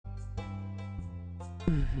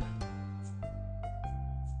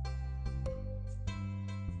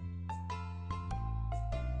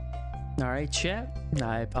Alright, chat.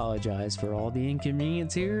 I apologize for all the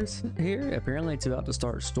inconvenience here. Apparently it's about to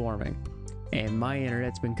start storming. And my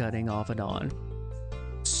internet's been cutting off and on.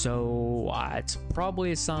 So it's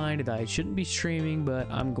probably a sign that I shouldn't be streaming, but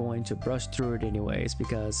I'm going to brush through it anyways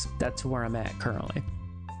because that's where I'm at currently.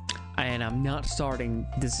 And I'm not starting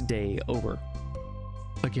this day over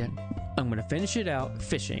again. I'm going to finish it out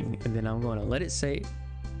fishing, and then I'm going to let it say,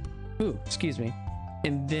 ooh, excuse me,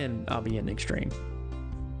 and then I'll be ending stream.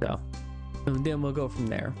 So, and then we'll go from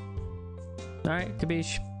there. All right,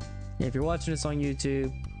 Kabish. If you're watching this on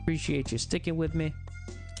YouTube, appreciate you sticking with me.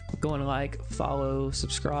 Go and like, follow,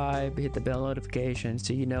 subscribe, hit the bell notification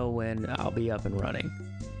so you know when I'll be up and running.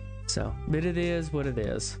 So, but it is what it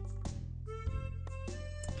is.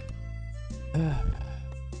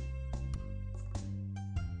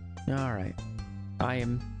 All right.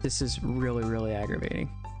 This is really, really aggravating.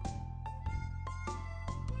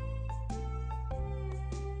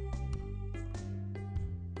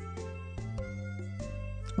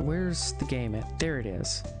 Where's the game at? There it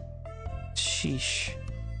is. Sheesh.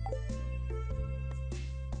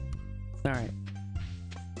 All right.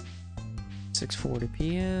 6:40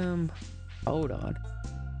 p.m. Hold on.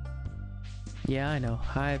 Yeah, I know.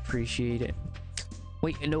 I appreciate it.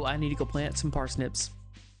 Wait, no, I need to go plant some parsnips.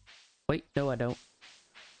 Wait, no, I don't.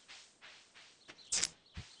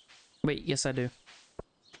 Wait, yes, I do.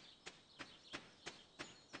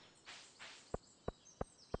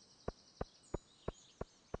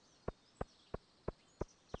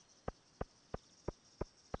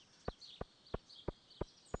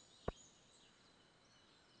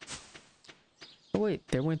 Oh wait,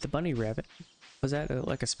 there went the bunny rabbit. Was that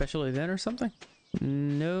like a special event or something?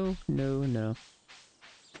 No, no, no.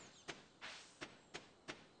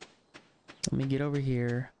 Let me get over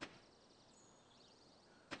here.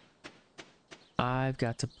 I've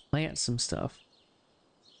got to plant some stuff.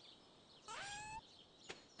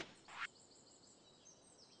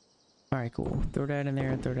 Alright, cool. Throw that in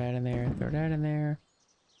there, throw that in there, throw that in there.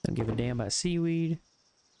 Don't give a damn about seaweed.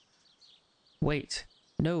 Wait,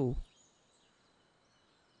 no.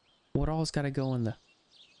 What all's gotta go in the...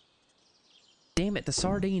 Damn it, the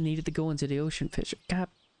sardine needed to go into the ocean fish. God.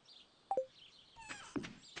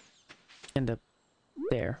 Into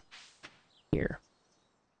there. Here.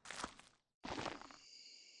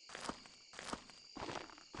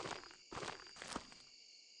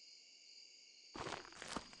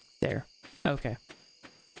 There. Okay.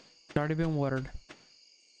 It's already been watered.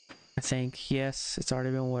 I think. Yes, it's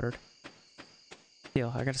already been watered.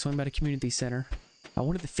 Still, I gotta swim by the community center. I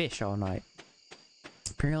wanted to fish all night.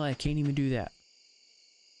 Apparently I can't even do that.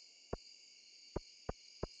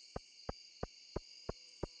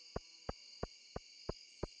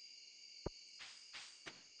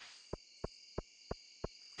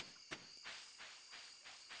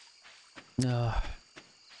 Ugh.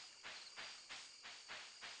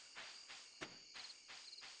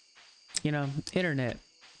 You know, internet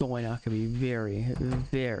going out can be very,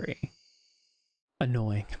 very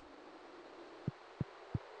annoying.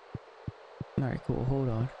 Alright, cool. Hold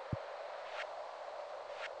on.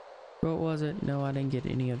 What was it? No, I didn't get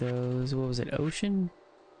any of those. What was it? Ocean?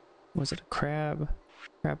 Was it a crab?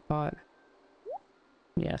 Crab pot?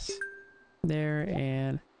 Yes. There,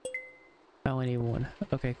 and I only need one.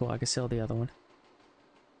 Okay, cool. I can sell the other one.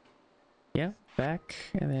 Yeah, back,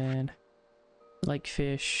 and then like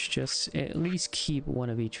fish, just at least keep one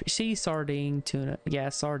of each. See, sardine, tuna. Yeah,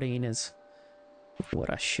 sardine is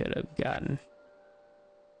what I should have gotten.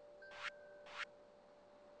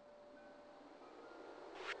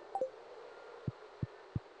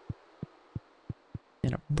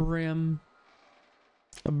 And a bream.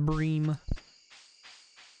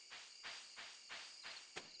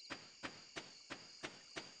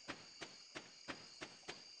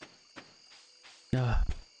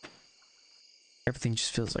 Everything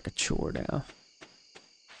just feels like a chore now.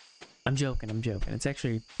 I'm joking. It's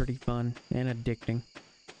actually pretty fun and addicting.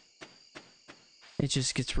 It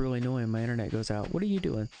just gets really annoying. My internet goes out. What are you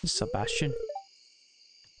doing, Sebastian?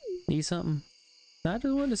 Need something? I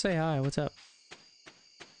just wanted to say hi. What's up?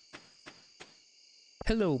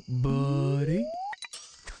 Hello, buddy.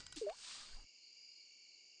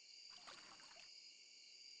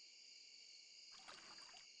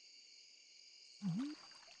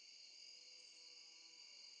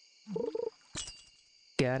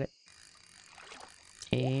 Got it.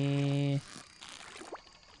 And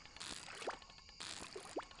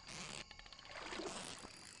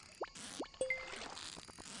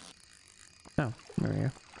oh, there we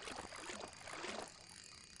go.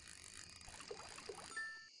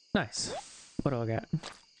 Nice. What do I got?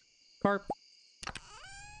 Carp.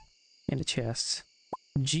 And a chest.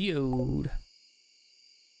 Geode.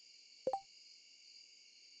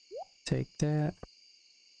 Take that.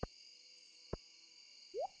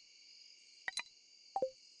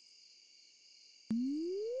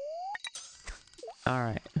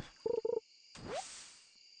 Alright.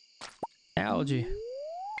 Algae.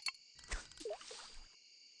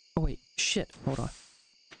 Oh wait, shit. Hold on.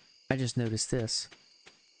 I just noticed this.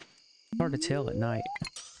 Hard to tell at night.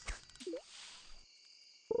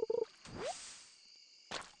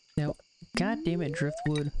 Now, god damn it,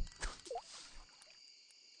 driftwood.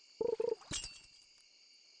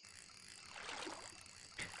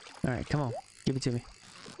 Alright, come on. Give it to me.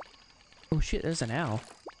 Oh shit, there's an owl.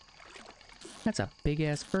 That's a big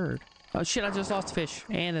ass bird. Oh shit, I just lost a fish.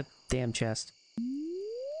 And a damn chest.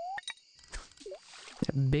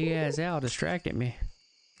 That big ass owl distracted me.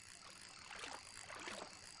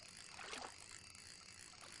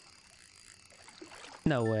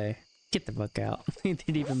 No way. Get the fuck out. He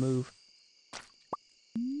didn't even move.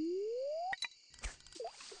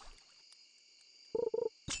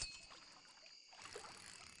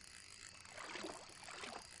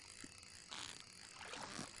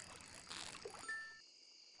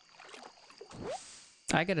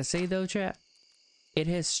 I gotta say though, chat, it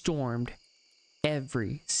has stormed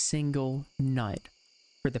every single night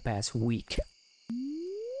for the past week.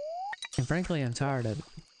 And frankly, I'm tired of it.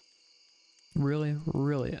 Really,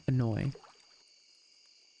 really annoying.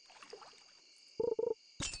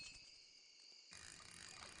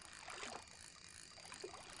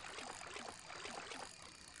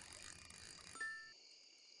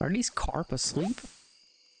 Are these carp asleep?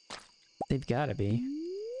 They've gotta be.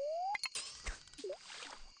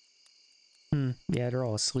 Yeah, they're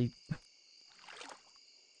all asleep.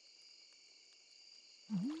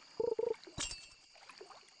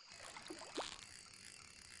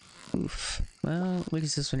 Oof. Well, at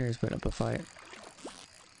least this one here is putting up a fight.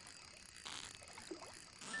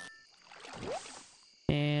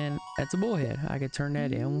 And that's a bullhead. I could turn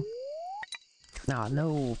that in. Nah,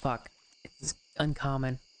 no, fuck. It's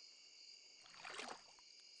uncommon.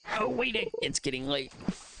 Oh, wait, it's getting late.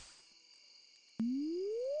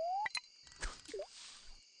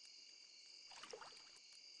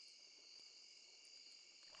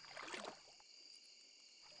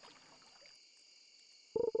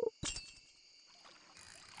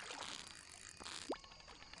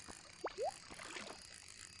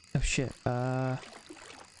 Oh shit,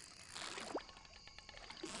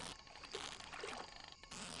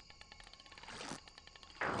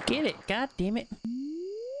 get it, god damn it.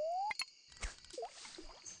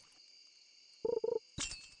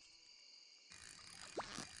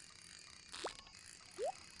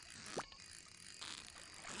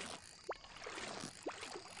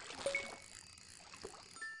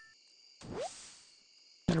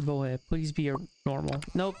 Another bullhead, please be a normal.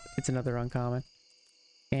 Nope, it's another uncommon.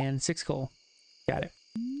 And 6 coal. Got it.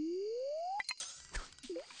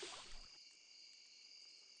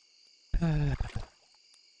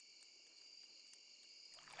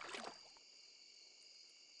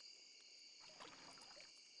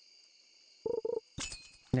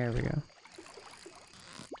 There we go.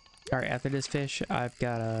 Alright, after this fish, I've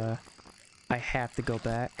got I have to go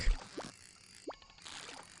back.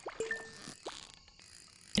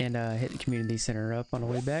 And hit the community center up on the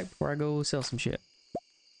way back before I go sell some shit.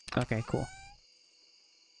 Okay, cool.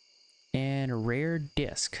 And a rare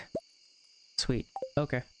disc. Sweet.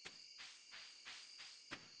 Okay.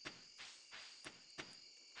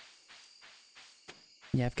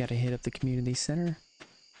 Yeah, I've got to hit up the community center.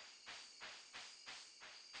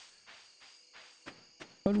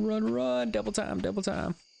 Run, run, run! Double time, double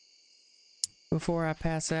time. Before I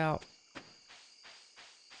pass out.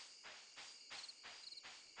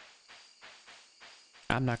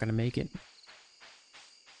 I'm not gonna make it.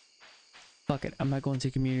 Fuck it, I'm not going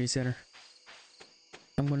to community center.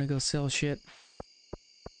 I'm gonna go sell shit.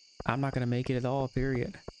 I'm not gonna make it at all,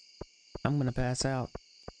 period. I'm gonna pass out.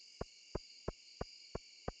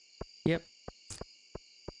 Yep.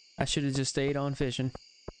 I should have just stayed on fishing.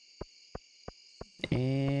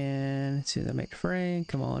 And as soon as I make the frame,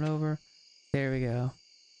 come on over. There we go.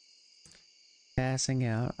 Passing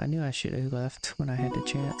out. I knew I should have left when I had the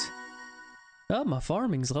chance. Oh, my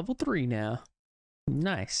farming's level 3 now.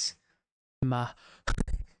 Nice. My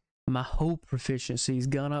whole proficiency's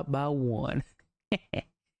gone up by 1.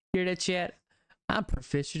 Hear that, chat? I'm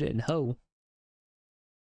proficient in hoe.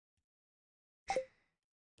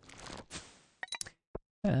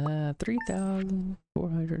 Uh,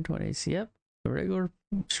 3,420. Yep, regular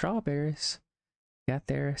strawberries. Got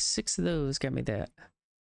there. 6 of those got me that.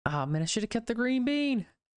 Ah, man, I should have kept the green bean.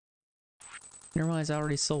 Never mind, I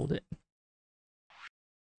already sold it.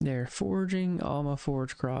 There, foraging, all my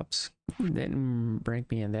forage crops didn't bring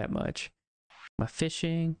me in that much. My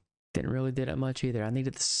fishing didn't really do that much either. I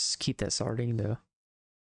needed to keep that sardine though.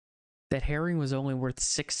 That herring was only worth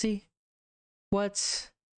 60? What?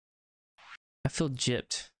 I feel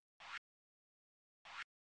gypped.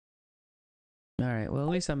 Alright, well at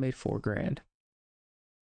least I made 4 grand.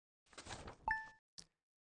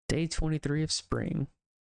 Day 23 of spring.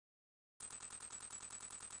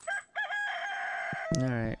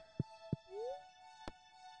 Alright.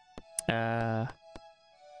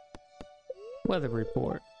 Weather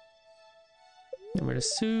report. Number to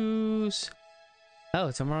Sue's.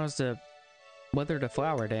 Oh, tomorrow's the Weather to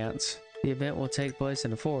Flower Dance. The event will take place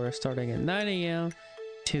in the forest starting at 9 a.m.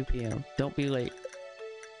 2 p.m. Don't be late.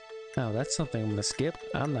 Oh, that's something I'm gonna skip.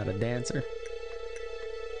 I'm not a dancer.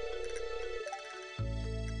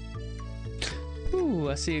 Ooh,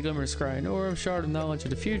 I see a glimmer scrying orb, shard of knowledge of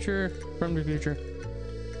the future, from the future.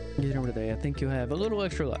 Get over today. I think you have a little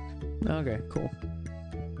extra luck. Okay, cool.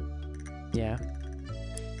 Yeah.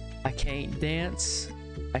 I can't dance.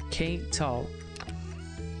 I can't talk.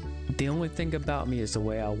 The only thing about me is the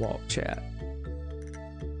way I walk, chat.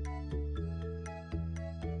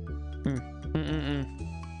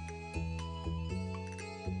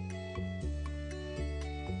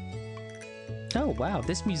 Oh, wow.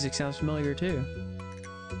 This music sounds familiar too.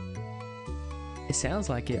 It sounds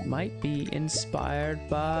like it might be inspired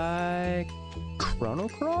by Chrono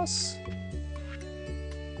Cross?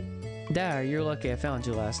 Dar, you're lucky I found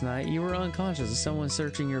you last night. You were unconscious of someone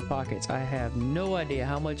searching your pockets. I have no idea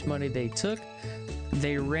how much money they took.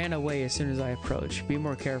 They ran away as soon as I approached. Be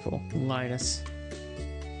more careful. Linus.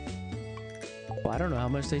 Well, I don't know how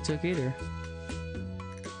much they took either.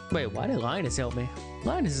 Wait, why did Linus help me?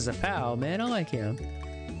 Linus is a pal, man. I like him.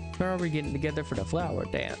 Where are we getting together for the flower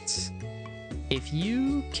dance? If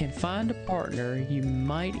you can find a partner, you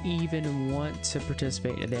might even want to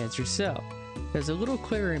participate in the dance yourself. There's a little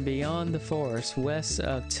clearing beyond the forest west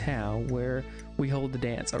of town where we hold the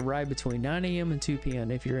dance. Arrive between 9 a.m. and 2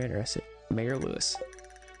 p.m. if you're interested. Mayor Lewis.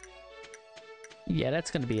 Yeah,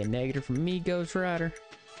 that's going to be a negative from me, Ghost Rider.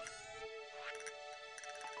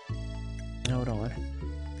 Hold on.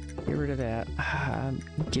 Get rid of that. I'm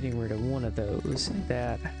getting rid of one of those.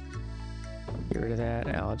 That. Get rid of that.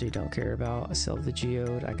 Algae, don't care about. I sell the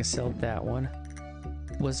geode. I can sell that one.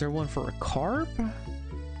 Was there one for a carp?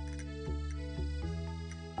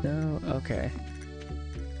 No? Okay.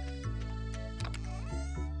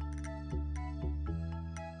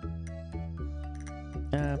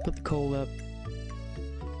 Put the coal up.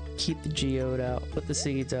 Keep the geode out. Put the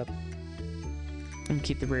seeds up. And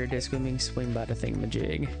keep the rare disc with me. Swing by the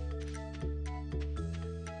thingamajig.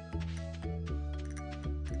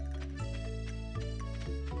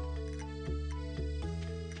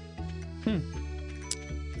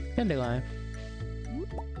 Dandelion.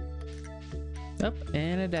 Up,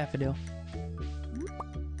 and a daffodil.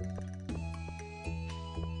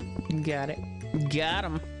 Got it. Got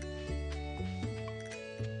him.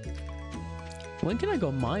 When can I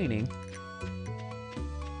go mining?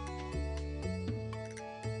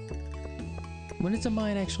 When does the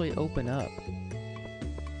mine actually open up?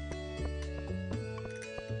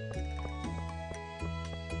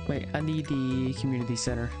 Wait, I need the community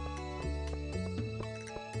center.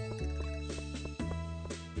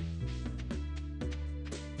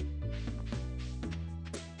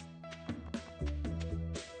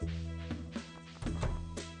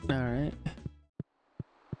 Alright.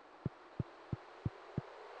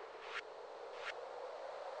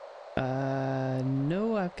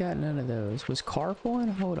 No, I've got none of those. Was carp one?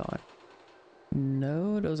 Hold on.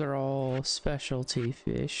 No, those are all specialty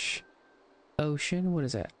fish. Ocean, what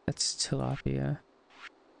is that? That's tilapia.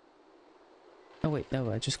 Oh wait,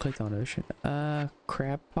 no, I just clicked on ocean.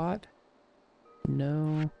 Crab pot?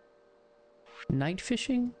 No. Night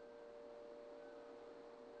fishing?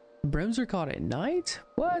 Brims are caught at night?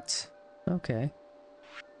 What? Okay.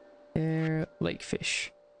 They're lake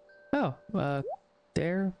fish. Oh,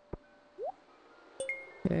 there,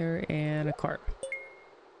 and a carp.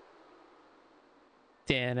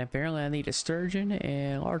 Then apparently I need a sturgeon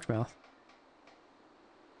and largemouth.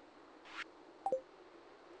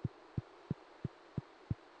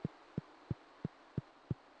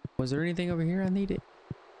 Was there anything over here I needed?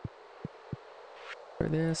 For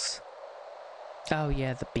this? Oh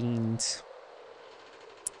yeah, the beans.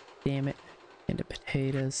 Damn it. And the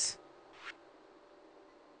potatoes.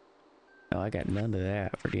 Oh, I got none of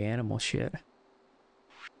that for the animal shit.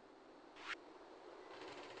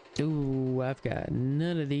 Ooh, I've got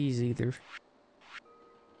none of these either.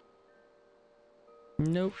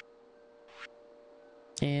 Nope.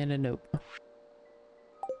 And a nope.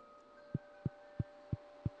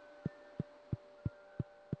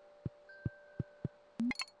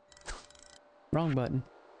 Wrong button.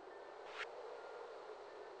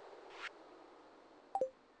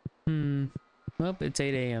 Well, it's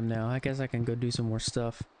 8 a.m. now. I guess I can go do some more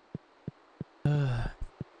stuff.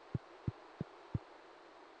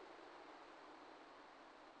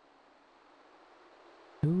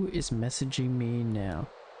 Who is messaging me now?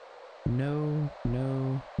 No,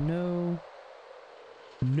 no, no.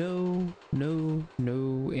 No, no,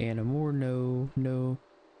 no, and more no, no.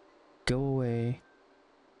 Go away.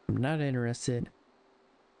 I'm not interested.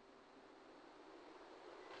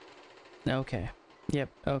 Okay. Yep,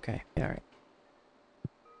 okay. Alright.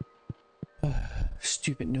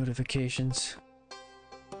 Stupid notifications.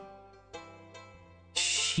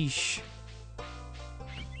 Sheesh.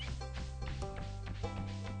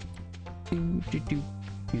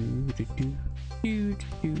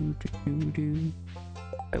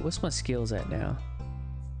 Wait, what's my skills at now?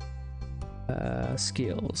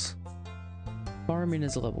 Skills. Farming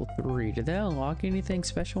is level 3. Did that unlock anything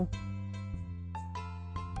special?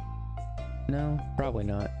 No, probably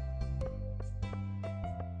not.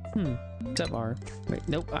 What's up, Mar? Wait,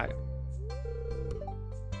 nope. Have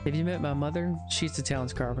you met my mother? She's the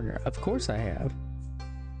town's carpenter. Of course I have.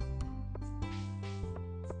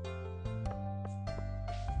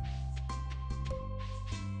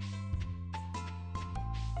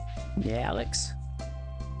 Yeah, Alex.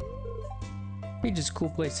 It's just a cool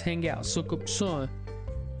place to hang out, soak up sun.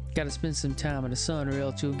 Gotta spend some time in the sun or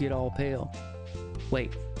else you'll get all pale.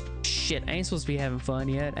 Wait, shit, I ain't supposed to be having fun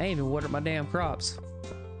yet. I ain't even watered my damn crops.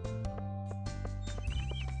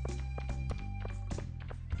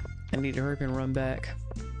 I need to hurry up and run back.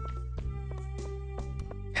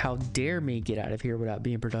 How dare me get out of here without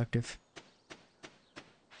being productive?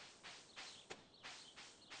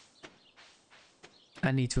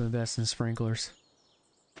 I need to invest in sprinklers.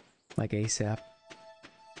 Like ASAP.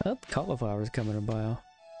 Oh, cauliflower's coming about.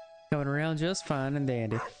 Coming around just fine and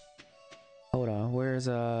dandy. Hold on, where's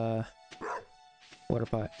water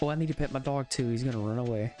pot? Oh, I need to pet my dog too. He's gonna run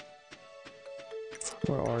away.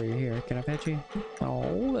 Where are you here? Can I pet you? Oh,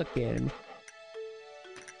 look at him.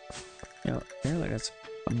 Oh, apparently that's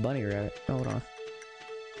a bunny rabbit. Hold on.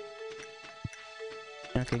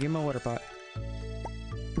 Okay, give me my water pot.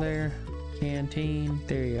 There. Canteen.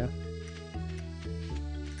 There you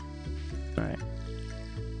go. Alright.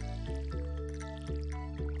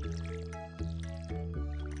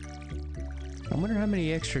 I wonder how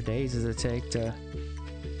many extra days does it take to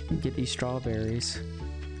get these strawberries.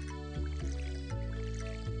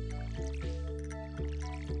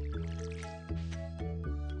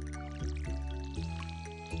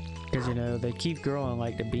 Because, you know, they keep growing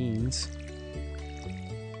like the beans.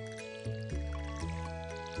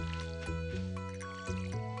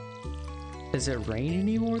 Does it rain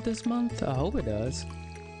anymore this month? I hope it does.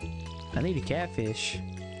 I need a catfish.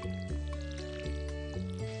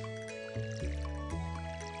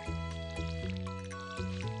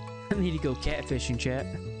 I need to go catfishing, chat.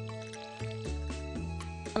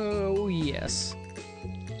 Oh, yes.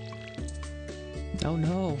 Oh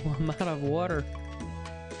no, I'm out of water.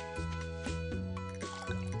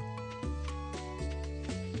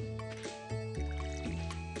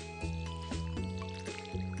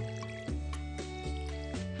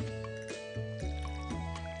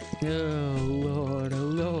 Oh Lord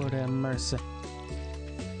have mercy.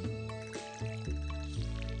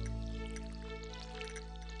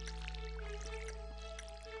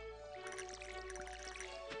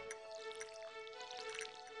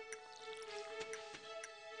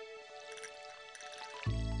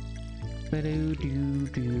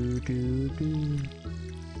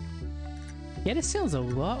 Yeah, this sounds a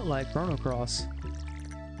lot like Chrono Cross.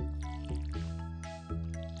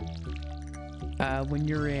 When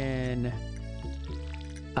you're in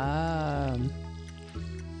oh,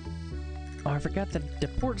 I forgot the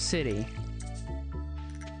port city.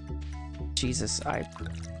 Jesus, I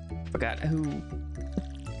forgot who.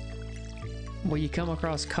 Well, you come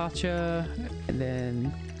across Katja and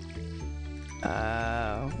then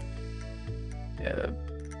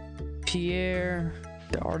Pierre,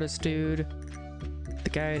 the artist dude, the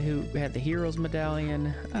guy who had the hero's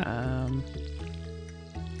medallion,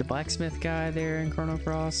 the blacksmith guy there in Chrono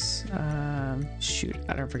Cross. Shoot,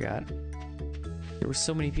 I don't forgot. There were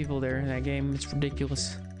so many people there in that game, it's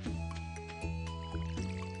ridiculous.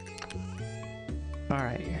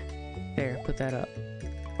 Alright, there, put that up.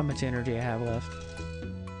 How much energy I have left?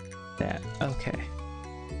 That, okay.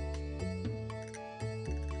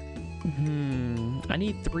 I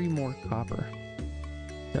need 3 more copper.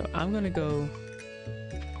 So I'm gonna go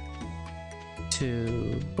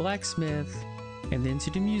to blacksmith and then to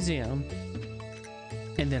the museum,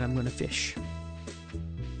 and then I'm gonna fish.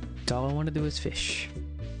 That's all I want to do is fish.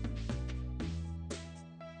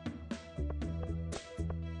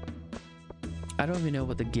 I don't even know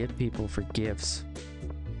what to give people for gifts.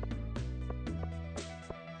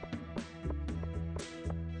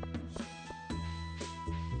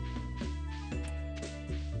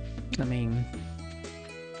 I mean,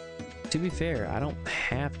 to be fair, I don't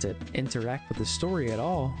have to interact with the story at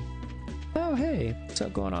all. Oh, hey, what's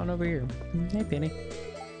up going on over here? Hey, Penny.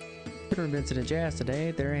 Could have been to the jazz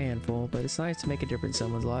today. They're a handful, but it's nice to make a difference in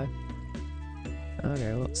someone's life.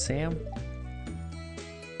 Okay, well, Sam.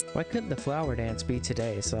 Why couldn't the flower dance be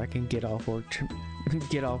today so I can get off work?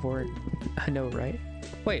 Get off work. I know, right?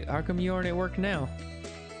 Wait, how come you aren't at work now?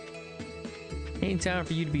 Ain't time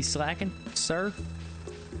for you to be slacking, sir.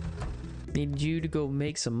 Need you to go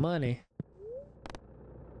make some money.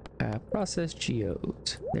 Process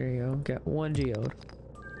geodes. There you go. Got one geode.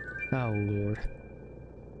 Oh lord.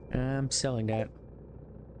 I'm selling that.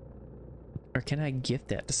 Or can I gift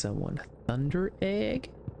that to someone? Thunder egg?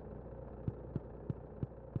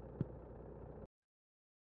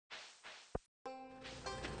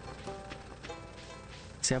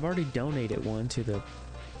 See, I've already donated one to the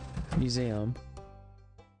museum.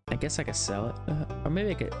 I guess I could sell it. Or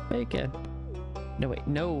maybe I could. No, wait.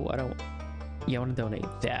 No, I don't. Yeah, I want to donate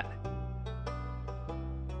that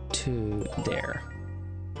to there.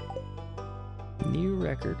 New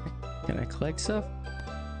record. Can I collect stuff?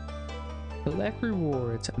 Collect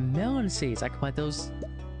rewards. Melon seeds. I can plant those.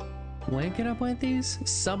 When can I plant these?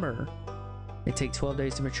 Summer. They take 12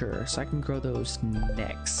 days to mature, so I can grow those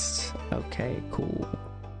next. Okay, cool.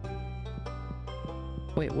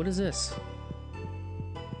 Wait, what is this?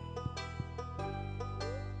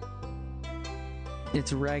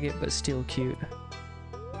 It's ragged but still cute.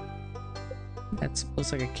 That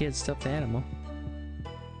looks like a kid's stuffed animal.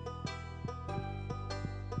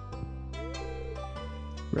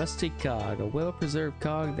 Rusty cog, a well-preserved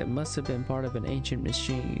cog that must have been part of an ancient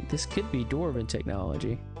machine. This could be dwarven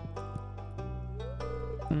technology.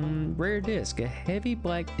 Rare disc, a heavy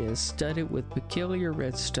black disc studded with peculiar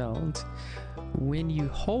red stones. When you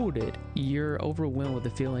hold it, you're overwhelmed with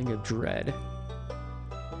a feeling of dread.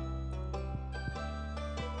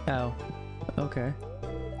 Oh, okay.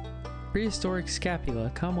 Prehistoric scapula,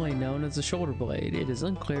 commonly known as a shoulder blade. It is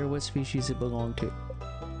unclear what species it belonged to.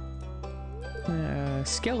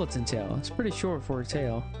 Skeleton tail. It's pretty short for a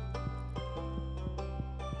tail.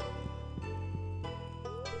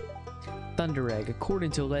 Thunder egg. According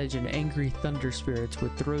to legend, angry thunder spirits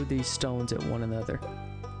would throw these stones at one another.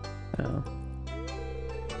 Oh.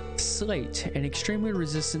 Slate. And extremely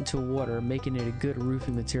resistant to water, making it a good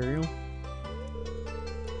roofing material.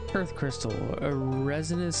 Earth crystal. A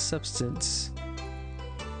resinous substance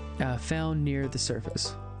found near the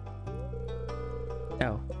surface.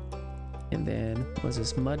 Oh. And then, what's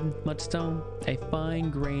this? Mudstone? A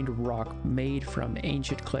fine-grained rock made from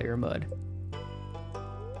ancient clay or mud.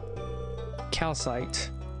 Calcite.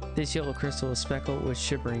 This yellow crystal is speckled with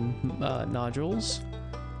shivering nodules.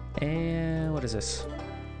 And what is this?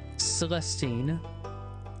 Celestine.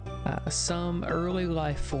 Some early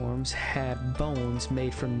life forms had bones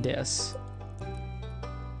made from this.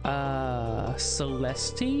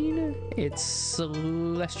 Celestine? It's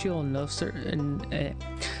celestial, no certain.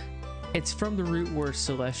 It's from the root word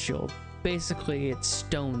celestial. Basically, it's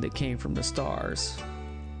stone that came from the stars.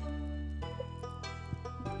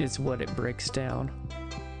 It's what it breaks down.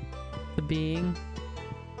 The being.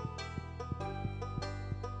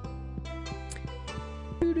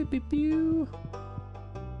 Boo-doo-boo-boo.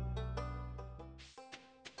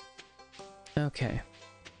 Okay.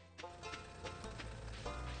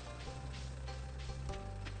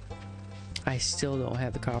 I still don't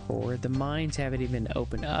have the copper ore. The mines haven't even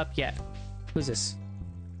opened up yet. Who's this?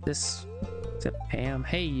 Is that Pam?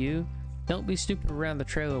 Hey, you. Don't be snooping around the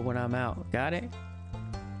trailer when I'm out. Got it?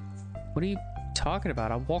 What are you talking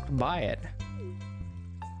about? I walked by it.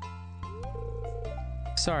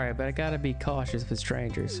 Sorry, but I gotta be cautious with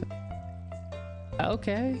strangers.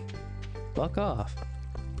 Okay. Fuck off.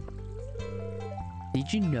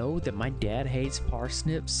 Did you know that my dad hates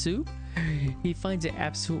parsnip soup? He finds it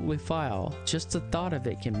absolutely foul. Just the thought of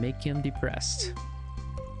it can make him depressed.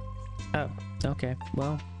 Oh, okay.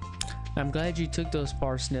 Well, I'm glad you took those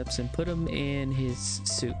parsnips and put them in his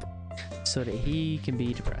soup so that he can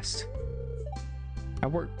be depressed. I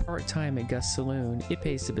work part-time at Gus Saloon. It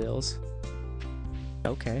pays the bills.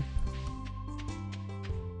 Okay.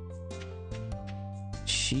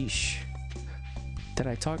 Did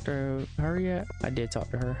I talk to her yet? I did talk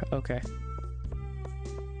to her. Okay.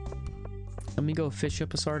 Let me go fish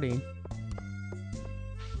up a sardine.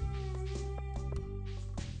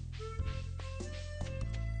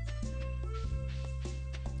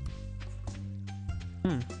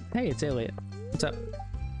 Hey, it's Elliot. What's up?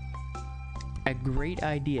 A great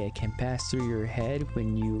idea can pass through your head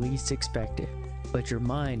when you least expect it, but your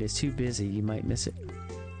mind is too busy, you might miss it.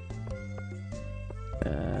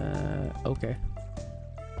 Okay.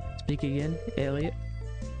 Speak again, Elliot.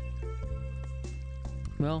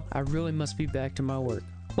 Well, I really must be back to my work.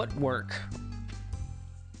 What work?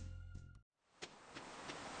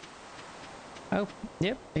 Oh,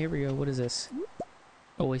 yep, here we go. What is this?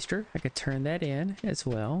 Oyster. I could turn that in as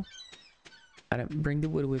well. I didn't bring the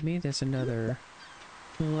wood with me. There's another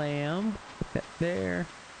lamb. Put that there.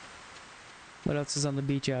 What else is on the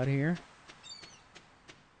beach out here?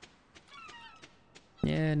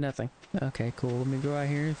 Yeah, nothing. Okay, cool. Let me go out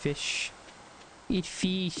here and fish. Eat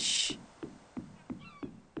fish.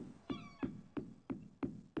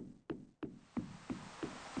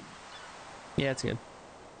 Yeah, it's good.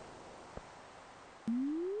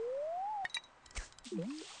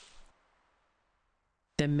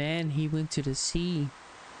 The man, he went to the sea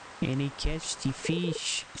and he catched the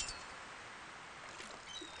fish.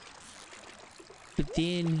 But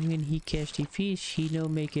then when he catched the fish, he no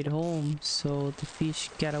make it home, so the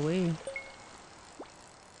fish got away.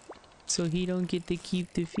 So he don't get to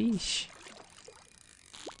keep the fish.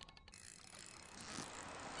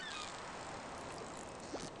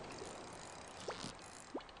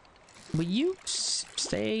 Will you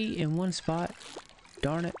stay in one spot?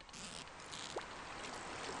 Darn it.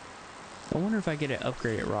 I wonder if I get an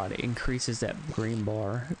upgraded rod, it increases that green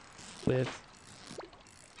bar with...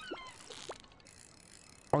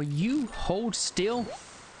 Are you hold still?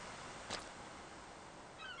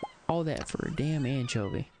 All that for a damn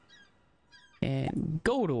anchovy. And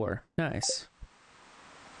gold ore. Nice.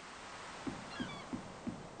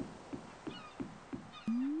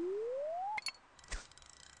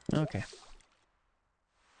 Okay.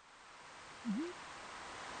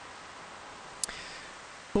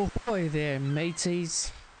 Oh boy there, mateys.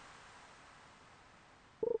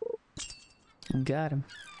 Got him.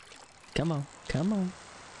 Come on, come on.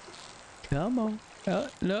 Come on.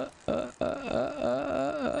 No.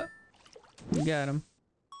 Got him.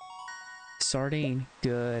 Sardine.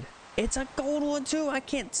 Good. It's a gold one too. I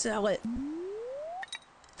can't sell it.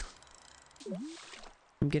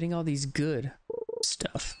 I'm getting all these good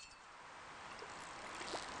stuff.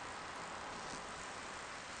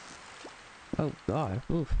 Oh god.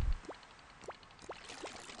 Oof.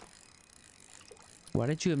 Why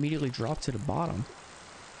did you immediately drop to the bottom?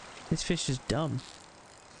 This fish is dumb.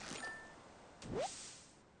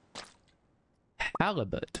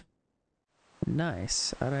 Halibut.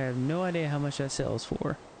 Nice. I have no idea how much that sells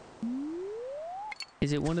for.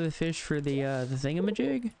 Is it one of the fish for the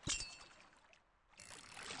thingamajig?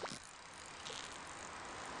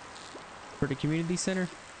 For the community center?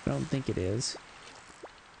 I don't think it is.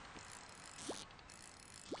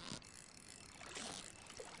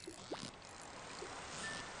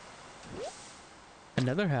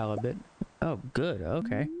 Another halibut. Oh, good.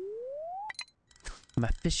 Okay. My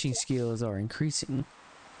fishing skills are increasing.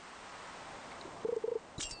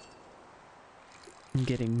 I'm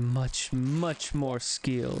getting much more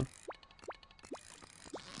skilled.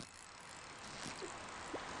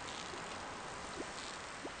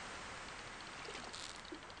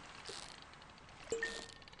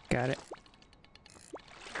 Got it.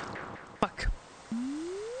 Fuck.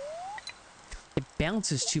 It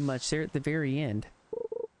bounces too much there at the very end.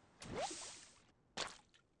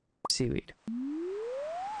 Seaweed.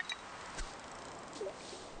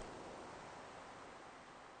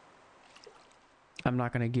 I'm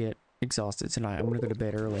not gonna get exhausted tonight. I'm gonna go to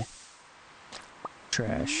bed early.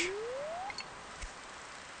 Trash.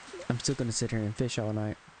 I'm still gonna sit here and fish all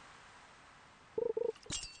night.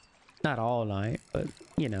 Not all night, but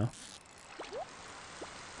you know.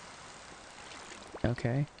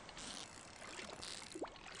 Okay.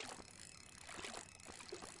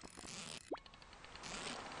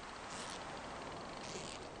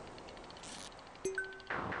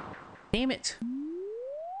 Damn it!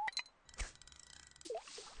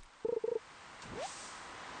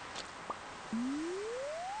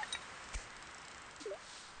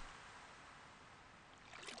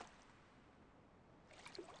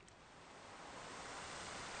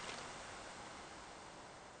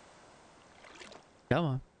 Come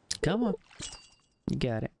on. Come on. You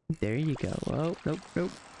got it. There you go. Oh, nope,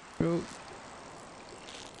 nope, nope.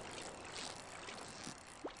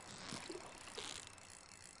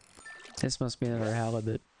 This must be another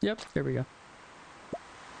halibut. Yep, there we go.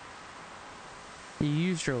 You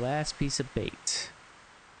used your last piece of bait.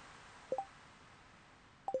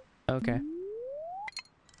 Okay.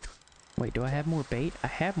 Wait, do I have more bait? I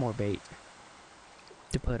have more bait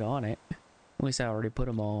to put on it. At least I already put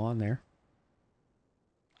them all on there.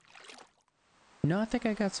 No, I think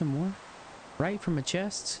I got some more. Right from a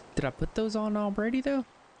chest. Did I put those on already though?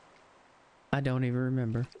 I don't even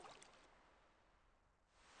remember.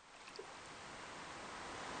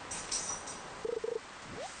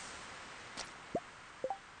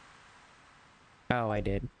 Oh, I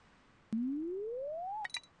did.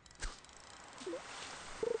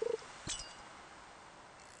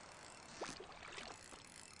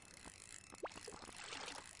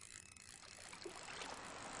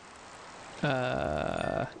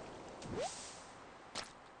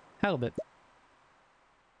 Halibut.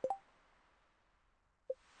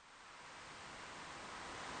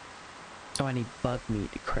 Oh, I need bug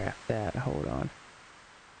meat to craft that. Hold on.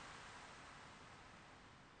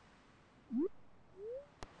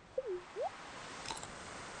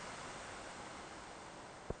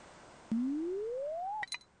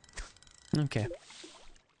 Okay.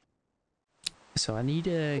 So I need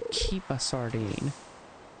to keep a sardine.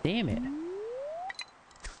 Damn it.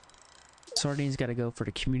 Sardine's got to go for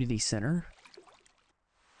the community center.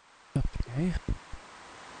 Okay.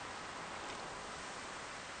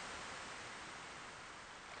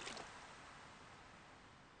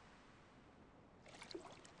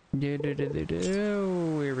 Here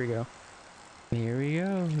we go. Here we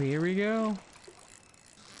go. Here we go.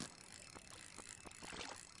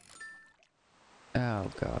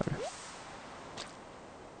 Oh, God.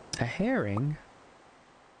 A herring?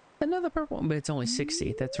 Another purple one, but it's only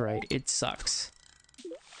 60. That's right. It sucks.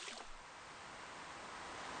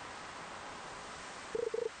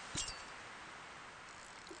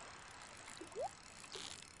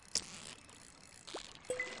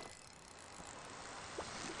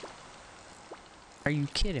 Are you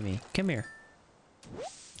kidding me? Come here.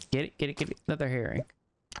 Get it, get it, get it. Another herring.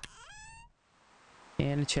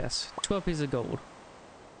 And a chest. 12 pieces of gold.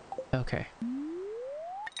 Okay.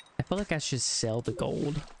 I feel like I should sell the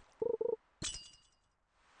gold.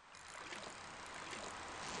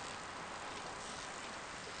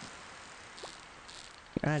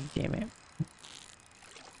 God damn it.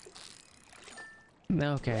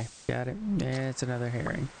 Okay, got it. It's another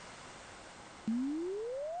herring.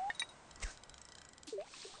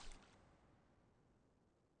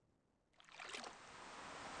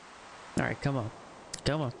 Alright, come on.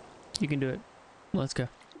 Come on. You can do it. Let's go.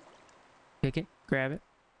 Pick it. Grab it.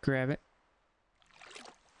 Grab it.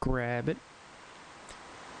 Grab it.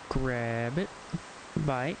 Grab it.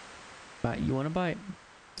 Bite. Bite. You want to bite?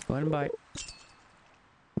 Go ahead and bite.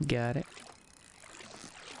 Got it.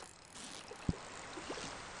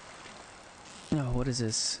 Oh, what is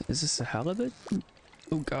this? Is this a halibut?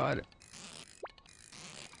 Oh, God.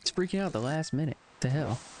 It's freaking out at the last minute. What the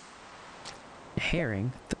hell? A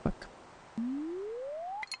herring? What the fuck?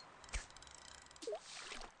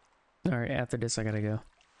 Alright, after this I gotta go.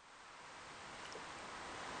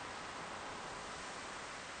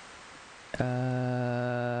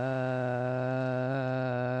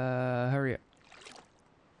 Hurry up.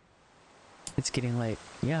 It's getting late.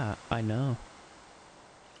 Yeah, I know.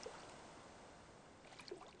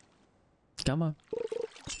 Come on.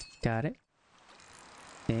 Got it.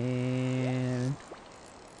 And...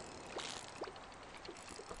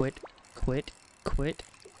 Quit. Quit. Quit.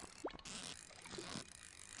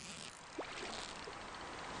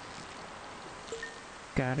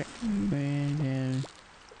 Got it. And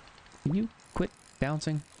can you quit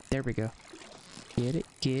bouncing? There we go. Get it,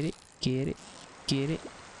 get it, get it, get it,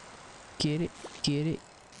 get it, get it,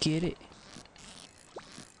 get it.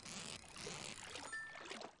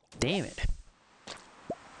 Damn it.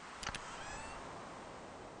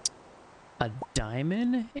 A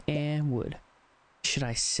diamond and wood. Should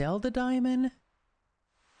I sell the diamond?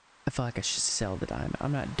 I feel like I should sell the diamond.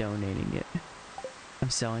 I'm not donating it.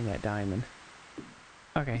 I'm selling that diamond.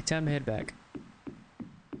 Okay, time to head back.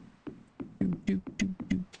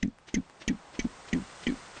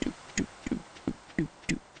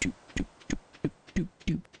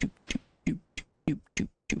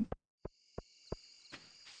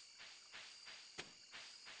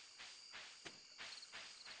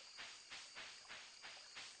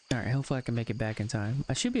 Alright, hopefully I can make it back in time.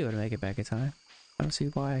 I should be able to make it back in time. I don't see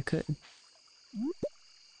why I couldn't.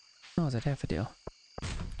 Oh, is that daffodil?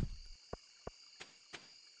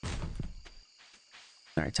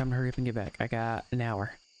 Alright, time to hurry up and get back. I got an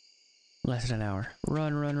hour. Less than an hour.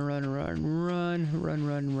 Run, run, run, run, run, run,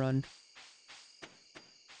 run, run.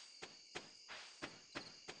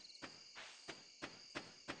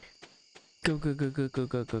 Go, go, go, go, go,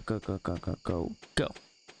 go, go, go, go, go, go, go, go.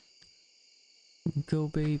 Go,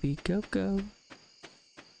 baby, go, go.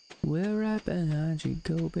 We're right behind you.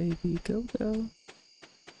 Go, baby, go, go.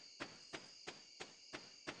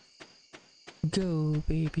 Go,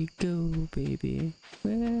 baby, go, baby.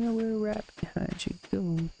 Well, we're right behind you.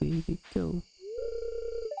 Go, baby, go.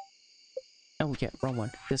 Oh, yeah, wrong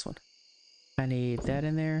one. This one. I need that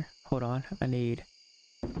in there. Hold on. I need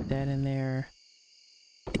that in there.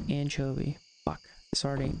 The anchovy. Fuck.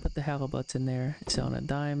 Sardine. Put the halibuts in there. Selling a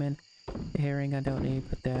diamond. The herring I don't need.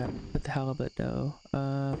 Put that. Put the halibut though.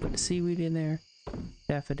 Put the seaweed in there.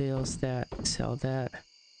 Daffodils. That. Sell that.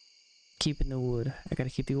 Keeping the wood. I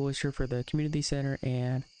gotta keep the oyster for the community center,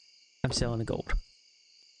 and I'm selling the gold.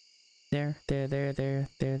 There.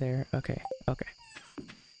 Okay. Okay.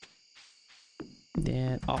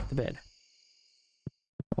 Then off the bed.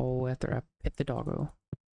 Oh, after I pet the doggo.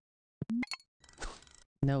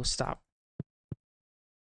 No, stop.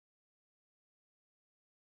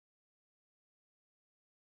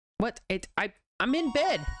 What? I'm in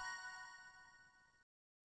bed.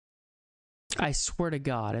 I swear to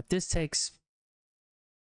God, if this takes...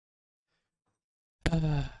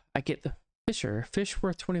 I get the fisher. Fish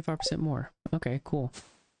worth 25% more. Okay, cool.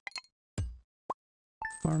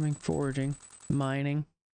 Farming, foraging, mining.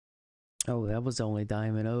 Oh, that was the only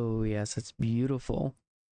diamond. Oh, yes, that's beautiful.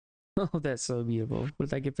 Oh, that's so beautiful. What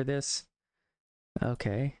did I get for this?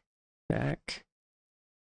 Okay. Back.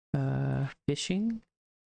 Fishing.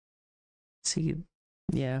 See,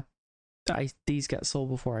 yeah. These got sold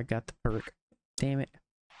before I got the perk. Damn it.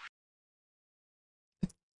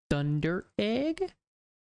 Thunder egg?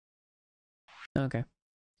 Okay.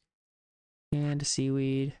 And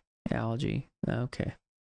seaweed, algae. Okay.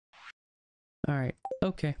 Alright,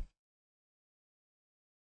 okay.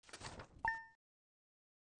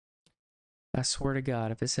 I swear to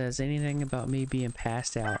God, if it says anything about me being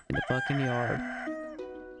passed out in the fucking yard,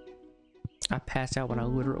 I passed out when I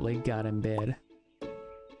literally got in bed.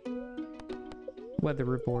 Weather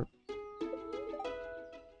report.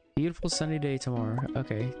 Beautiful sunny day tomorrow.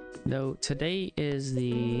 Okay. No, today is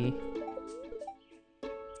the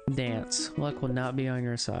dance. Luck will not be on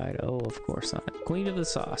your side. Oh, of course not. Queen of the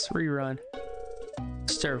sauce. Rerun.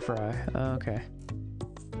 Stir fry. Okay.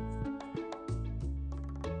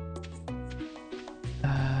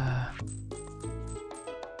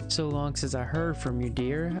 So long since I heard from you,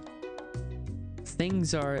 dear.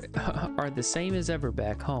 Things are the same as ever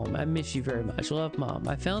back home. I miss you very much. Love, Mom.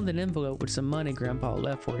 I found an envelope with some money Grandpa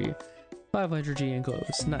left for you. 500 G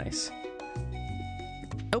enclosed. Nice.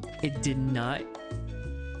 Oh, it did not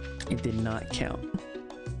count.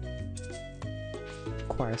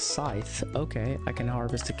 Acquire scythe. Okay, I can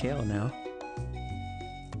harvest a kale now.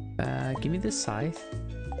 Give me the scythe.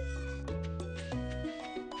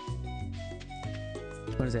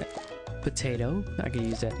 What is that? Potato. I can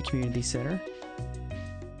use that at the community center.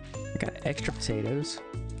 I got extra potatoes.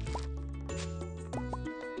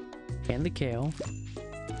 And the kale.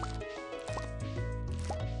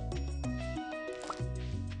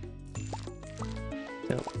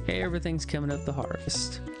 So everything's coming up the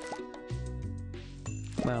harvest.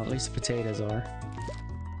 Well, at least the potatoes are.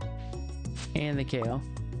 And the kale.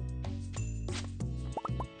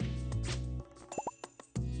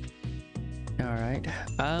 Alright.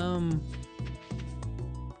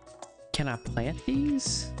 Can I plant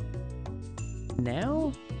these?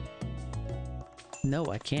 Now? No,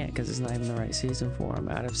 I can't because it's not even the right season for them.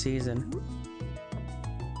 Out of season.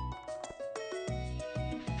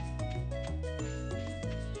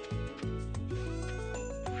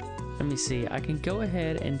 Let me see. I can go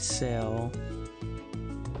ahead and sell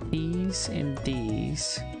these and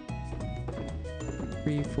these.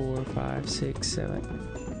 3, 4, 5, 6,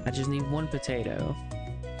 7. I just need one potato.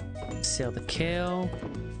 Sell the kale.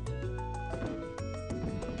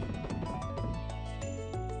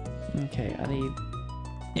 Okay, I need...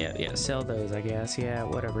 Yeah, sell those, I guess. Yeah,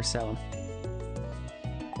 whatever, sell them.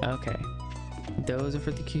 Okay. Those are for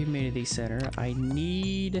the community center. I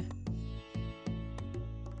need...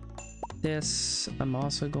 this. I'm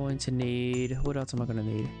also going to need... what else am I going to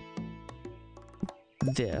need?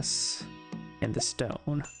 This. And the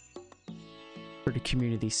stone. For the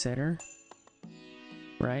community center.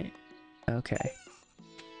 Right? Okay.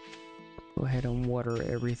 Go ahead and water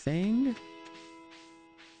everything.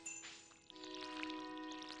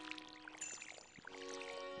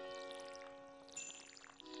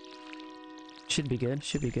 Should be good,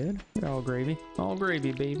 should be good. All gravy. All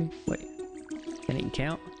gravy, baby. Wait. Can it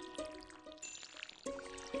count?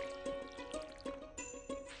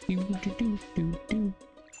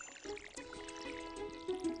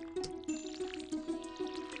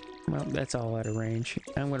 Well, that's all out of range.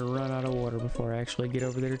 I'm gonna run out of water before I actually get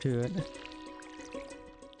over there to it.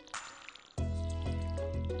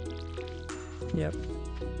 Yep.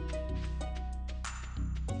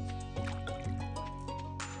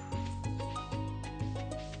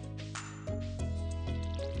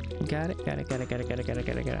 Got it, got it, got it, got it, got it, got it,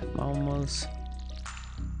 got it, got it. Almost.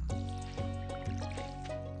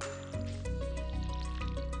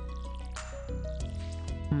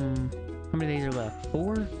 How many days are left?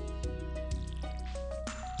 4?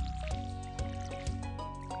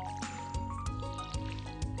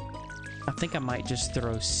 I think I might just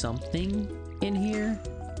throw something in here.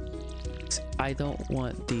 I don't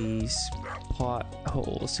want these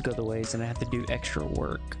potholes to go the ways and I have to do extra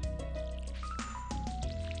work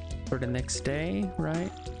for the next day,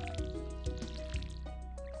 right?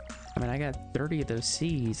 I mean, I got 30 of those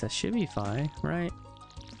seeds. That should be fine, right?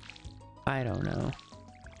 I don't know.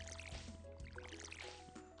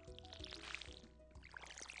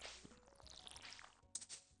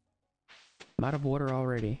 I'm out of water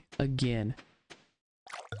already. Again.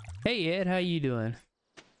 Hey Ed, how you doing?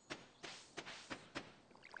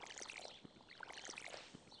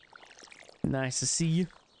 Nice to see you.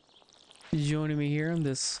 Joining me here on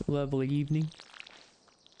this lovely evening.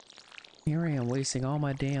 Here I am wasting all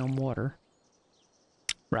my damn water.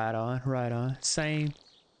 Right on, right on. Same.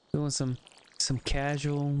 Doing some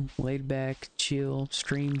casual, laid back, chill,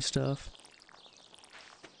 stream stuff.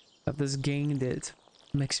 Of this game that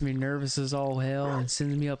makes me nervous as all hell and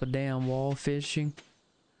sends me up a damn wall fishing.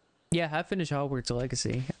 Yeah, I finished Hogwarts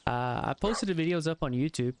Legacy. I posted the videos up on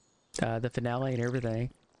YouTube, the finale and everything.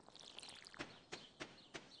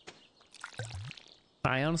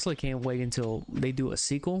 I honestly can't wait until they do a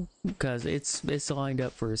sequel because it's lined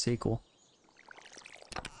up for a sequel.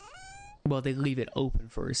 Well, they leave it open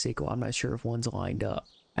for a sequel. I'm not sure if one's lined up.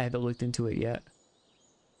 I haven't looked into it yet.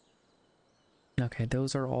 Okay,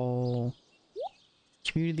 those are all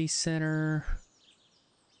community center.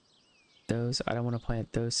 Those, I don't want to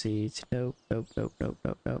plant those seeds. Nope, nope, nope, nope,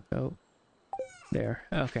 nope, nope, nope. There,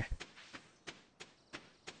 okay.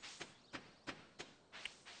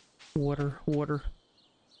 Water, water.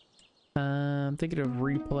 I'm thinking of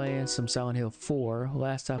replaying some Silent Hill 4.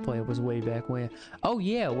 Last I played was way back when. Oh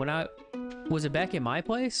yeah, when I... Was it back in my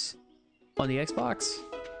place? On the Xbox?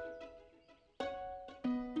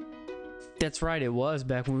 That's right, it was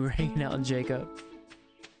back when we were hanging out in Jacob.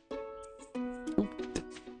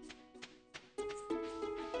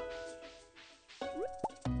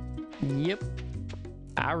 Yep.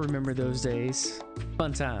 I remember those days.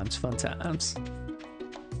 Fun times, fun times.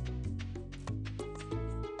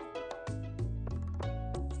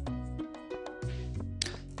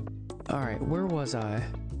 Alright, where was I?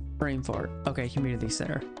 Brain fart. Okay, community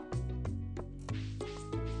center.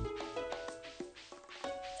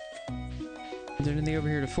 Is there anything over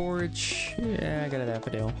here to forage? Yeah, I got a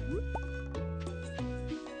daffodil.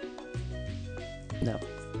 No.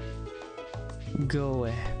 Go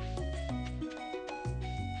away.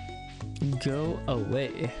 Go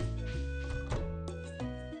away.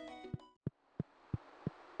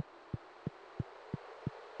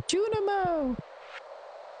 Junimo!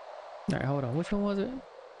 Alright, hold on. Which one was it?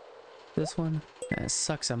 This one? It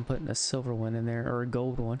sucks I'm putting a silver one in there, or a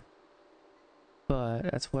gold one. But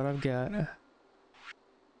that's what I've got.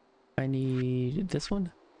 I need this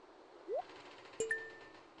one.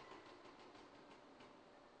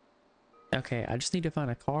 Okay, I just need to find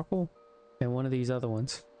a carpel and one of these other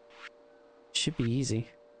ones. Should be easy.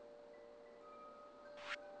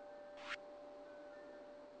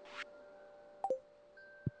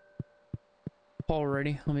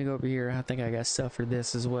 Alrighty, let me go over here. I think I got stuff for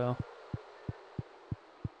this as well.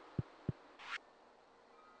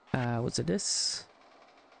 What's it, this?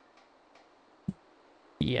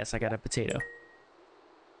 Yes, I got a potato.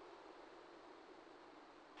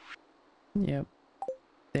 Yep.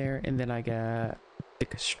 There, and then I got the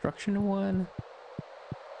construction one.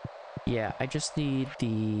 Yeah, I just need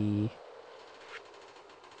the...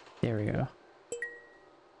 There we go.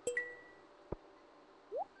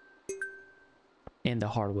 And the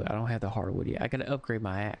hardwood. I don't have the hardwood yet. I gotta upgrade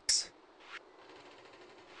my axe.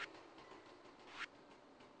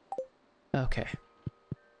 Okay.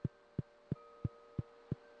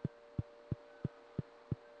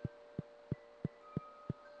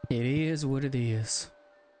 It is what it is.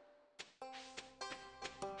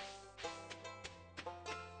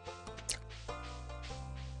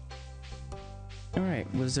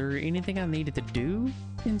 Alright, was there anything I needed to do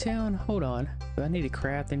in town? Hold on. Do I need to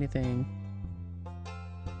craft anything?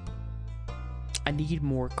 I need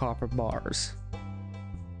more copper bars.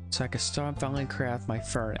 So I can start finally craft my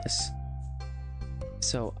furnace.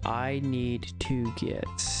 So I need to get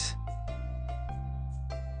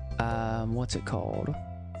what's it called?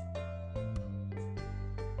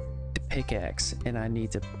 The pickaxe, and I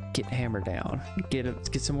need to get hammer down.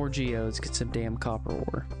 Get some more geodes, get some damn copper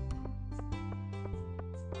ore.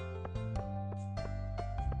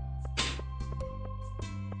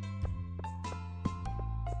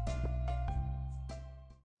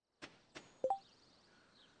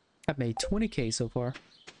 I've made 20k so far.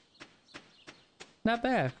 Not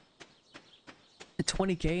bad.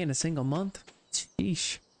 20k in a single month?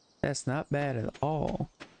 Sheesh. That's not bad at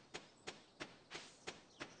all.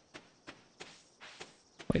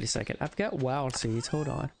 Wait a second. I've got wild seeds. Hold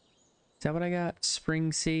on. Is that what I got?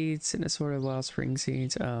 Spring seeds and a sort of wild spring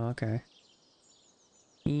seeds. Oh, okay.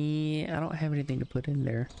 Yeah, I don't have anything to put in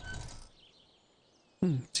there.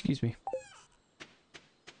 Excuse me.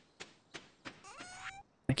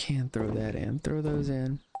 I can throw that in. Throw those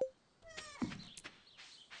in.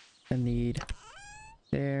 I need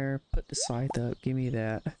there. Put the scythe up. Give me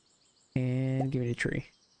that. And give me a tree.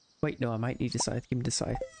 Wait, no, I might need a scythe. Give me the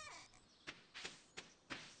scythe.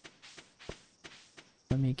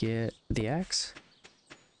 Let me get the axe.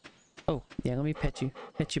 Oh, yeah, let me pet you.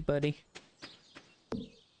 Pet you, buddy.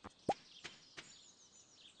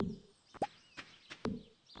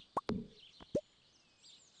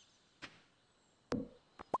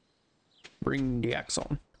 Bring the axe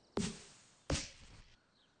on.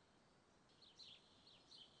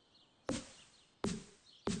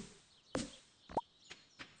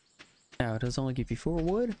 Now, it does only give you 4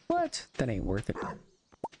 wood? What? That ain't worth it.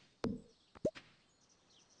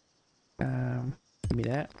 Give me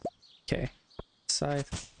that. Okay.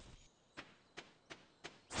 Scythe.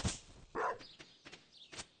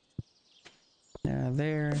 Now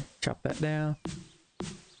there. Chop that down.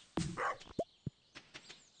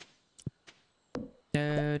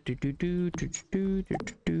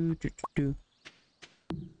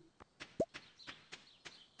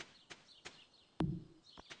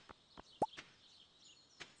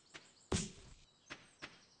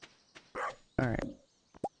 All right.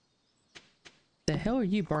 The hell are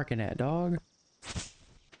you barking at, dog?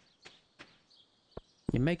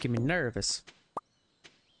 You're making me nervous.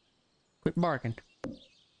 Quit barking.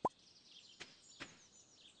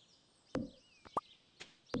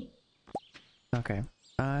 Okay.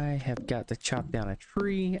 I have got to chop down a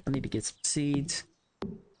tree. I need to get some seeds.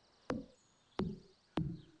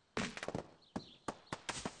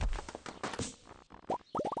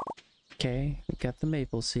 Okay, we got the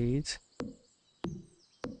maple seeds.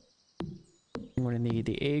 I'm gonna need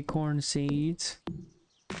the acorn seeds.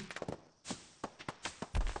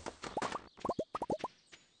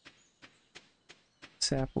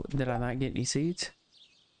 Sap, did I not get any seeds?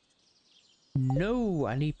 No,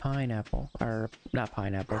 I need pineapple. Or, not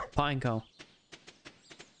pineapple, pine cone.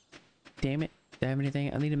 Damn it. Do I have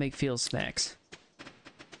anything? I need to make field snacks.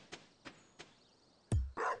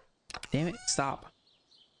 Damn it, stop.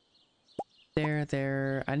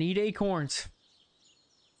 There. I need acorns.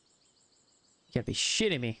 You gotta be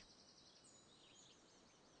shitting me.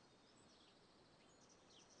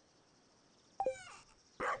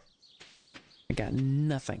 I got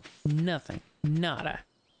nothing. Nada.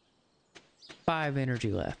 5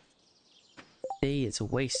 energy left. Day is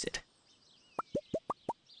wasted.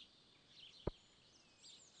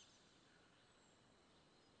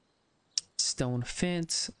 Stone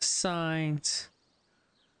fence, signs.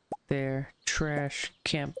 There. Trash,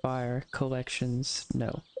 campfire, collections.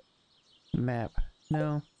 No. Map.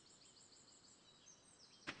 No.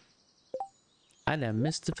 I done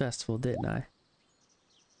missed the festival, didn't I?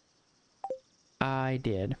 I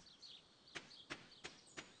did.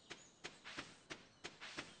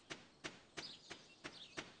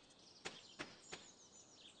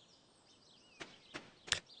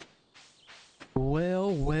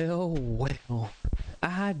 Well.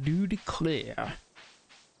 I do declare.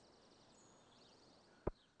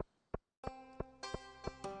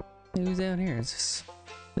 Who's down here? Is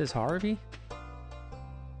this Harvey?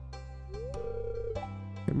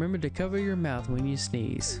 Remember to cover your mouth when you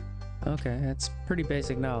sneeze. Okay, that's pretty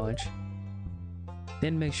basic knowledge.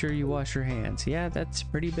 Then make sure you wash your hands. Yeah, that's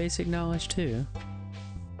pretty basic knowledge too.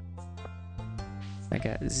 I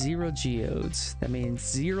got 0 geodes. That means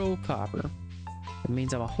 0 copper. That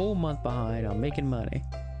means I'm a whole month behind on making money.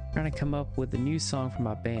 I'm trying to come up with a new song for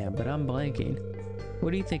my band, but I'm blanking.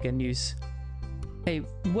 What do you think Hey,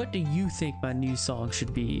 what do you think my new song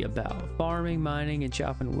should be about? Farming, mining, and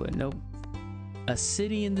chopping wood. Nope. A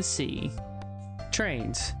city in the sea.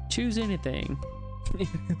 Trains. Choose anything.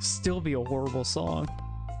 It'll still be a horrible song.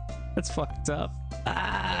 That's fucked up.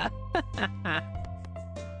 Ah.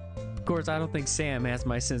 course, I don't think Sam has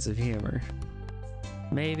my sense of humor.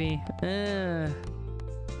 Maybe. A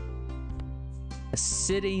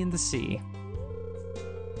city in the sea.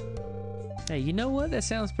 Hey, you know what? That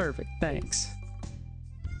sounds perfect. Thanks.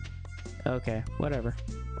 Okay, whatever.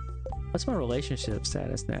 What's my relationship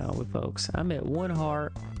status now with folks? I'm at 1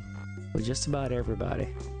 heart with just about everybody.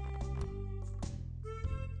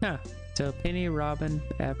 Huh. So Penny, Robin,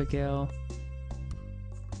 Abigail,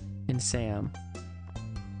 and Sam.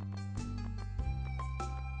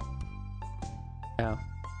 Oh.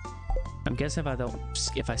 I'm guessing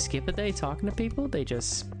if I skip a day talking to people, they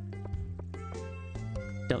just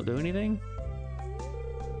don't do anything.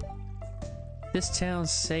 This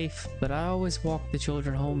town's safe, but I always walk the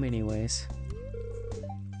children home anyways.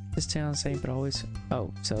 This town's safe, but always...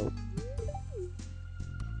 Oh, so...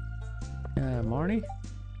 Marnie?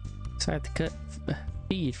 So I have to cut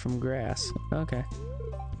feed from grass. Okay.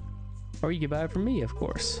 Or you can buy it from me, of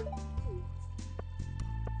course.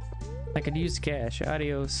 I could use cash.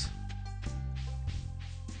 Adios.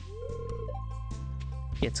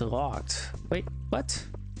 It's locked. Wait, what?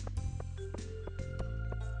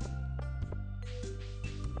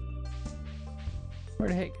 Where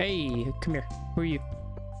the heck? Hey, come here. Who are you?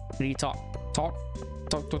 Can you talk? Talk.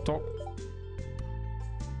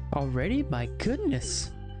 Already? My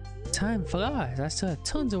goodness. Time flies. I still have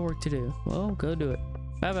tons of work to do. Well, go do it.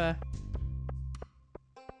 Bye-bye.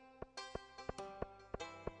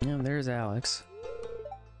 And there's Alex.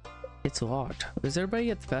 It's locked. Is everybody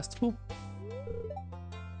at the festival?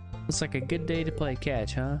 Looks like a good day to play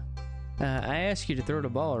catch, huh? I asked you to throw the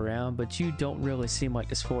ball around, but you don't really seem like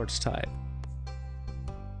the sports type.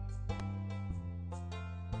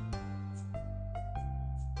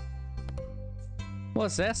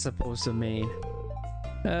 What's that supposed to mean?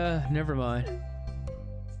 Never mind.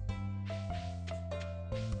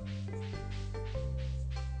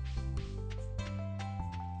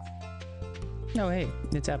 Oh, hey,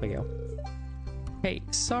 it's Abigail. Hey,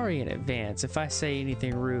 sorry in advance if I say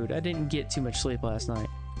anything rude. I didn't get too much sleep last night.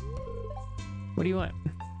 What do you want?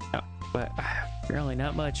 Oh, but apparently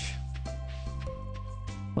not much.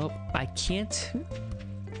 Well, I can't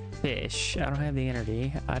fish. I don't have the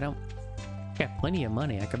energy. I got plenty of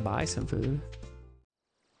money. I could buy some food.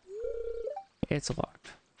 It's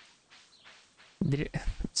locked.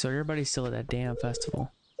 So everybody's still at that damn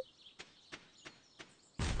festival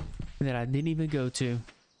that I didn't even go to.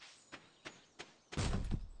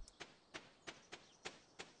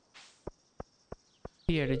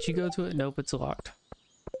 Yeah, did you go to it? Nope, it's locked.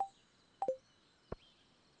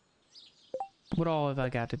 What all have I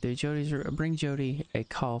got to do? Bring Jody a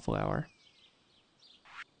cauliflower.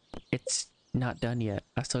 It's not done yet.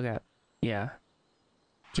 I still got, yeah.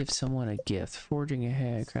 Give someone a gift. Forging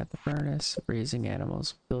ahead. Craft the furnace. Raising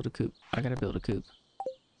animals. Build a coop. I gotta build a coop.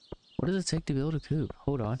 What does it take to build a coop?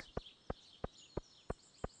 Hold on.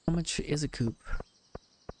 How much is a coop?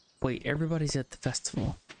 Wait, everybody's at the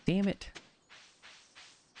festival. Damn it.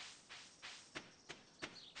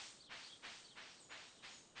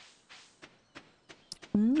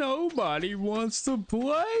 Nobody wants to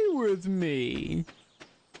play with me.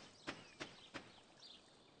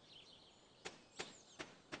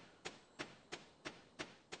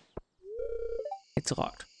 It's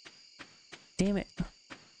locked. Damn it.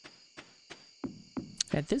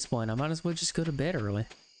 At this point, I might as well just go to bed early.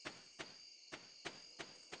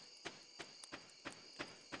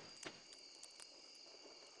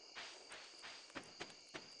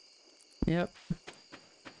 Yep.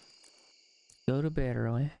 Go to bed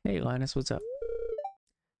early. Hey, Linus, what's up?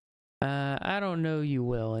 I don't know you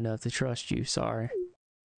well enough to trust you, sorry.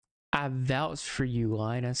 I vouched for you,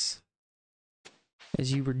 Linus,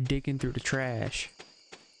 as you were digging through the trash.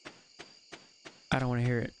 I don't want to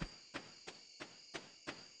hear it.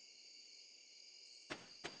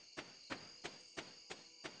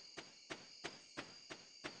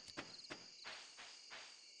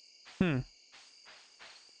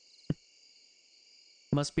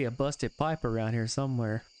 Must be a busted pipe around here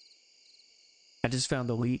somewhere. I just found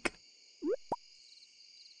a leak.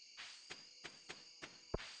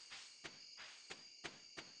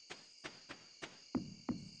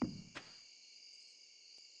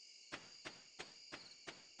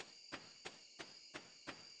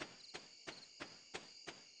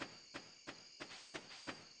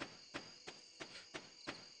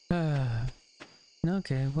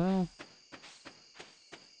 Okay, well,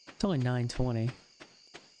 it's only 9:20.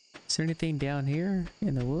 Is there anything down here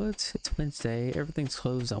in the woods? It's Wednesday. Everything's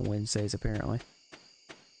closed on Wednesdays, apparently.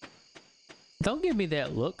 Don't give me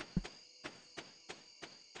that look.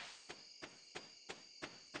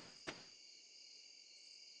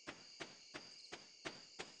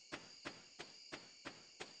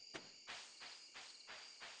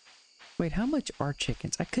 Wait, how much are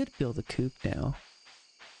chickens? I could build a coop now.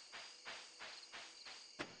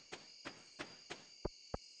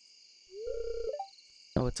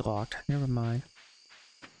 Oh, it's locked. Never mind.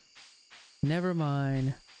 Never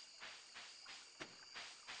mind.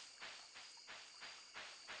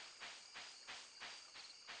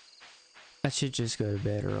 I should just go to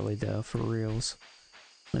bed early though, for reals.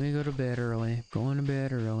 Let me go to bed early. Going to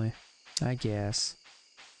bed early, I guess.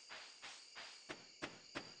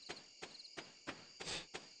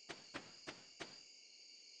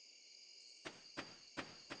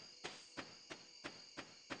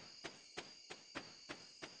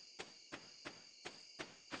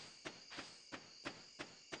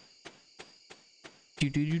 Do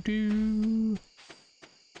do do do.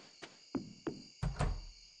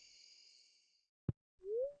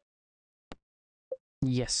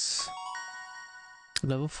 Yes.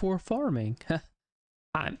 Level 4 farming.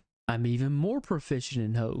 I'm even more proficient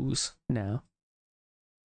in hose now.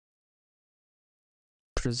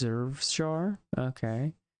 Preserve jar.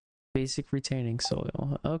 Okay. Basic retaining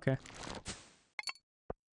soil. Okay.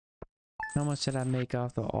 How much did I make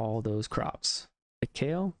off of all those crops? The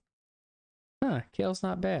kale? Huh, kale's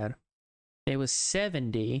not bad. It was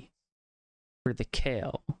 70 for the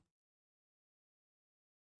kale.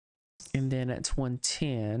 And then it's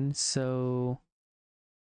 110, so...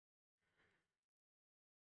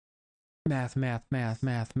 Math.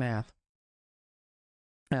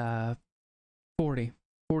 40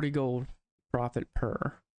 gold profit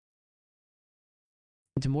per.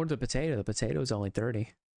 It's more the potato is only 30.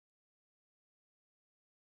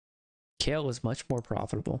 Kale is much more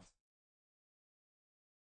profitable.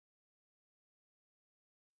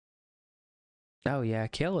 Oh yeah,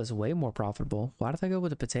 kale is way more profitable. Why did I go with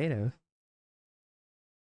the potato?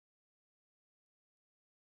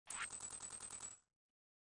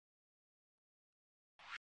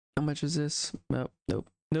 How much is this? Nope.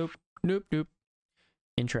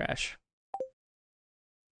 In trash.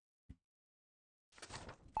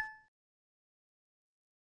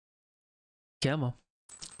 Come on.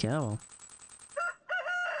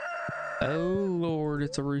 Oh Lord,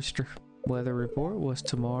 it's a rooster. Weather report was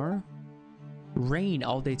tomorrow. Rain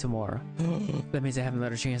all day tomorrow. That means I have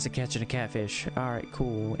another chance of catching a catfish. Alright,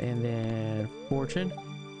 cool. And then fortune.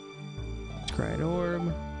 Scryed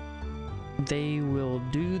orb. They will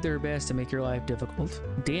do their best to make your life difficult.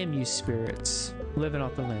 Damn you spirits. Living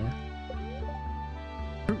off the land.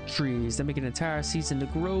 Fruit trees. They make an entire season to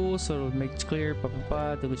grow, so it'll make it clear.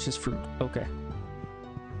 Delicious fruit. Okay.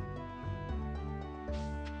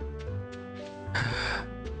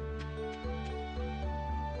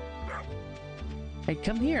 Hey,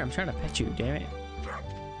 come here. I'm trying to pet you, damn it.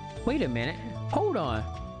 Wait a minute. Hold on.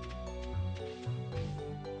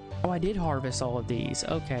 Oh, I did harvest all of these.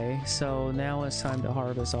 Okay, so now it's time to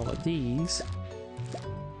harvest all of these.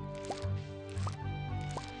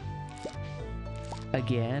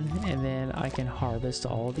 Again, and then I can harvest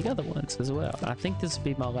all the other ones as well. I think this will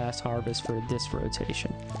be my last harvest for this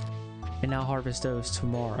rotation. And I'll harvest those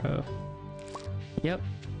tomorrow. Yep,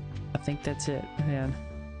 I think that's it, man.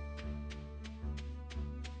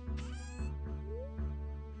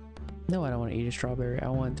 No, I don't want to eat a strawberry. I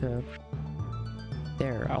want to...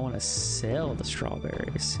 There, I want to sell the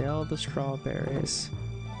strawberries. Sell the strawberries.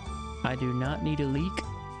 I do not need a leek.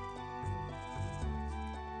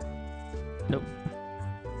 Nope.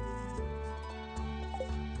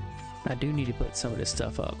 I do need to put some of this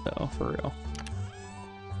stuff up though, for real.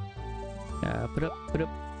 Put up.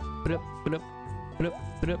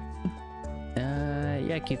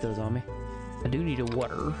 Yeah, keep those on me. I do need a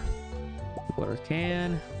water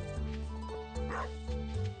can.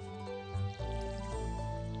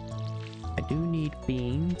 I do need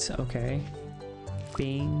beans. Okay.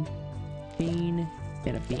 Bean, and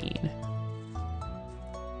a bean.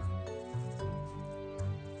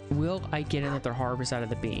 Will I get another harvest out of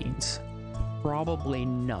the beans? Probably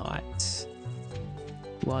not.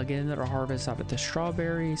 Will I get another harvest out of the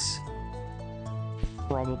strawberries?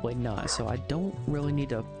 Probably not. So I don't really need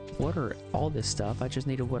to water all this stuff. I just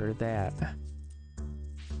need to water that.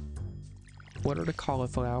 Water the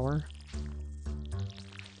cauliflower.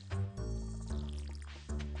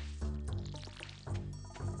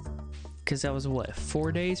 Because that was what,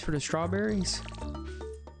 4 days for the strawberries?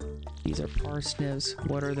 These are parsnips.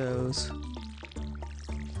 What are those?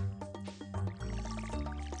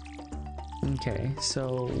 Okay,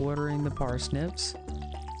 so watering the parsnips.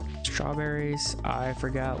 Strawberries, I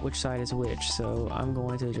forgot which side is which, so I'm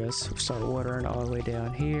going to just start watering all the way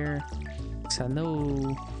down here. Because I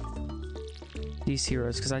know these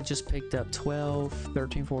heroes because I just picked up 12,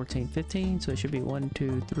 13, 14, 15. So it should be 1,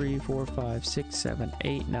 2, 3, 4, 5, 6, 7,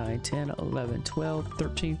 8, 9, 10, 11, 12,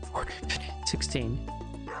 13, 14, 15, 16.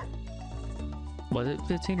 Was it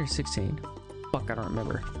 15 or 16? Fuck, I don't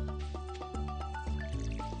remember.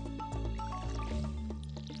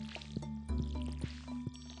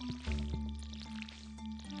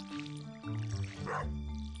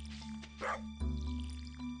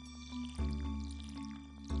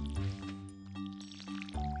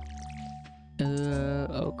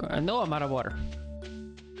 Okay. I know I'm out of water.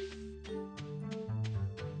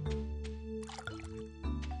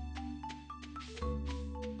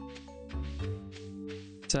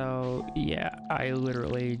 So yeah, I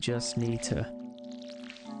literally just need to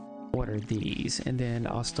order these and then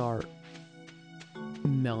I'll start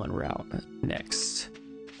melon route next.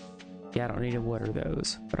 Yeah, I don't need to water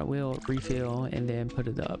those, but I will refill and then put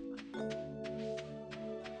it up.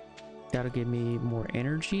 That'll give me more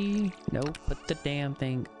energy. No, put the damn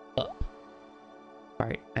thing up. All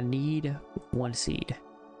right, I need 1 seed.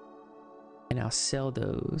 And I'll sell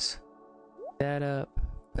those. That up.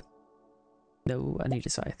 But no, I need a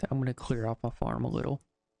scythe. I'm gonna clear off my farm a little.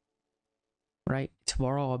 Right,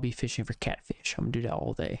 tomorrow I'll be fishing for catfish. I'm gonna do that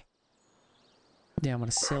all day. Then I'm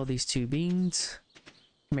gonna sell these 2 beans.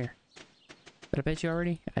 Come here. Did I bet you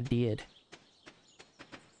already? I did.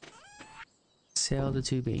 Sell the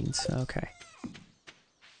 2 beans. Okay.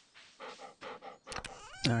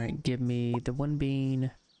 Alright, give me the 1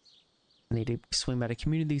 bean. I need to swing by the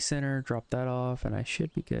community center, drop that off, and I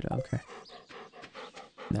should be good. Okay.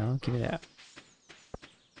 No, give me that.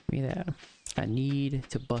 Give me that. I need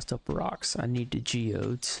to bust up rocks. I need the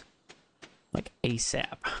geodes. Like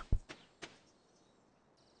ASAP.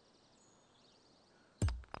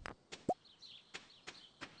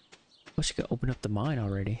 Wish you could open up the mine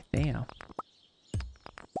already. Damn.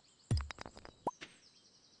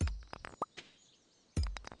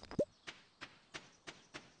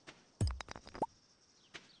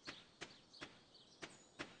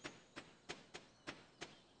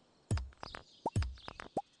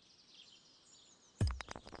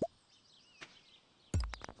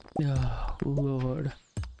 Oh, Lord.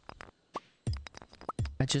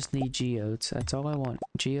 I just need geodes. That's all I want.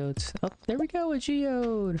 Geodes. Oh, there we go, a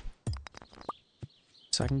geode.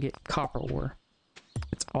 So I can get copper ore.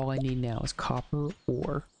 That's all I need now is copper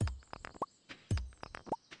ore.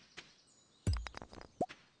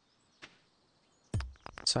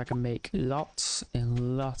 So I can make lots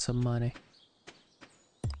and lots of money.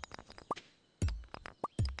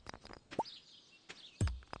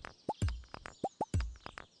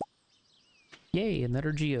 Yay,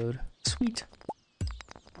 another geode. Sweet.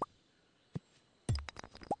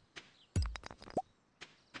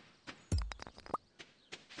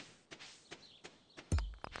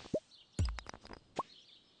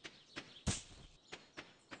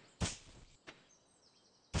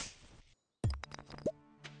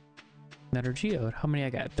 Another geode. How many I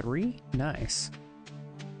got? 3? Nice.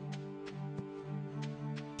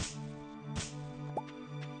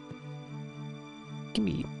 Give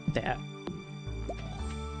me that.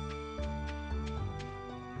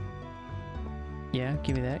 Yeah,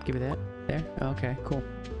 give me that. Give me that. There. Okay, cool.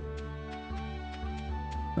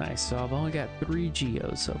 Nice. So I've only got 3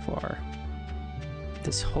 geodes so far.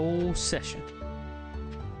 This whole session.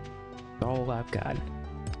 That's all I've got.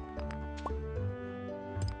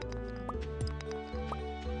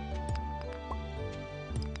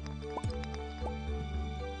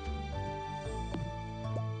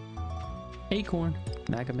 Acorn.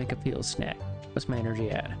 Now I can make a peel snack. What's my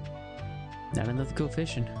energy at? Not enough to go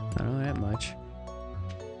fishing. I don't know that much.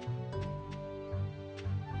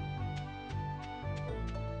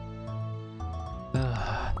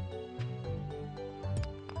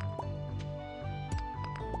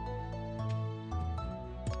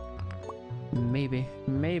 Maybe.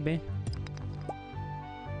 Maybe.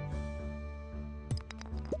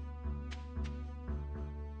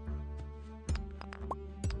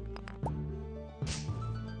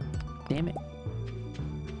 Damn it.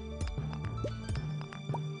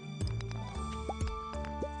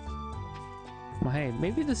 Well, hey,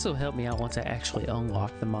 maybe this will help me out once I actually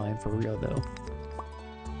unlock the mine for real, though.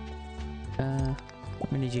 How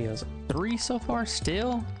many geodes? 3 so far?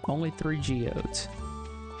 Still? Only 3 geodes.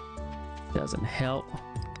 Doesn't help.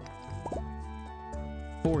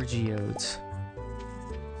 4 geodes.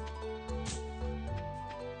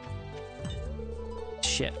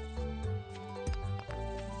 Shit.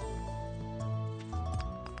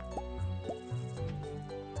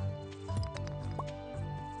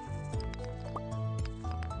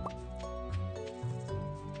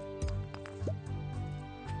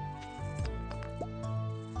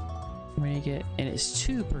 Make it, and it's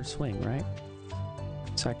 2 per swing, right?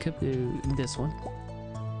 So I could do this one.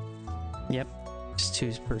 Yep, it's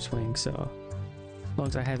 2 per swing, so as long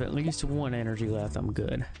as I have at least 1 energy left, I'm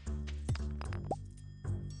good.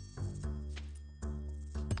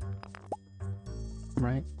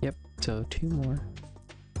 Right? Yep, so 2 more.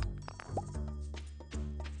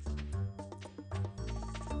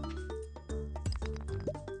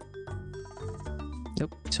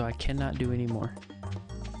 Nope, so I cannot do any more.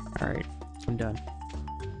 Alright, I'm done.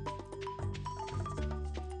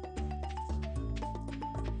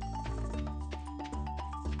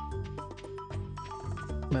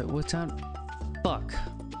 But what time? Fuck.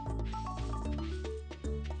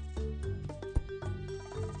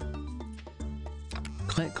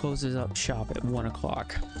 Clint closes up shop at 1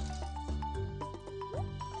 o'clock.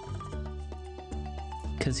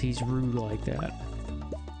 Because he's rude like that.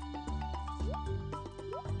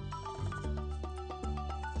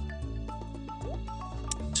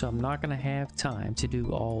 So I'm not gonna have time to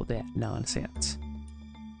do all that nonsense.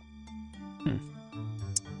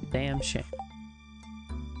 Damn shame.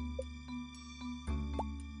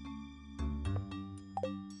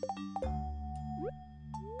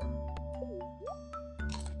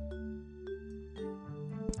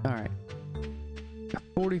 All right,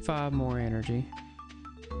 45 more energy.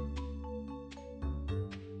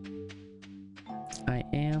 I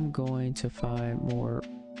am going to find more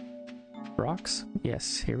rocks.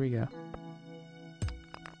 Yes, here we go.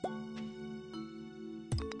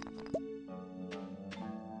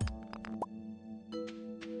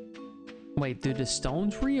 Wait, do the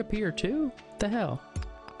stones reappear too? What the hell?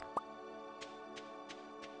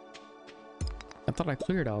 I thought I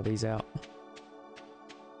cleared all these out.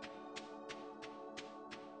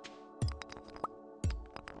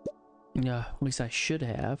 Yeah, at least I should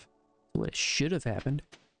have. What should have happened.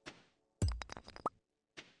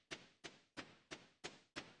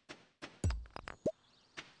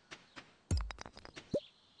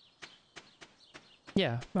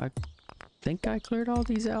 Yeah, I think I cleared all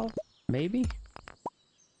these out. Maybe.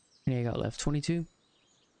 And I got left 22.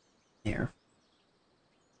 There.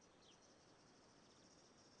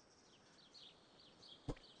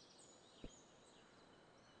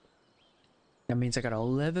 That means I got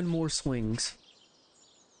 11 more swings.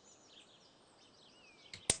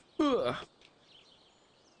 Ugh.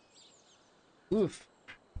 Oof.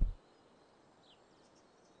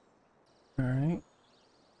 All right.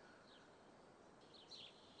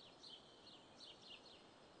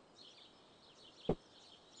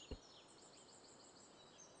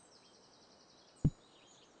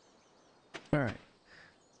 All right.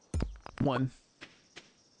 1,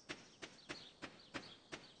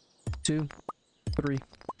 2, 3,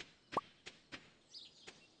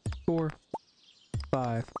 4,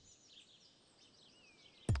 5,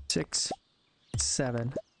 6,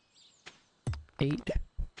 7, 8,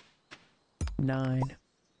 9,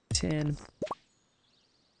 10,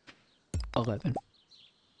 11.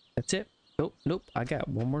 That's it. Nope. I got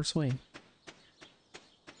 1 more swing.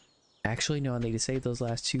 Actually, no, I need to save those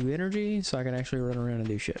last 2 energy so I can actually run around and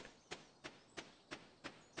do shit.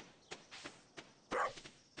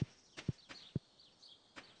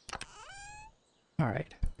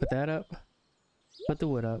 Alright, put that up. Put the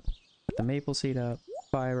wood up. Put the maple seed up.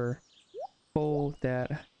 Fiber. Pull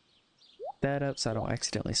that up so I don't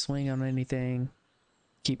accidentally swing on anything.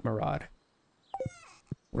 Keep my rod.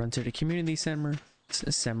 Run to the community center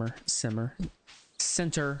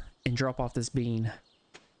and drop off this bean.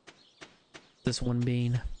 This 1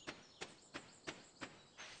 bean.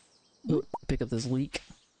 Ooh, pick up this leek.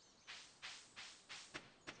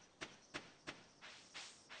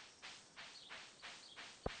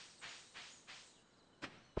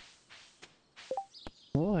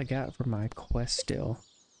 What I got for my quest still?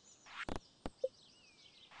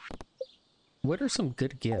 What are some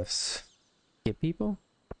good gifts? Get people?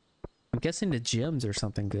 I'm guessing the gems or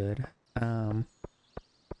something good.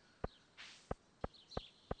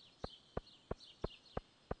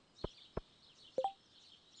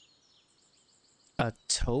 A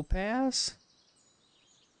topaz?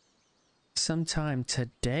 Sometime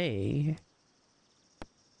today.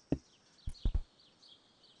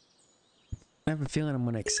 I have a feeling I'm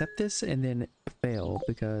going to accept this and then fail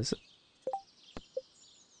because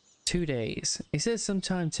 2 days. It says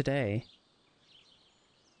sometime today.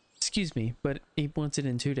 Excuse me, but he wants it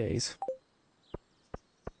in 2 days.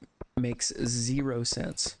 Makes 0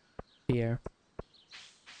 sense. Here.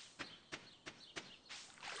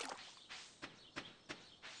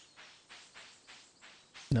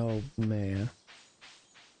 Oh man.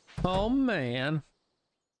 Oh man.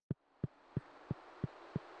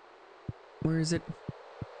 Where is it?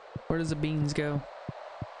 Where does the beans go?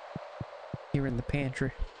 Here in the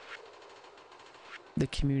pantry. The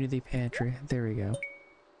community pantry. There we go.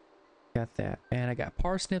 Got that. And I got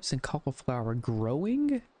parsnips and cauliflower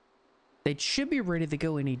growing. They should be ready to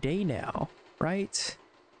go any day now, right?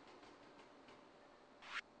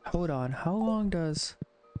 Hold on. How long does...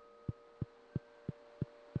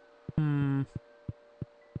 I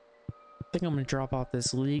think I'm gonna drop off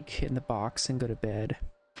this leek in the box and go to bed.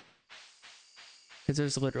 Because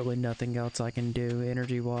there's literally nothing else I can do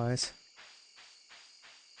energy-wise.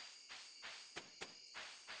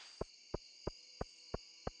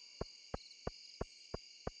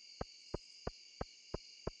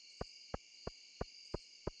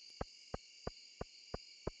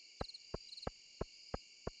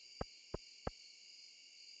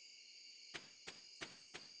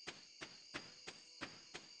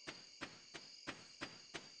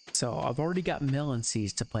 So I've already got melon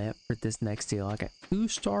seeds to plant for this next deal. I got 2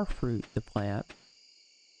 star fruit to plant.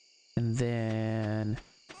 And then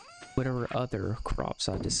whatever other crops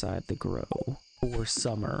I decide to grow for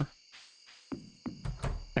summer.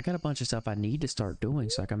 I got a bunch of stuff I need to start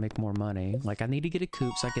doing so I can make more money. Like I need to get a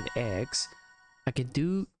coop so I get eggs. I could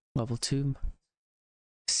do level 2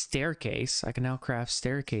 staircase. I can now craft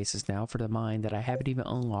staircases now for the mine that I haven't even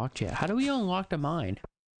unlocked yet. How do we unlock the mine?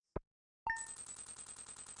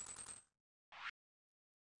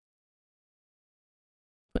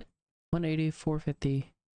 What? 180,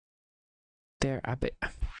 450. There, I bet.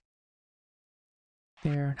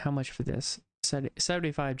 There, how much for this?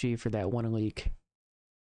 75G for that one leek.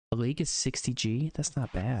 A leek is 60G? That's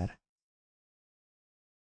not bad.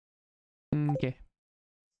 Okay.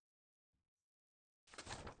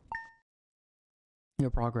 Your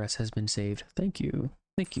progress has been saved. Thank you.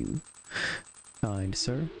 Thank you, kind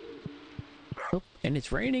sir. Oh, and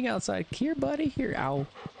it's raining outside. Here, buddy. Here, I'll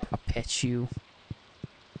pet you.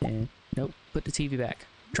 And nope, put the TV back.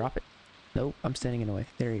 Drop it. Nope, I'm standing in the way.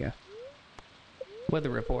 There you go. Weather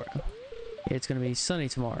report. It's gonna be sunny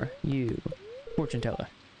tomorrow. You, fortune teller.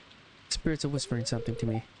 Spirits are whispering something to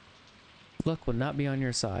me. Luck will not be on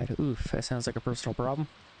your side. Oof, that sounds like a personal problem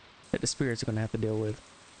that the spirits are gonna have to deal with.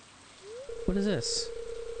 What is this?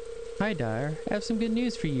 Hi, Dyer. I have some good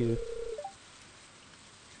news for you.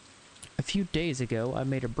 A few days ago, I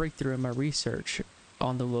made a breakthrough in my research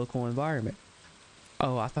on the local environment.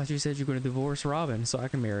 Oh, I thought you said you were going to divorce Robin so I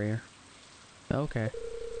can marry her. Okay.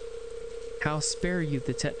 I'll spare you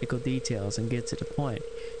the technical details and get to the point.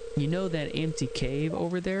 You know that empty cave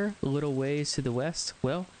over there, a little ways to the west?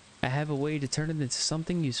 Well, I have a way to turn it into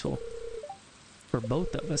something useful. For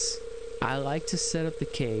both of us. I like to set up the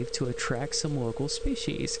cave to attract some local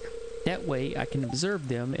species. That way I can observe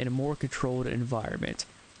them in a more controlled environment.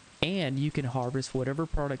 And you can harvest whatever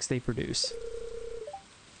products they produce.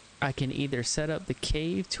 I can either set up the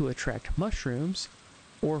cave to attract mushrooms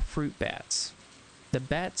or fruit bats. The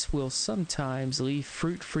bats will sometimes leave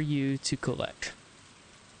fruit for you to collect.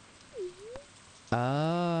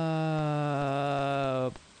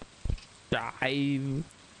 I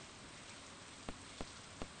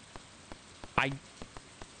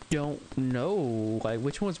don't know. Like,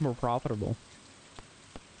 which one's more profitable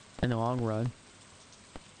in the long run?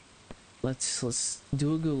 Let's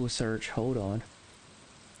do a Google search. Hold on.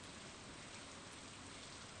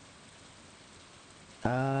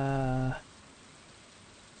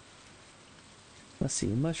 Let's see.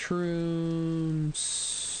 Mushrooms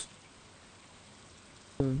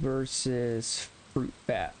versus fruit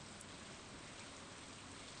bat.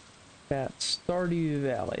 Stardew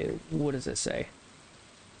Valley. What does it say?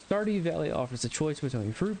 Stardew Valley offers a choice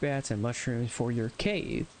between fruit bats and mushrooms for your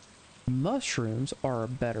cave. Mushrooms are a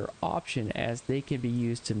better option as they can be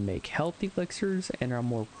used to make health elixirs and are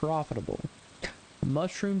more profitable.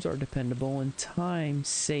 Mushrooms are dependable and time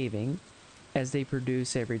saving as they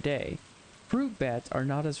produce every day. Fruit bats are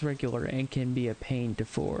not as regular and can be a pain to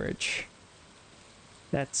forage.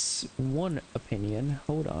 That's one opinion.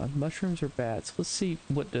 Hold on. Mushrooms or bats? Let's see,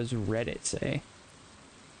 what does Reddit say?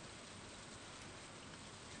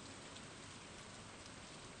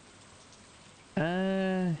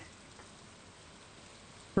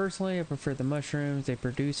 Personally, I prefer the mushrooms. They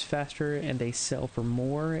produce faster and they sell for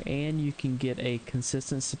more, and you can get a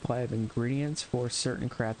consistent supply of ingredients for certain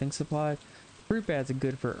crafting supplies. Fruit bats are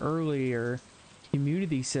good for earlier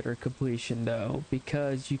community center completion though,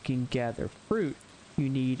 because you can gather fruit you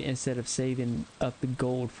need instead of saving up the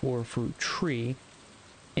gold for a fruit tree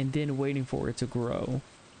and then waiting for it to grow.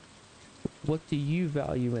 What do you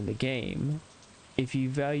value in the game? If you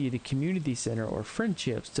value the community center or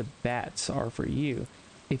friendships, the bats are for you.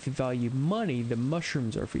 If you value money, the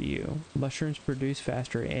mushrooms are for you. Mushrooms produce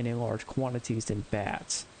faster and in large quantities than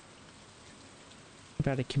bats.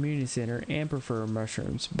 about a community center and prefer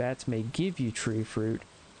mushrooms. Bats may give you tree fruit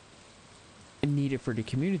needed for the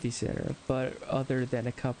community center, but other than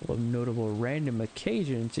a couple of notable random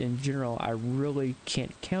occasions, in general, I really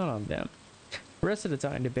can't count on them. The rest of the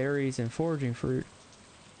time, the berries and foraging fruit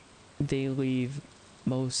they leave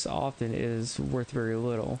most often is worth very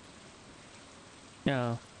little.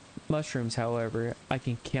 Now, mushrooms, however, I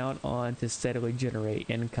can count on to steadily generate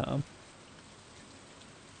income.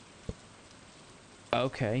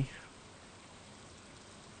 Okay.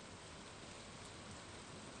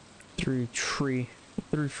 Through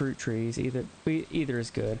fruit trees, either is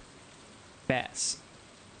good. Bats.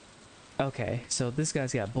 Okay, so this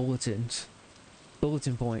guy's got bulletin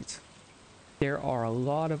points. There are a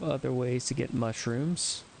lot of other ways to get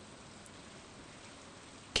mushrooms.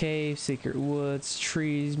 Cave, secret woods,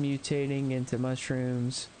 trees mutating into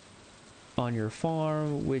mushrooms on your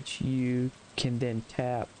farm, which you can then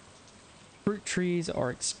tap. Fruit trees are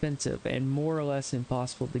expensive and more or less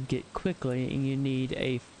impossible to get quickly, and you need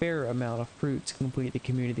a fair amount of fruit to complete the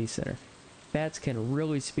community center. Bats can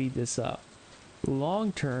really speed this up.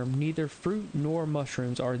 Long term, neither fruit nor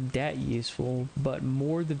mushrooms are that useful, but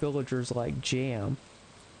more the villagers like jam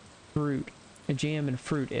and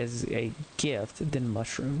fruit as a gift than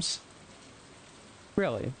mushrooms.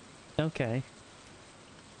 Really? Okay.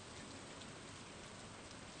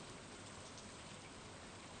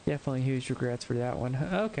 Definitely huge regrets for that one.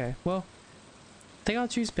 Okay, well, I think I'll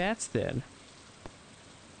choose bats then.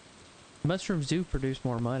 Mushrooms do produce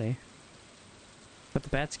more money, but the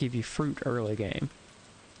bats give you fruit early game.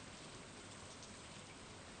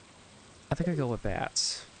 I think I'll go with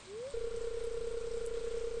bats.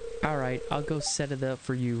 Alright, I'll go set it up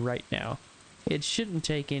for you right now. It shouldn't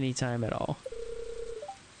take any time at all.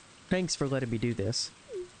 Thanks for letting me do this.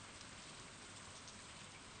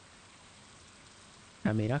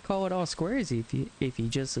 I mean, I call it all squares if you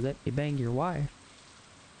just let me bang your wife.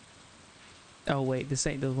 Oh wait, this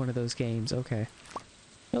ain't one of those games. Okay.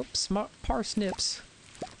 Nope, smart parsnips.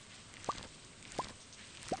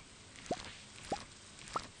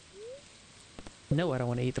 No, I don't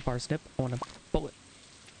want to eat the parsnip. I want to bullet.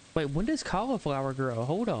 Wait, when does cauliflower grow?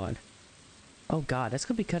 Hold on. Oh god, that's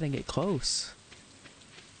gonna be cutting it close.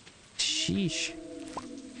 Sheesh.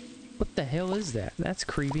 What the hell is that? That's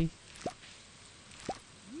creepy.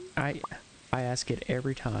 I ask it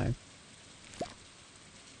every time.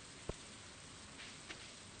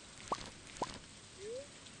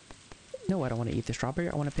 No, I don't want to eat the strawberry.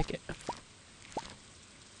 I want to pick it.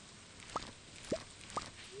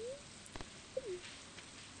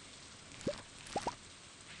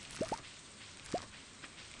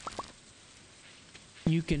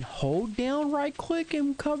 You can hold down right click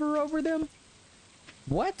and cover over them?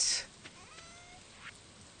 What?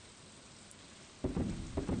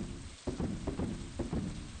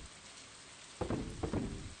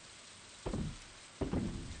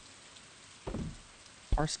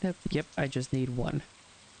 Parsnip? Yep, I just need one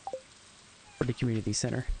for the community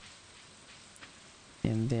center.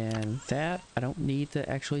 And then that, I don't need to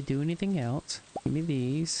actually do anything else. Give me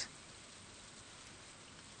these.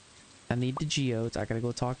 I need the geodes. I gotta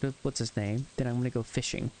go talk to, what's his name? Then I'm gonna go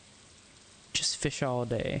fishing. Just fish all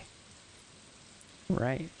day.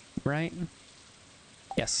 Right? Right?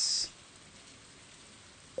 Yes.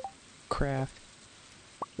 Craft.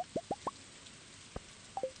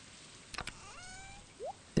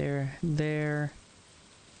 There.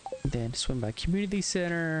 Then swim by community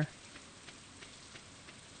center.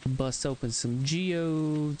 Bust open some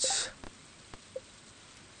geodes.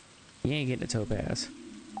 You ain't getting a topaz.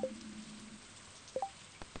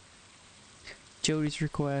 Jody's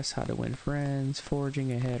request, how to win friends,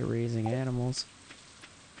 foraging ahead, raising animals.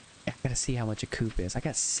 I gotta see how much a coop is. I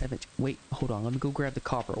got 7. Wait, hold on. Let me go grab the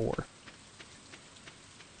copper ore.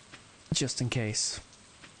 Just in case.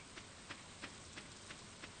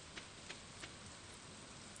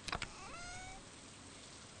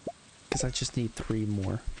 Because I just need 3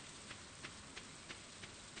 more.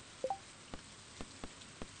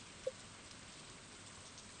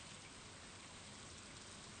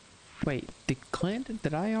 Wait, did Clint,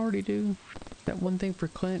 did I already do that one thing for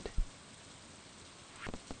Clint?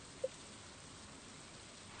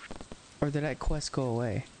 Or did that quest go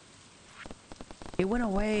away? It went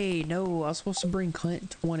away! No, I was supposed to bring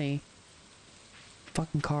Clint 20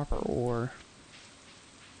 fucking copper ore.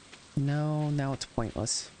 No, now it's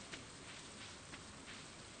pointless.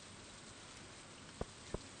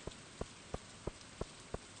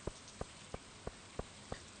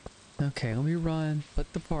 Okay, let me run,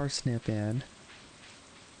 put the parsnip in.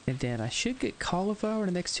 And then I should get cauliflower in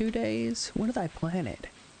the next 2 days. When did I plant it?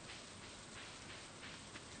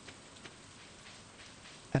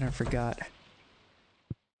 And I forgot.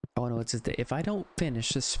 Oh no, it's if I don't finish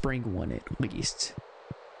the spring one at least.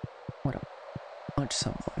 What a punch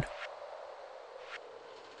someone.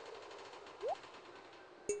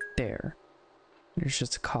 There. There's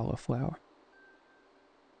just a cauliflower.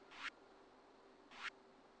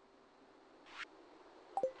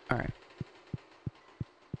 Alright.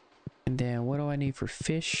 And then what do I need for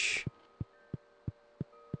fish?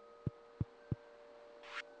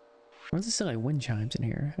 Why does it sound like wind chimes in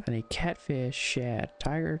here? I need catfish, shad,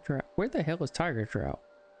 tiger trout. Where the hell is tiger trout?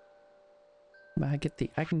 I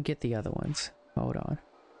can get the other ones. Hold on.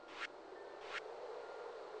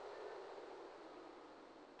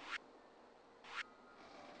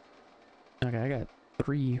 Okay, I got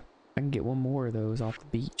 3. I can get 1 more of those off the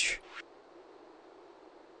beach.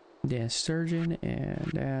 Then sturgeon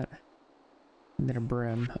and that. And then a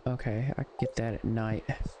brim. Okay, I can get that at night.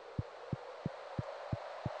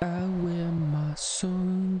 I wear my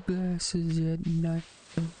sunglasses at night.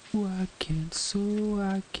 So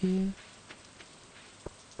I can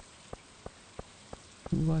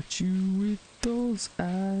watch you with those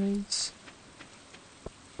eyes.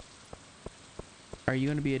 Are you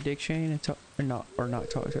gonna be a dick, Shane, and talk or not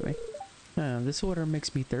talk to me? This water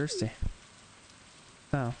makes me thirsty.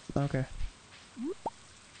 Oh, okay.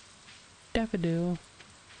 Daffodil.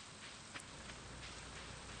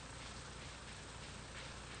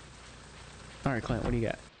 Alright, Clint, what do you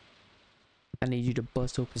got? I need you to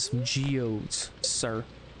bust open some geodes, sir.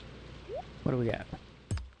 What do we got?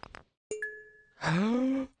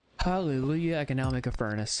 Hallelujah, I can now make a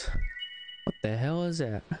furnace. What the hell is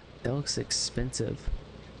that? That looks expensive.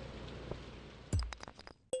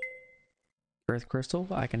 Earth crystal,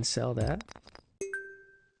 I can sell that.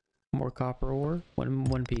 More copper ore,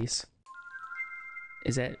 one piece.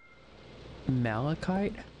 Is that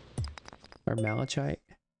malachite? Or malachite?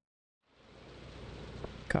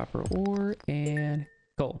 Copper ore and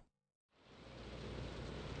coal.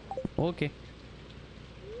 Okay.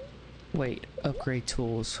 Wait, upgrade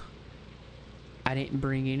tools. I didn't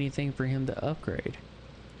bring anything for him to upgrade.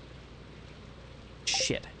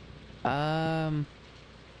 Shit. What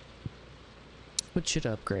should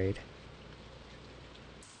upgrade?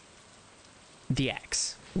 The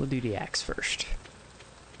axe. We'll do the axe first.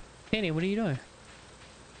 Annie, what are you doing?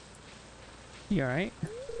 You alright?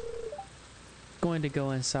 Going to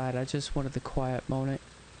go inside. I just wanted the quiet moment.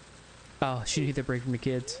 Oh, she needs a break from the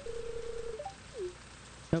kids.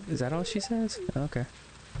 Nope, is that all she says? Okay.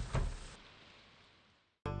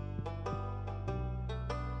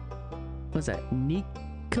 What's that?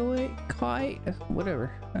 Nicoite?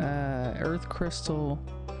 Whatever. Earth crystal,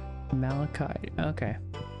 malachite. Okay.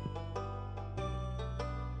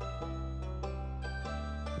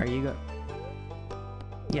 Are you go?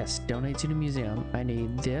 Yes, donate to the museum. I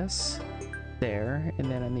need this there, and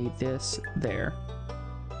then I need this there.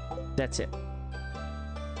 That's it.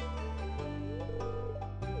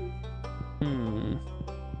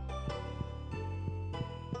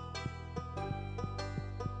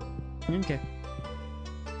 Okay.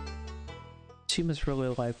 She must really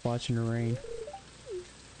like watching the rain.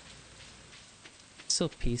 So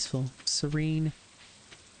peaceful, serene.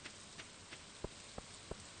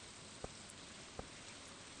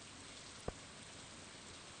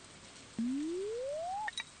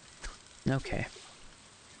 Okay.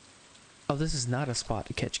 Oh, this is not a spot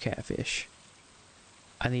to catch catfish.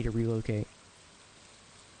 I need to relocate.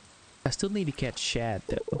 I still need to catch shad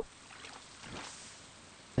though.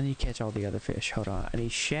 I need to catch all the other fish. Hold on. I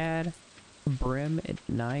need shad, brim at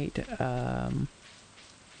night.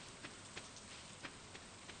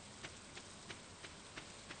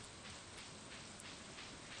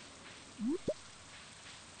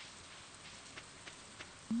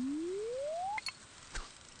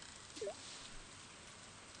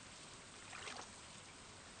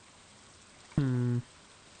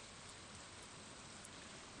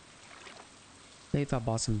 Maybe if I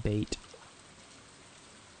bought some bait.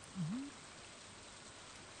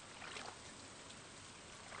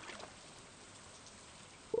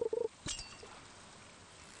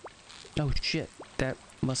 Oh shit, that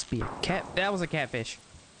must be a cat. That was a catfish.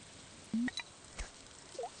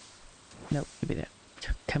 Nope, maybe that.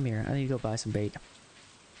 Come here, I need to go buy some bait.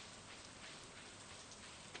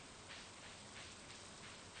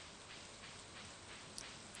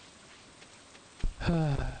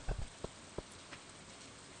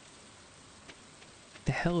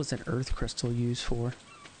 The hell is an earth crystal used for?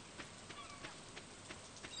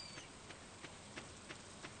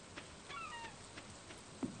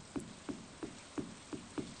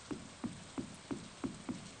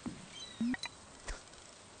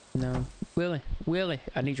 No. Willie,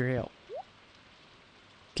 I need your help.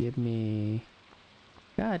 give me...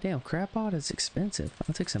 God damn, crab pot is expensive.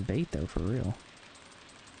 I'll take some bait though, for real.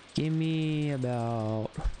 Give me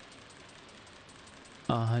about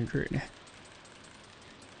 100.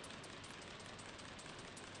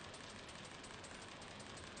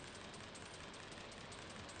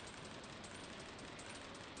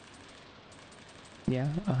 Yeah,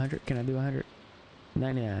 100. Can I do 100?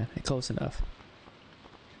 99. Close enough.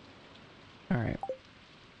 Alright.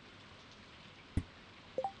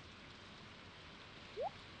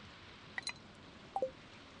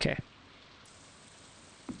 Okay.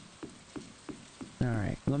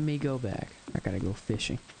 Alright, let me go back. I gotta go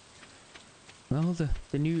fishing. Well, the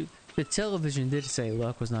television did say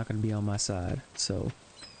luck was not gonna be on my side, so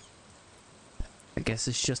I guess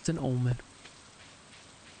it's just an omen.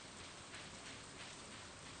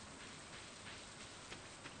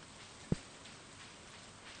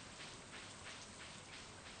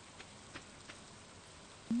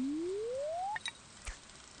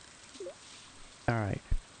 Alright.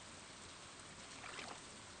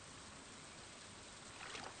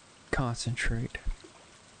 Concentrate.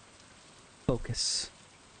 Focus.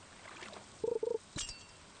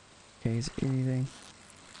 Okay, is there anything?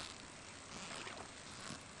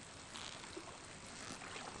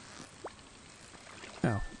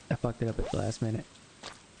 Oh, I fucked it up at the last minute.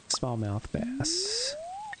 Smallmouth bass.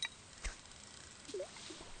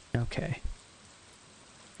 Okay.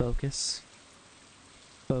 Focus.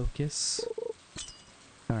 Focus.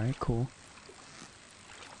 Alright, cool.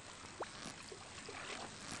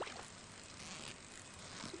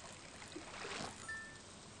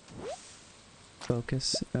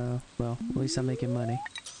 Focus. Well, at least I'm making money.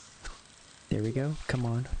 There we go. Come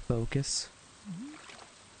on. Focus.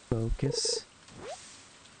 Focus.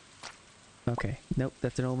 Okay. Nope,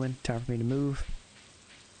 that's an omen. Time for me to move.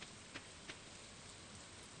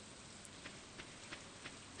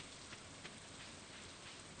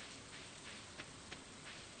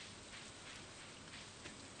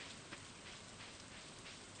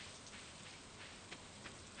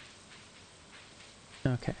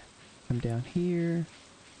 Okay. Come down here.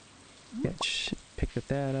 Catch. Pick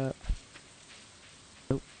that up.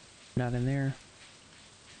 Nope. Not in there.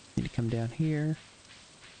 Need to come down here.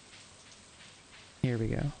 Here we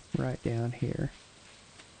go. Right down here.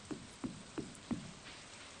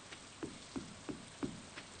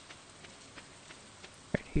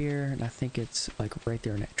 Right here. And I think it's like right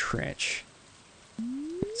there in that trench.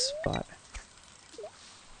 Good spot.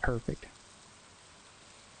 Perfect.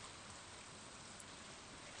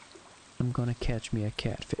 I'm gonna catch me a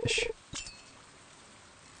catfish.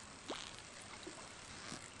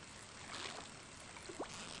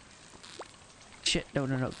 Shit, no,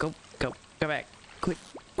 no, no, go back. Quit.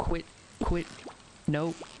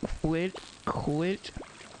 No, quit.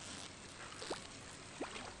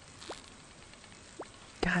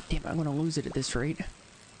 God damn, I'm gonna lose it at this rate.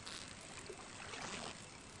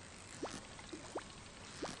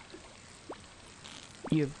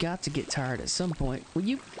 You've got to get tired at some point. Will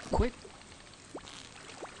you quit?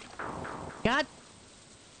 God.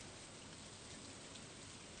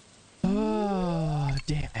 Oh,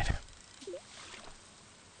 damn it.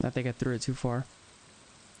 I think I threw it too far.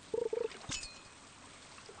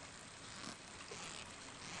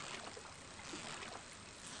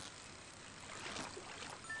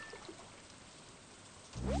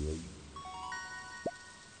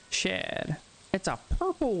 Shad. It's a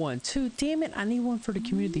purple one too. Damn it, I need one for the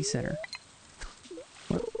community center.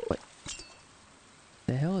 What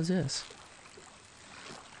the hell is this?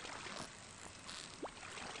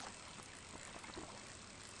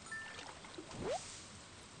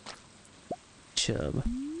 Chub.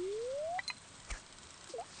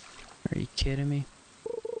 Are you kidding me?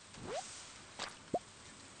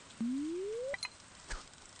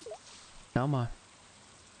 Come on.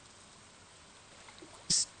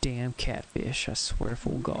 This damn catfish, I swear for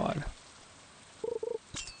God.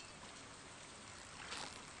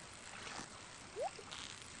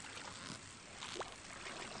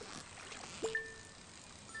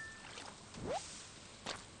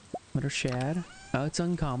 What are shad? Oh, it's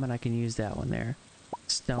uncommon. I can use that one there.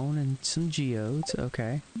 Stone and some geodes.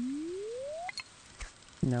 Okay.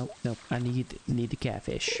 Nope. I need the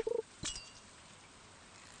catfish.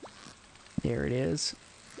 There it is.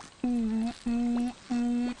 Nope.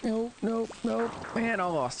 Man, I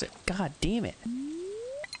lost it. God damn it.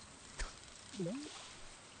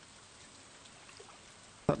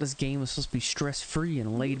 Thought this game was supposed to be stress-free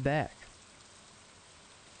and laid back.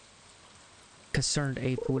 Concerned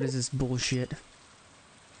ape, what is this bullshit?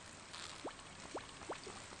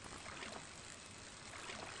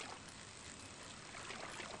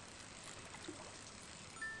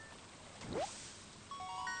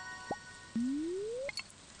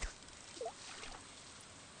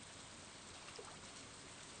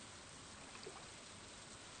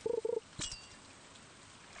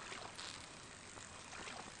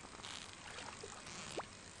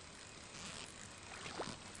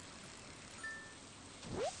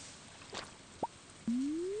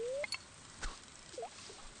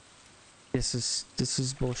 This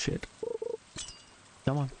is bullshit.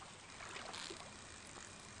 Come on.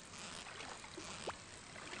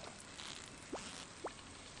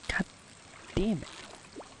 God damn it.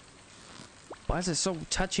 Why is it so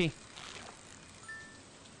touchy?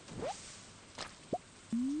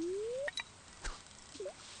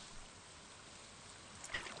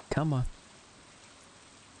 Come on.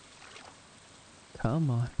 Come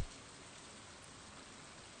on.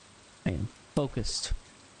 I am focused.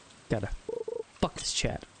 Gotta focus,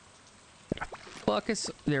 chat. Gotta focus.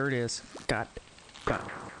 There it is. God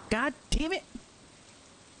damn it.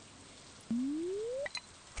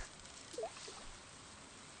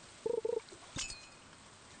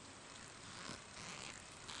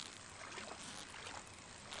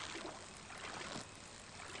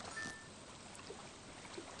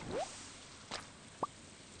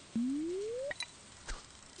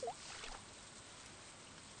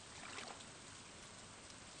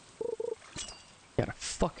 Gotta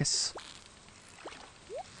focus.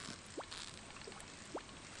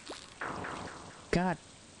 God.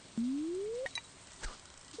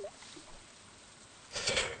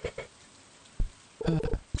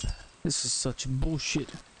 This is such bullshit.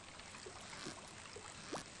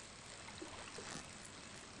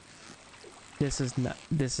 This is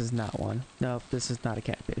not one. No, this is not a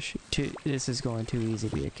catfish. This is going too easy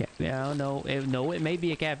to be a cat. No, it may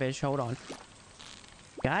be a catfish. Hold on.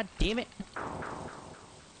 God damn it.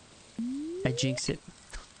 I jinxed it.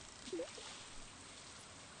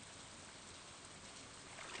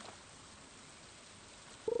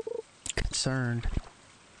 Concerned.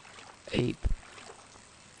 Ape.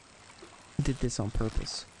 Did this on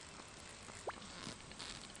purpose.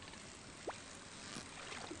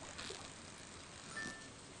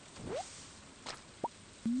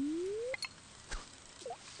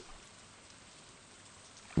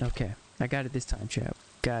 Okay, I got it this time, chap.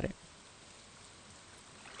 Got it.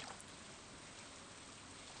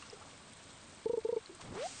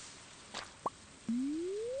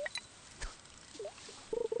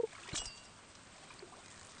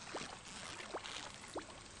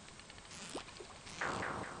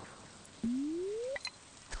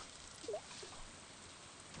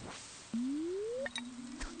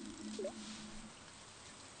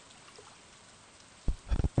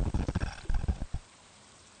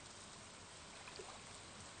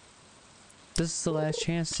 This is the last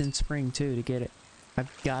chance in spring too to get it.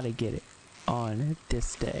 I've got to get it on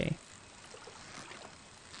this day.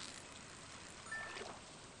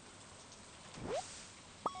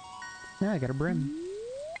 Yeah, I got a brim.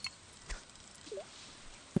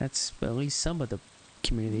 That's at least some of the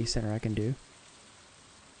community center I can do.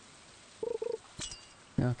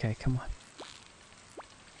 Okay, come on.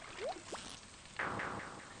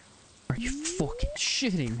 Are you fucking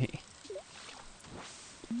shitting me?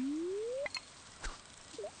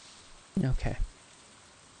 Okay.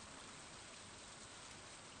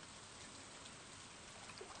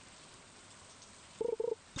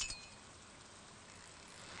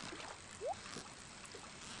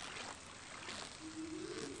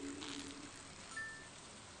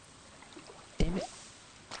 Damn it.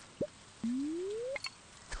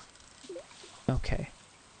 Okay.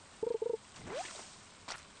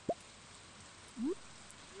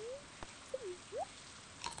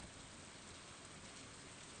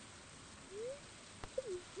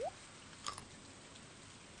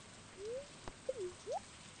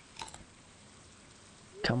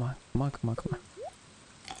 Come on, come on, come on, come on.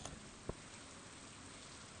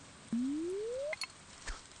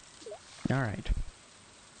 All right.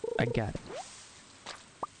 I got it.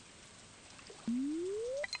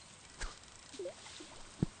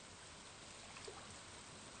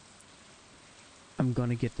 I'm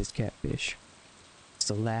gonna get this catfish. It's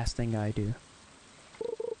the last thing I do.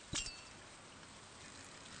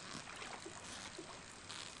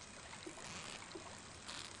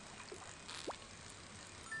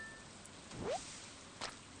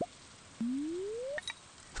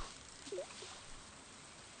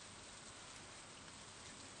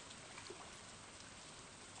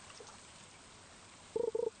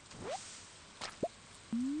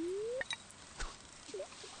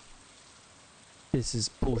 This is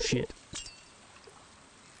bullshit.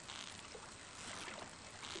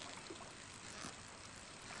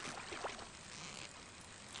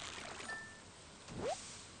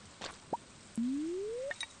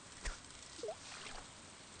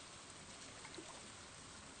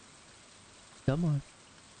 Come on.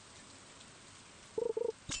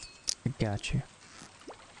 I got you.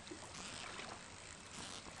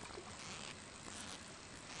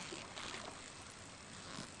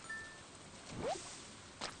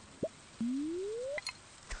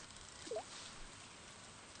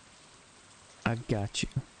 I've got you.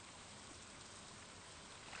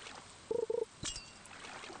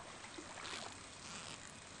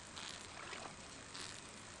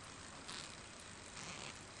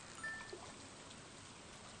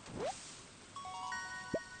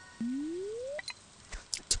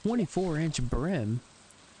 "24-inch brim?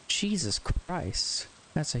 Jesus Christ.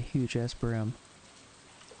 That's a huge ass brim."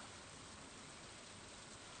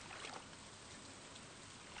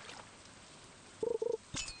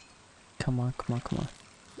 Come on, come on, come on.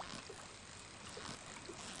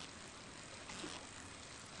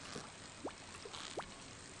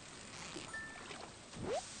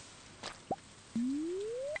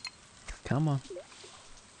 Come on.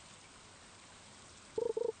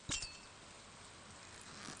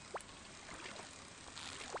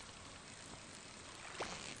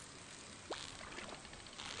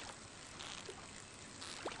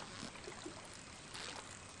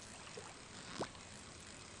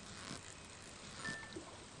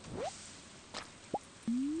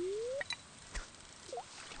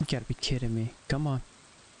 You gotta be kidding me. Come on.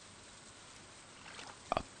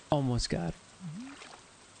 Almost got it.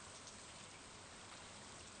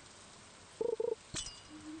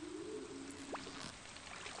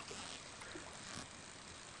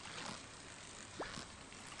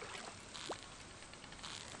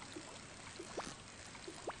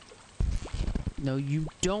 No, you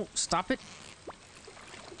don't. Stop it.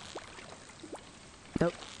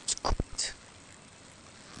 Nope. Screw it.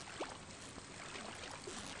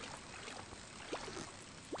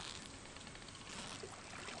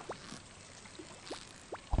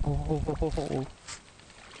 Oh.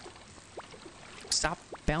 Stop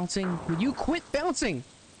bouncing. Will you quit bouncing?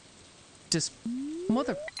 Just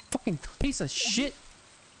motherfucking piece of shit.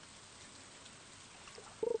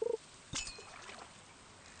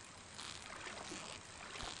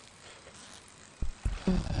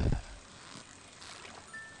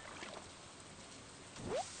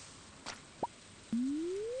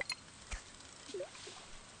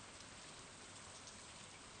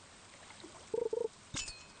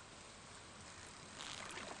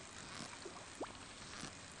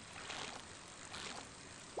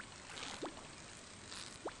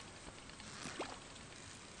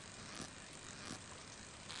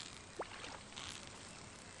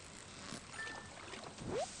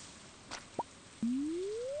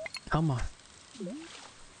 Come on.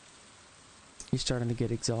 You starting to get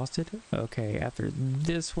exhausted? Okay, after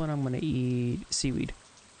this one, I'm gonna eat seaweed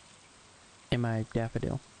and my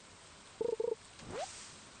daffodil.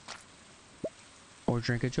 Or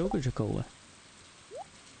drink a Coca-Cola.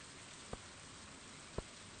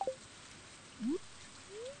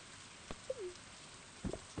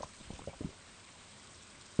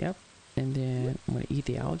 Yep. And then I'm gonna eat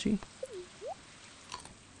the algae.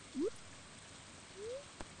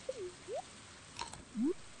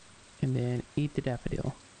 And then eat the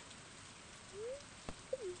daffodil.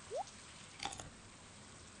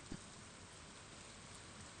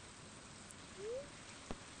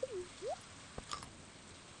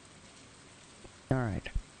 Alright.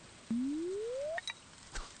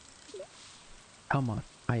 Come on.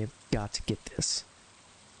 I have got to get this.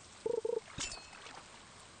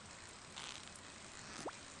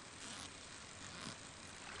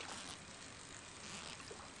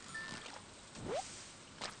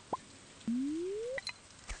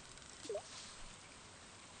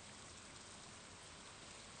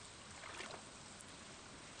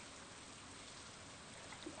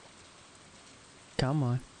 Come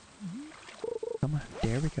on. Come on.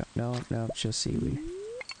 There we go. No, no, it's just seaweed.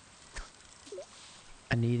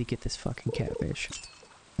 I need to get this fucking catfish.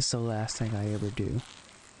 It's the last thing I ever do.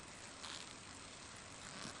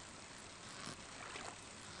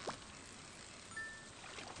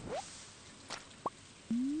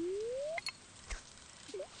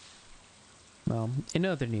 Well, in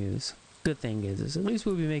other news, good thing is at least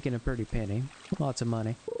we'll be making a pretty penny. Lots of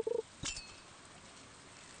money.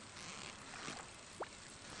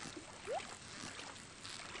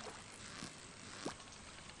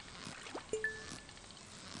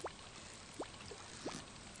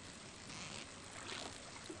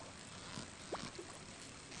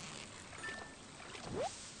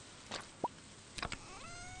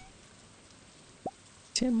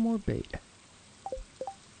 Ten more bait.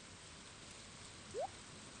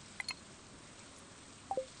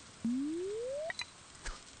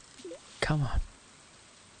 Come on.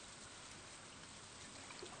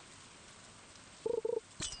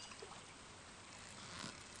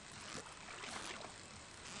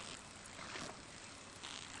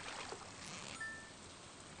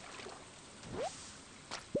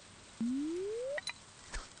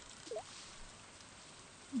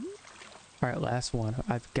 Alright, last one.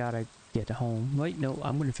 I've gotta get home. Wait, no,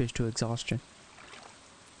 I'm gonna fish to exhaustion.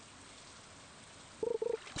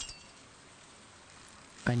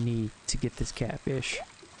 I need to get this catfish.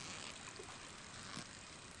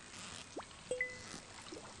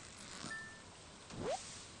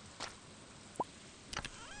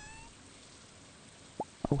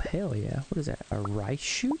 Oh, hell yeah. What is that? A rice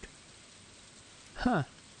shoot? Huh.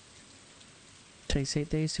 Takes 8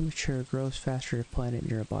 days to mature, grows faster if planted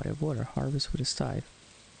near a body of water. Harvest with a scythe.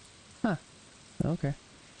 Huh. Okay.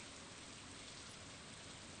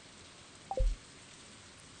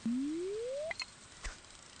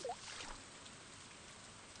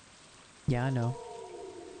 Yeah, I know.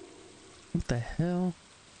 What the hell?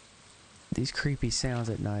 These creepy sounds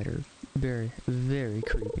at night are very, very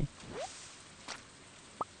creepy.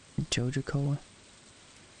 Joja Cola?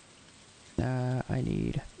 I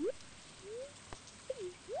need...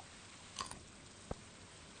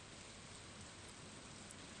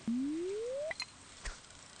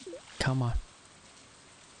 Come on.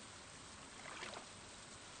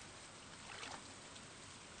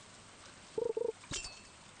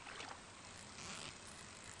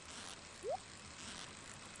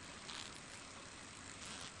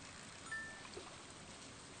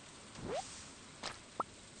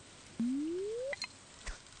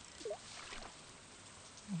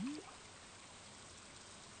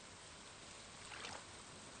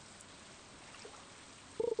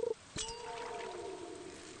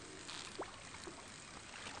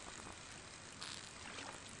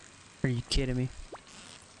 Are you kidding me?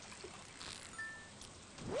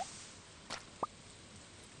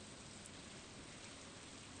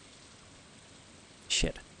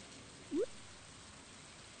 Shit.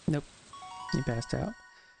 Nope. You passed out.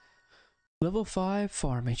 Level 5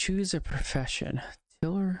 farming. Choose a profession.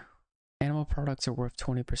 Tiller. Animal products are worth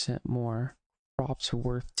 20% more. Crops are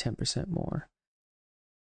worth 10% more.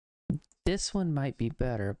 This one might be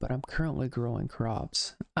better, but I'm currently growing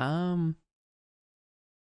crops.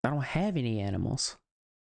 I don't have any animals.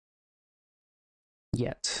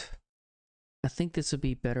 Yet. I think this would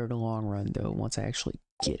be better in the long run, though, once I actually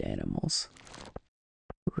get animals.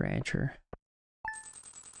 Rancher.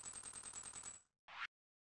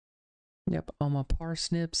 Yep, all my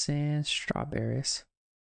parsnips and strawberries.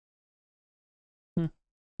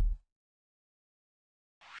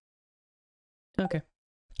 Okay.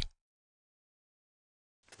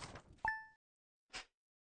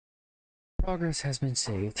 Progress has been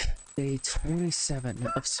saved. Day 27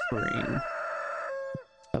 of spring.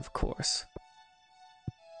 Of course.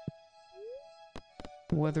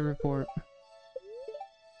 Weather report.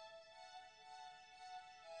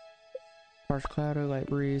 Harsh cloudy, light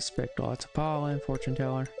breeze, expect lots of pollen, fortune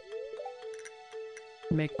teller.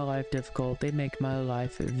 Make my life difficult. They make my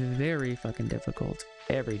life very fucking difficult.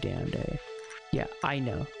 Every damn day. Yeah, I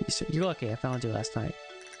know. You're lucky I found you last night.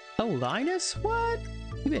 Oh, Linus? What?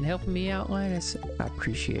 You've been helping me out, Linus. I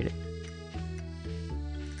appreciate it.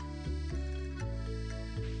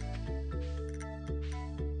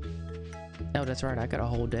 Oh, that's right. I got a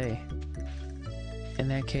whole day. In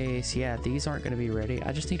that case, yeah, these aren't going to be ready.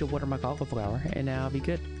 I just need to water my cauliflower, and now I'll be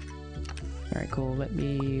good. Alright, cool. Let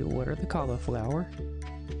me water the cauliflower.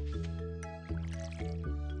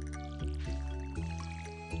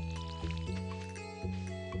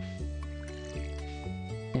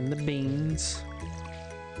 And the beans.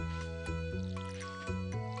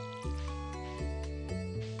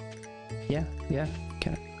 Yeah,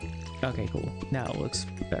 kind of. Okay, cool. Now it looks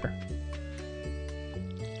better.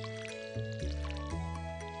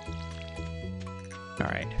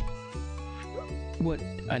 Alright. What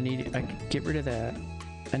I need, I can get rid of that.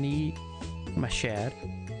 I need my shad.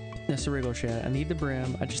 That's a regular shad. I need the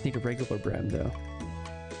brim. I just need a regular brim though.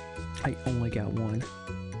 I only got one.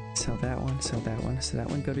 Sell that one, sell that one. So that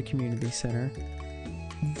one go to community center.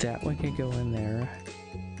 That one can go in there.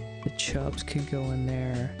 The chubs can go in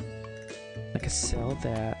there. I can sell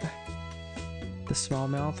that. The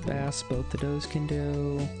smallmouth bass, both of those can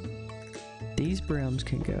do. These brims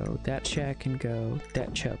can go. That shad can go.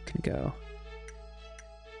 That chub can go.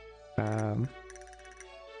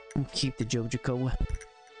 Keep the Joja Cola.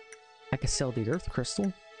 I can sell the earth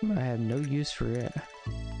crystal. I have no use for it.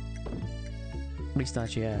 At least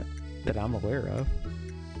not yet, that I'm aware of.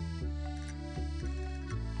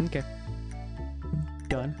 Okay.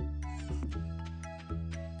 Done.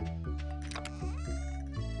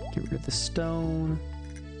 Get rid of the stone.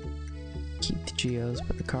 Keep the geos,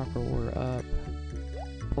 put the copper ore up.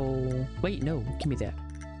 Coal. Wait, no, give me that.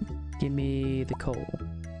 Give me the coal.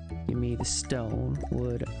 Give me the stone.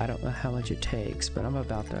 Wood. I don't know how much it takes, but I'm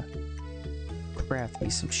about to craft me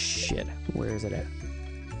some shit. Where is it at?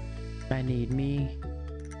 I need me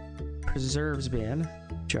preserves bin,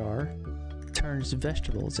 jar, turns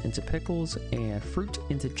vegetables into pickles and fruit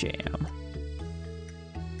into jam.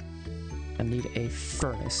 I need a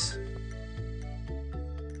furnace.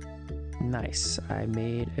 Nice, I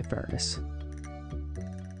made a furnace.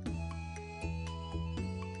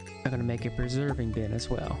 I'm gonna make a preserving bin as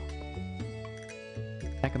well.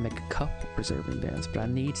 I can make a couple preserving bins, but I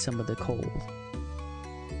need some of the coal.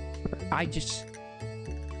 I just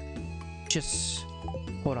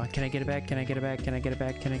hold on. Can I get it back? Can I get it back? Can I get it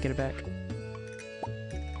back? Can I get it back?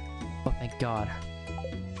 Oh, thank God.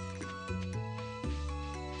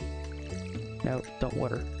 No, don't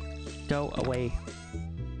water. Go away.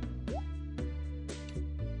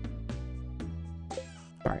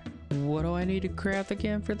 Alright, what do I need to craft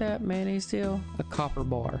again for that mayonnaise deal? A copper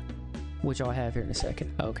bar, which I'll have here in a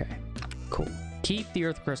second. Okay, cool. Keep the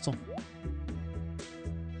earth crystal.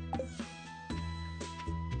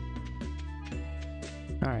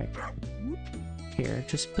 Alright. Here,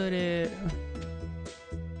 just put it...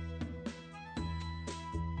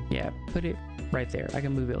 Yeah, put it right there. I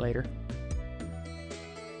can move it later.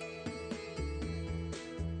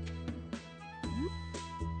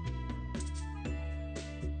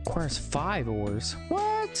 Requires 5 ores.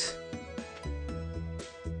 What?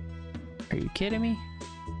 Are you kidding me?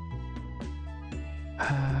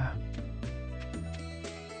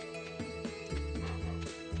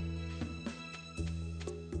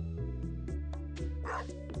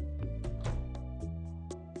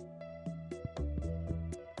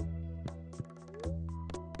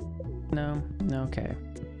 No, okay.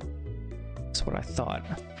 That's what I thought.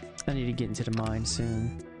 I need to get into the mine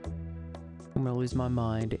soon. I'm gonna lose my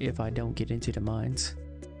mind if I don't get into the mines.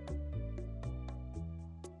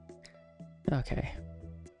 Okay.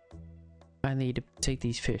 I need to take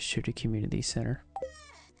these fish to the community center.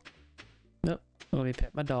 Nope. Let me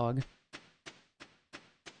pet my dog.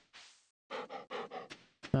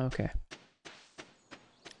 Okay.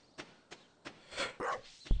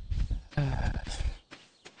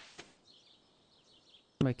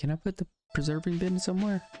 Wait, can I put the preserving bin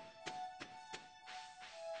somewhere?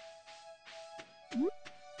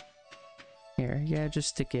 Here, yeah, just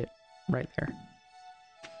stick it right there.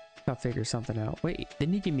 I'll figure something out. Wait,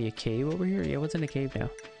 didn't he give me a cave over here? Yeah, what's in the cave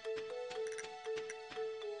now?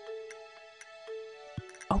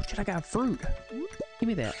 Oh shit, I got fruit. Give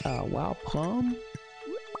me that. Wild plum?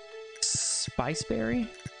 Spiceberry?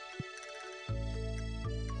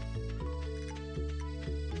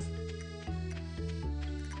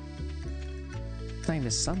 It's not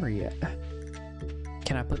even summer yet.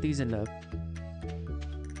 Can I put these in the...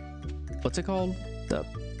 What's it called? The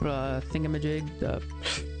thingamajig? The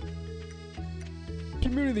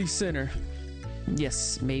community center.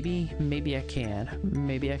 Yes, maybe. Maybe I can.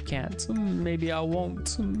 Maybe I can't. Maybe I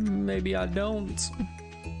won't. Maybe I don't.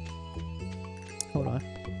 Hold on.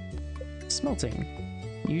 Smelting.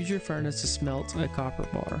 Use your furnace to smelt a copper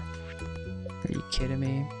bar. Are you kidding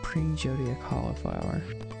me? Bring Jody a cauliflower.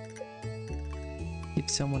 Give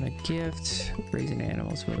someone a gift. Raising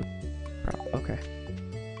animals with a... Okay.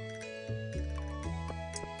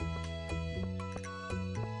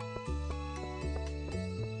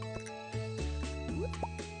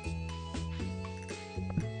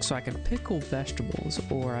 So I can pickle vegetables,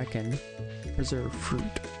 or I can preserve fruit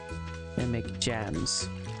and make jams.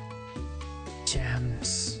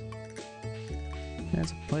 Jams.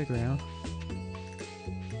 That's a playground.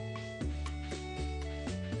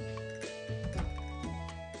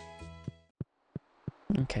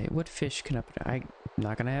 Okay, what fish can I put? I'm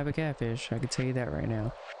not gonna have a catfish, I can tell you that right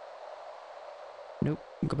now. Nope,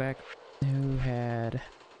 go back. Who had...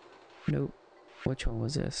 Nope. Which one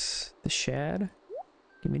was this? The shad?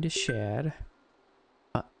 Give me the shad.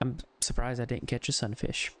 I'm surprised I didn't catch a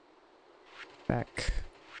sunfish. Back.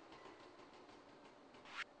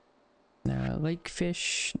 Now, lake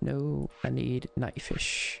fish. No, I need night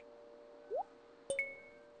fish.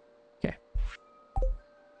 Okay.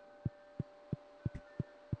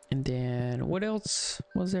 And then, what else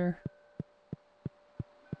was there?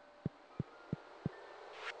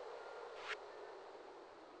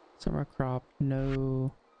 Summer crop.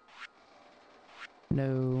 No.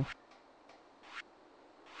 No.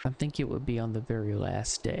 I think it would be on the very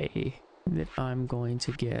last day that I'm going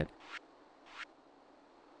to get...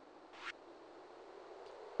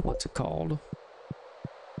 What's it called?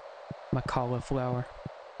 My cauliflower.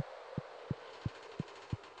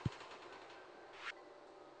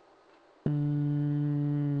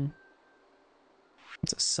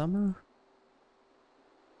 It's a summer?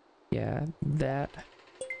 Yeah, that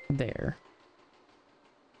there.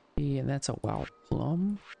 Yeah, and that's a wild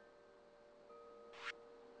plum.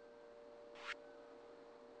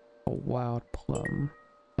 A wild plum.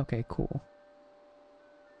 Okay, cool.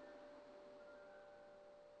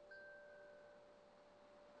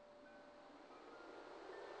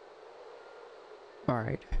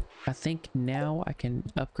 Alright, I think now I can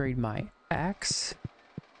upgrade my axe.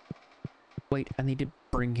 Wait, I need to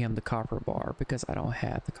bring him the copper bar because I don't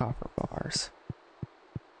have the copper bars.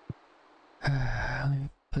 Let me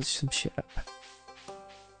put some shit up.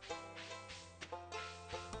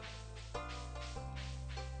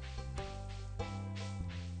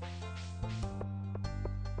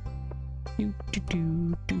 Do do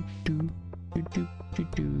do do do do do do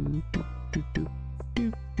do do do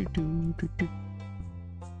do do do do.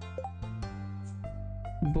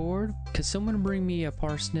 Bored? Could someone bring me a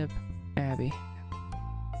parsnip, Abby?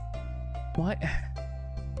 What?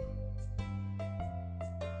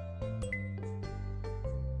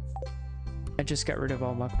 I just got rid of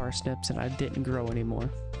all my parsnips and I didn't grow anymore.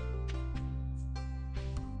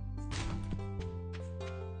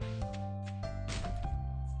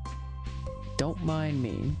 Don't mind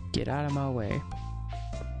me. Get out of my way.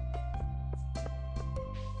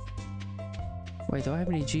 Wait, do I have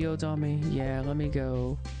any geodes on me? Yeah, let me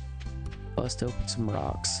go bust open some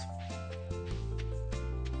rocks.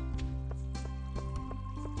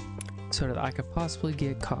 So that I could possibly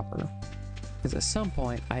get copper. Because at some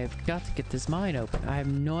point, I have got to get this mine open. I have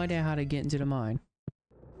no idea how to get into the mine.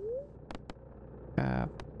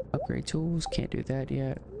 Upgrade tools, can't do that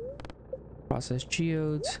yet. Process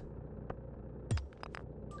geodes.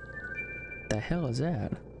 The hell is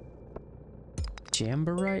that?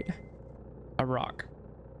 Jamborite? A rock.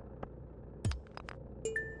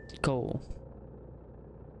 Coal.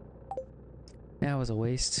 That was a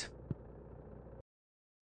waste.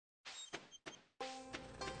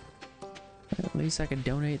 At least I could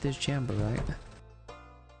donate this jamborite.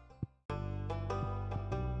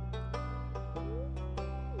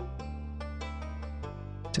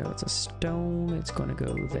 So it's a stone, it's gonna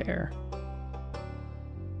go there.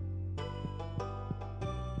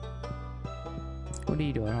 What are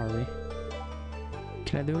you doing, Harvey?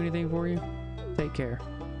 Can I do anything for you? Take care.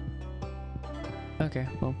 Okay,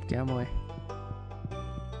 well, get out of my way.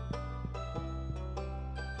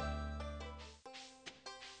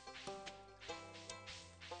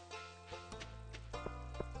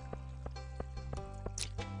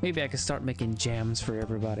 Maybe I could start making jams for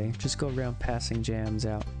everybody. Just go around passing jams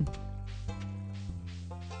out.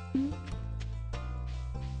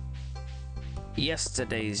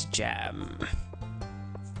 Yesterday's jam.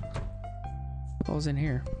 What was in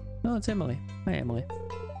here? Oh, it's Emily. Hi, Emily.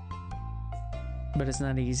 But it's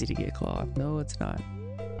not easy to get cloth. No, it's not.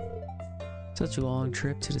 Such a long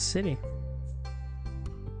trip to the city.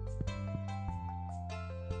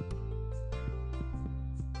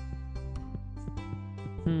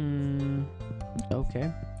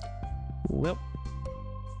 Okay. Well.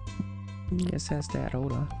 Guess that's that.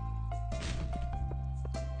 Hold on.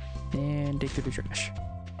 And dig through the trash.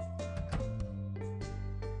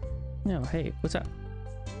 No, hey, what's up?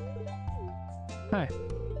 Hi.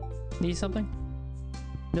 Need something?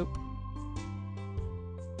 Nope.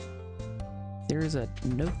 There's a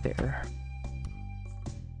note there.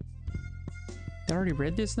 I already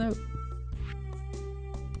read this note?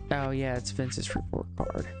 Oh yeah, it's Vince's report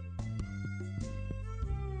card.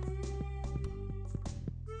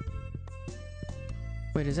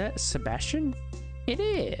 Wait, is that Sebastian? It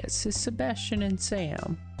is. It's Sebastian and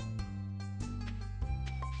Sam.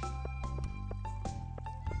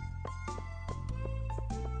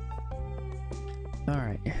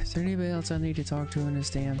 Alright, is there anybody else I need to talk to in this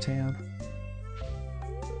damn town?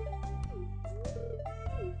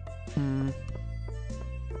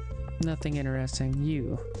 Nothing interesting.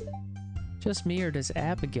 You. Just me, or does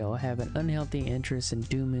Abigail have an unhealthy interest in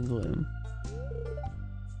doom and gloom?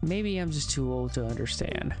 Maybe I'm just too old to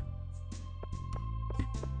understand.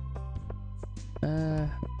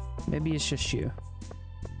 Maybe it's just you.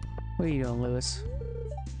 What are you doing, Lewis?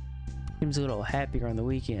 Seems a little happier on the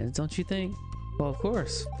weekends, don't you think? Well, of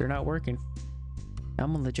course, they're not working.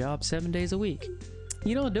 I'm on the job 7 days a week.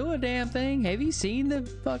 You don't do a damn thing. Have you seen the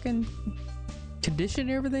fucking condition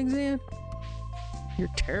everything's in? You're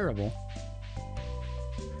terrible.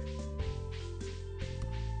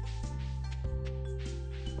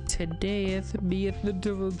 Today beeth the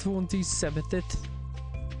 27th.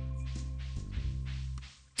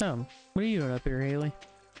 What are you doing up here, Haley?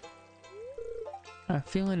 I'm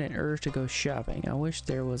feeling an urge to go shopping. I wish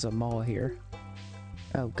there was a mall here.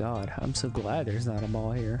 Oh god, I'm so glad there's not a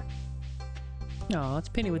mall here. No, it's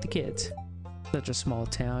Penny with the kids. Such a small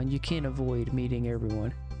town, you can't avoid meeting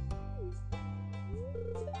everyone.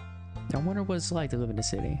 I wonder what it's like to live in the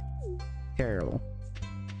city. Terrible.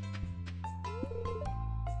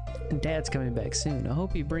 Dad's coming back soon. I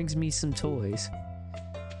hope he brings me some toys.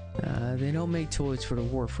 They don't make toys for the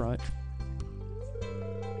war front.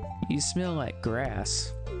 You smell like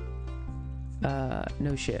grass.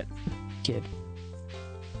 No shit, kid.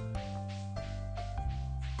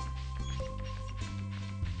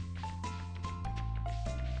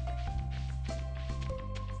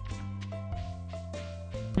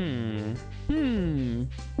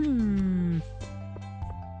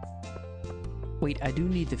 Wait, I do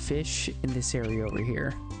need the fish in this area over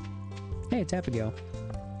here. Hey, it's Abigail.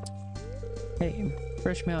 Hey,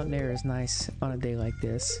 fresh mountain air is nice on a day like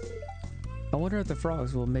this. I wonder if the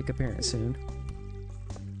frogs will make appearance soon.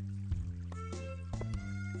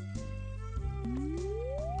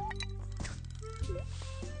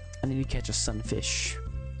 I need to catch a sunfish.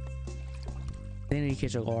 Then I need to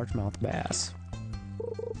catch a largemouth bass.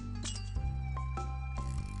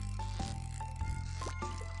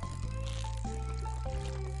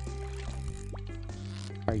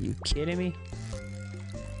 Are you kidding me?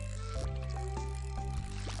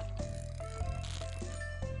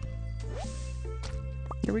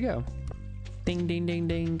 Here we go. Ding, ding, ding,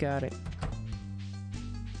 ding. Got it.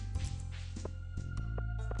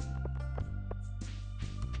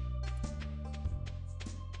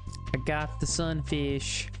 I got the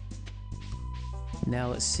sunfish. Now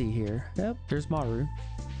let's see here. Yep, there's Maru.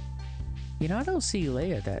 You know, I don't see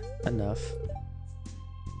Leia that enough.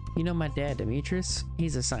 You know my dad, Demetrius?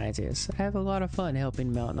 He's a scientist. I have a lot of fun helping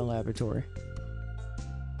him out in the laboratory.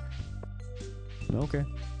 Okay.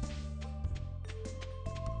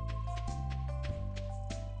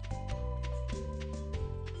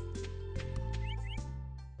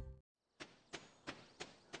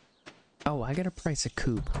 Oh, I gotta price a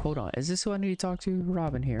coop. Hold on. Is this who I need to talk to?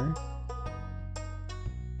 Robin here.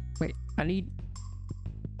 Wait, I need...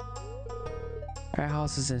 Our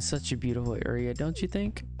house is in such a beautiful area, don't you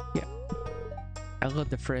think? Yeah. I love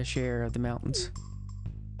the fresh air of the mountains.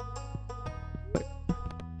 But,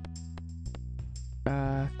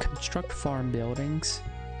 construct farm buildings.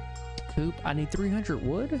 Coop. I need 300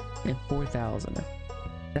 wood and 4,000.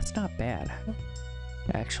 That's not bad,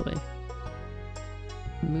 actually.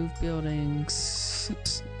 Move buildings.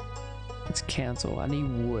 Let's cancel. I need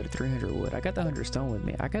wood. 300 wood. I got the 100 stone with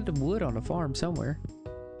me. I got the wood on the farm somewhere.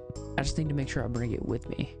 I just need to make sure I bring it with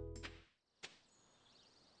me.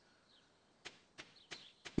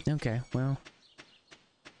 Okay, well.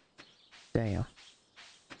 Damn.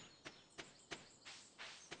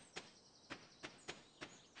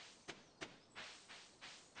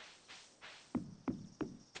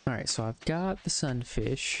 Alright, so I've got the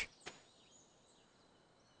sunfish.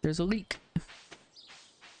 There's a leak.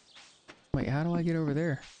 Wait, how do I get over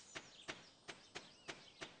there?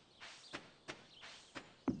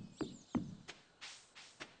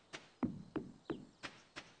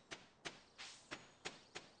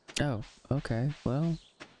 Oh, okay. Well,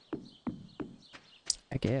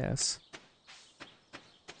 I guess.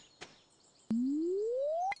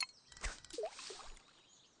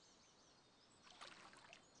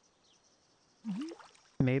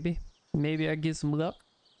 Maybe. Maybe I get some luck.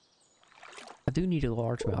 I do need a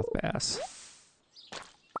largemouth bass.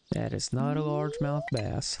 That is not a largemouth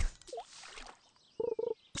bass.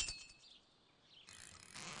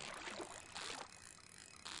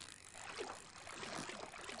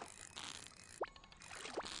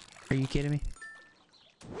 Are you kidding me?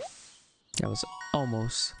 That was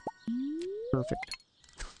almost perfect.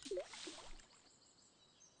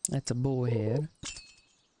 That's a bullhead.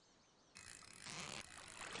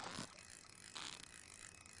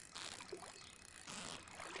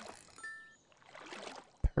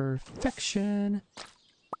 Perfection.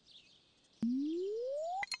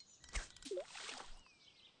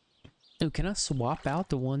 Oh, can I swap out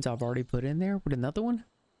the ones I've already put in there with another one?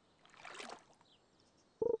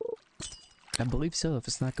 I believe so, if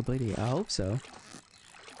it's not completed. I hope so.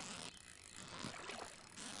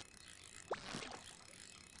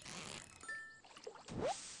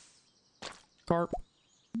 Carp.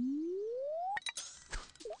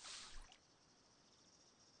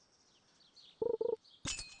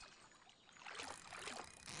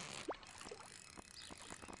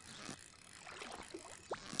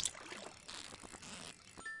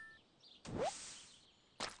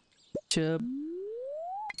 Chub.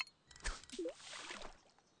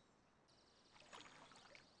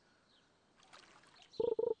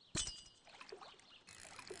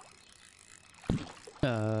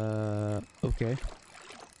 Okay.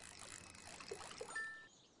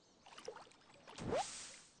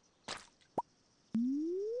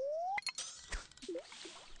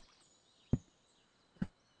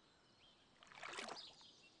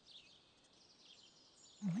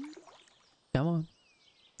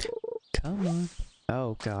 Come on.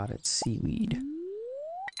 Oh god, it's seaweed.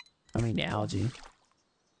 I mean algae.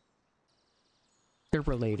 They're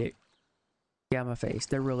related. Yeah, my face.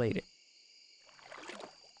 They're related.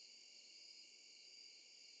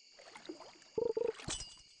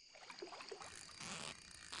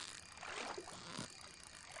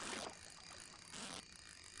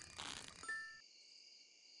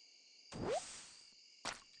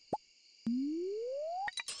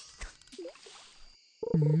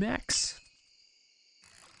 Max.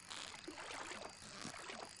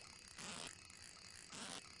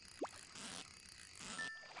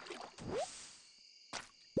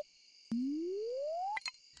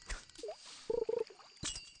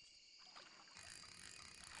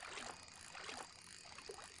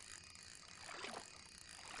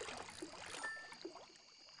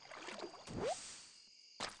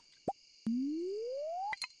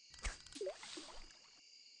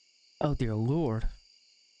 Oh dear lord.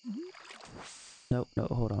 Nope, no,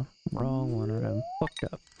 hold on. Wrong one of them. Fucked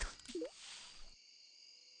up.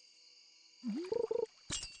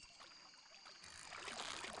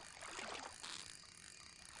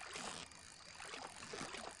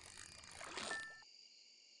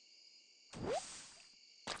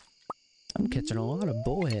 I'm catching a lot of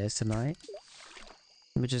bullheads tonight.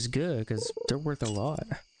 Which is good, because they're worth a lot.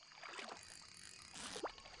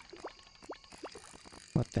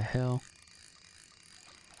 What the hell?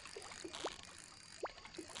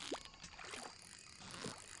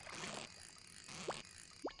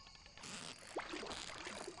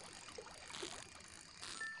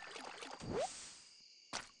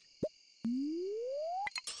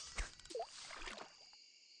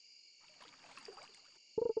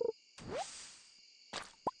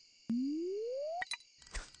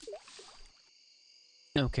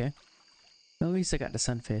 Okay. Well, at least I got the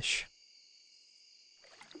sunfish.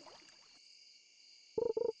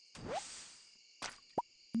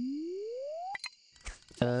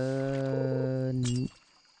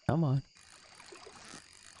 Come on.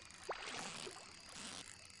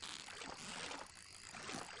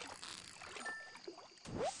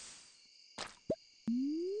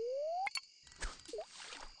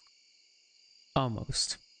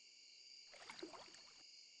 Almost.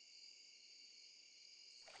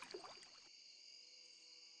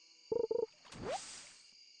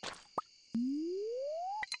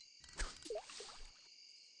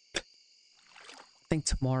 I think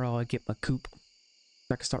tomorrow I'll get my coop.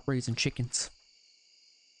 I can start raising chickens.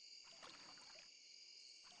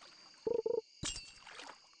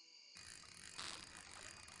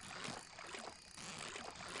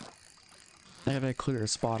 I gotta clear a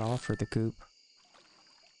spot off for the coop.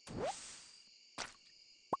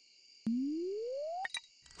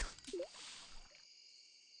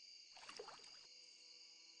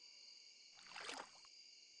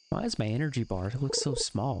 Why is my energy bar? It looks so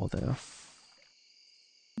small though.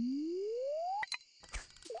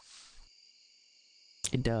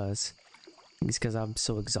 It does. It's because I'm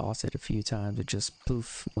so exhausted a few times it just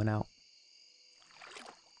poof went out.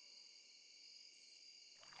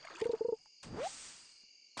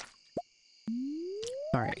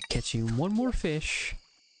 Alright, catching one more fish.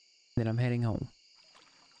 Then I'm heading home.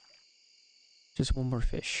 Just one more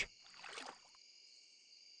fish.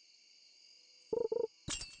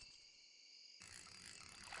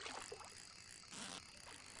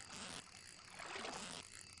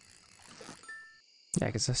 Yeah,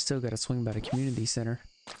 because I still gotta swing by the community center.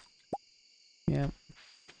 Yep.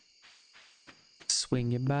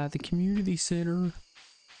 Swinging by the community center.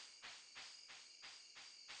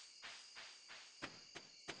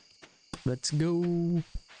 Let's go.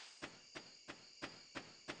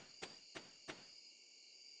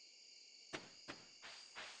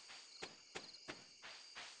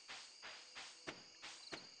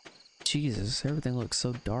 Jesus, everything looks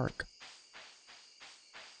so dark.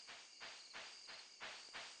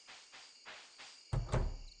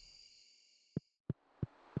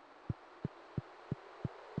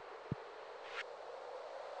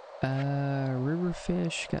 River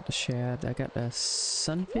fish, got the shad, I got the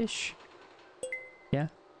sunfish. Yeah.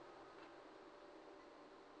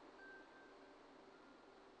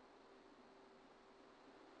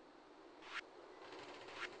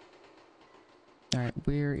 Alright,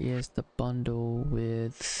 where is the bundle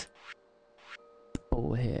with the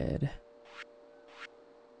bullhead?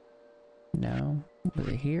 No. Was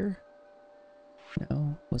it here?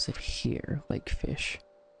 No. Was it here? Lake fish.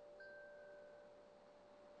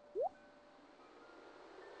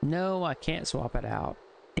 No, I can't swap it out.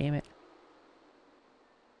 Damn it.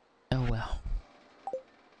 Oh well.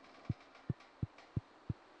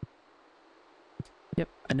 Yep,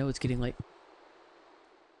 I know it's getting late.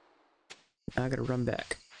 I gotta run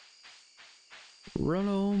back. Run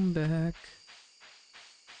on back.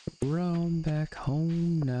 Run back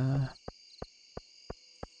home now.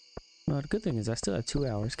 Well, the good thing is I still have 2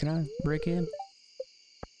 hours. Can I break in?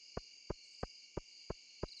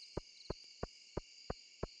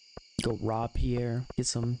 Go rob Pierre. Get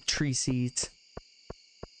some tree seeds.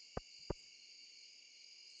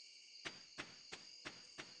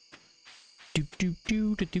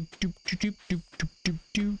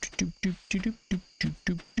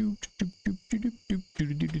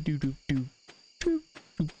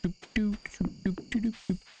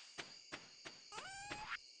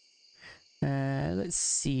 Let's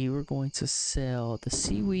see, we're going to sell the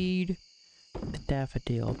seaweed, the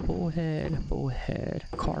daffodil, bullhead,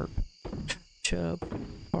 carp, chub,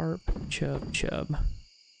 chub.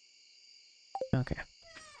 Okay.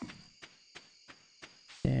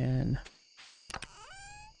 And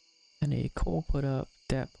I need coal put up,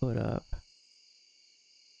 that put up.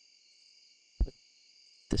 Put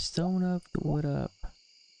the stone up, the wood up.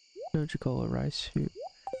 Coca-Cola rice soup.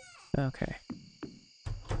 Okay.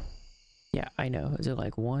 Yeah, I know. Is it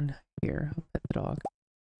like one? Here, I'll pet the dog.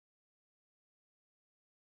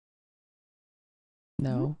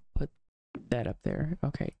 No, put that up there.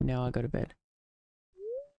 Okay, now I'll go to bed.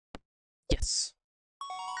 Yes.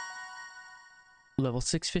 Level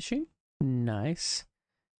 6 fishing. Nice.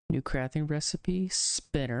 New crafting recipe,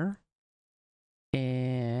 spinner.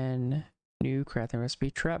 And new crafting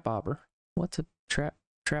recipe, trap bobber. What's a trap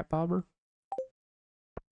bobber?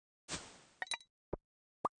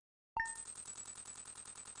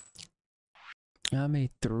 I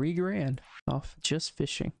made 3 grand off just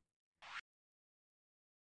fishing.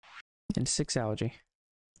 And 6 algae.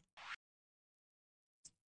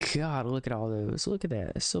 God, look at all those. Look at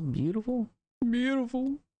that. It's so beautiful.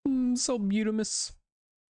 Beautiful. So beautimous.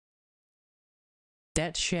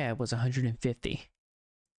 That shad was 150.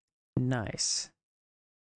 Nice.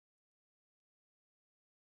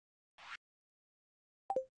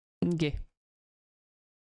 Okay.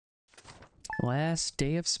 Last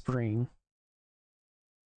day of spring.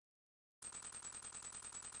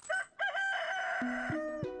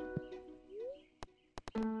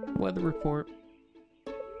 Weather report.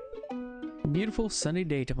 Beautiful sunny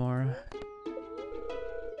day tomorrow.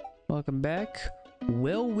 Welcome back.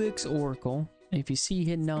 Wellwick's Oracle. If you see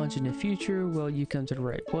hidden knowledge in the future, well, you come to the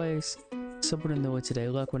right place. Someone to know it today.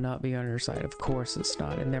 Luck will not be on your side. Of course it's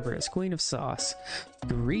not. It never is. Queen of Sauce.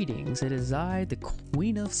 Greetings. It is I, the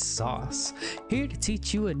Queen of Sauce, here to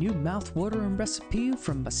teach you a new mouth-watering recipe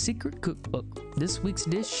from my secret cookbook. This week's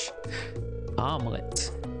dish,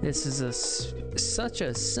 omelet. This is such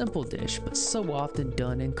a simple dish, but so often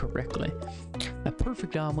done incorrectly. A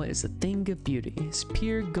perfect omelet is a thing of beauty. It's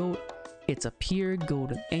a pure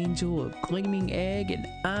golden angel, a gleaming egg, and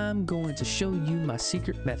I'm going to show you my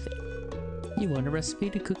secret method. You want a recipe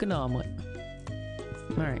to cook an omelet?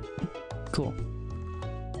 Alright, cool.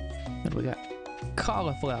 What do we got?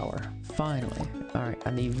 Cauliflower, finally. Alright, I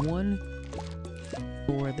need 1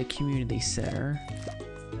 for the community center.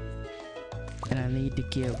 And I need to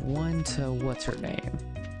give 1 to what's her name.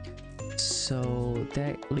 So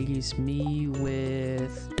that leaves me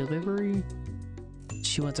with delivery.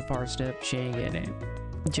 She wants a parsnip. She ain't getting it.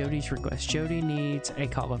 Jody's request. Jody needs a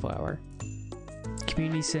cauliflower.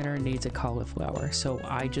 Community center needs a cauliflower. So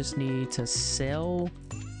I just need to sell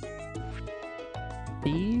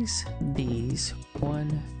these.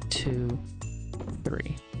 1, 2,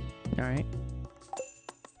 3. All right.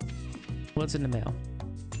 What's in the mail?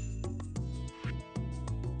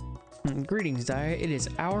 Greetings, Dyer. It is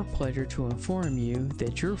our pleasure to inform you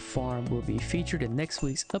that your farm will be featured in next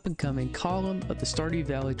week's up-and-coming column of the Stardew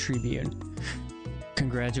Valley Tribune.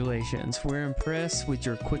 Congratulations. We're impressed with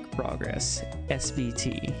your quick progress.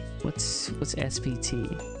 SVT. What's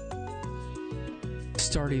SVT?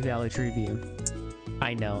 Stardew Valley Tribune.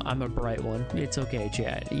 I know, I'm a bright one. It's okay,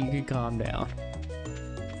 chat. You can calm down.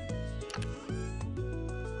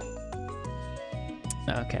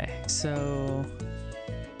 Okay, so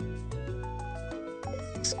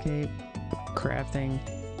escape, crafting,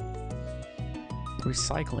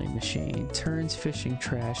 recycling machine, turns fishing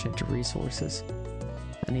trash into resources.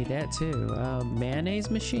 I need that too. Mayonnaise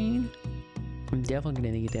machine, I'm definitely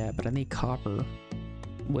gonna need that, but I need copper,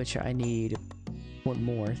 which I need 1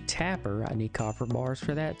 more. Tapper, I need copper bars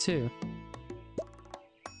for that too.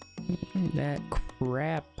 That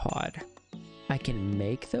crab pot, I can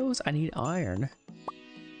make those? I need iron.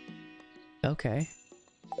 Okay.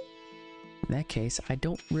 In that case, I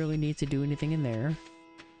don't really need to do anything in there.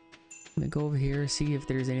 I'm gonna go over here, see if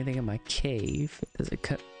there's anything in my cave. Does it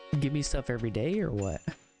give me stuff every day or what?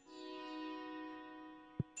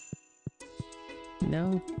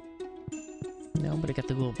 No. No, but I got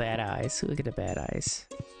the little bad eyes. Look at the bad eyes.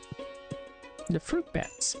 The fruit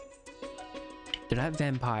bats. They're not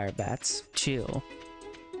vampire bats. Chill.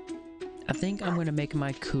 I think I'm gonna make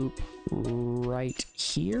my coop right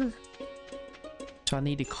here. So I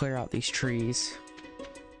need to clear out these trees.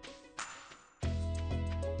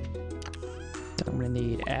 I'm gonna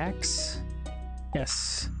need axe.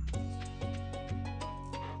 Yes.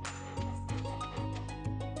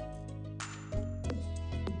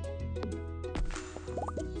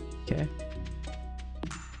 Okay.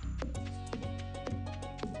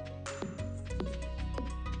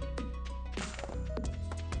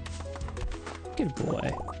 Good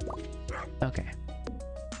boy. Okay.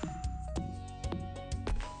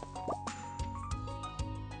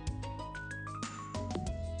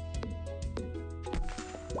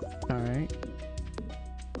 All right.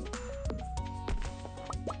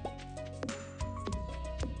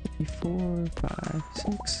 Four, five,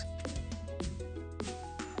 six.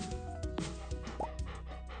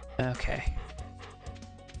 Okay.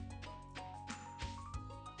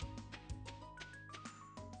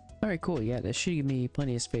 All right, cool. Yeah, that should give me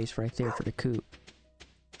plenty of space right there for the coop.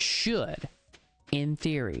 Should, in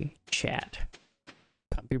theory, chat.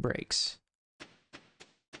 Pump your brakes.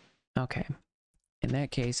 Okay. In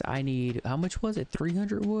that case, I need, how much was it?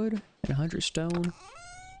 300 wood and 100 stone?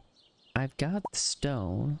 I've got the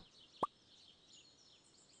stone.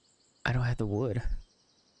 I don't have the wood.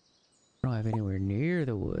 I don't have anywhere near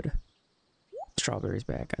the wood. Strawberries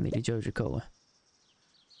back. I need a Joja Cola.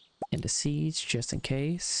 And the seeds, just in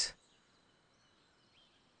case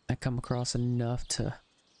I come across enough to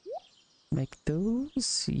make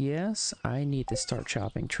those. Yes, I need to start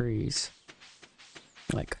chopping trees.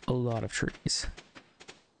 Like a lot of trees.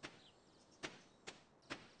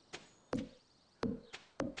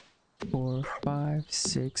 Four, five,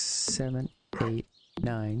 6, 7, 8,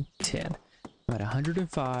 9, 10. I'm at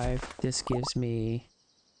 105. This gives me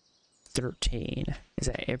 13. Is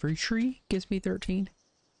that every tree gives me 13?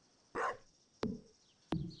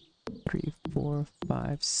 3, 4,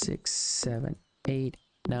 5, 6, 7, 8,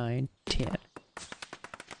 9, 10.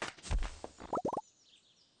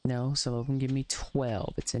 No, some of them give me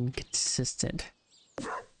 12. It's inconsistent.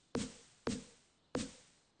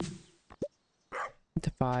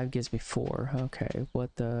 The 5 gives me 4. Okay,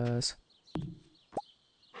 what does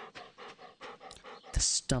the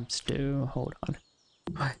stumps do? Hold on.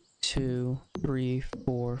 1, 2, 3,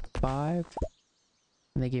 4, 5.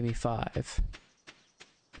 And they give me 5.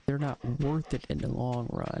 They're not worth it in the long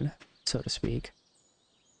run, so to speak.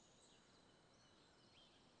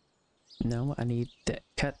 No, I need that.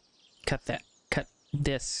 Cut that. Cut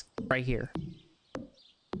this right here.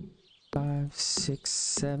 5, 6,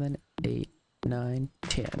 7, 8, 9,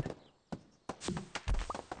 10.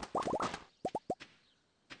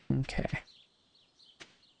 Okay.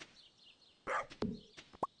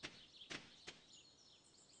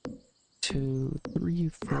 Two, 3,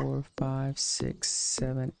 4, 5, 6,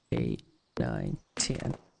 7, 8, 9,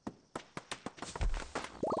 10.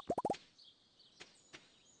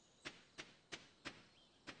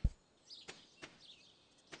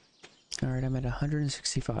 All right, I'm at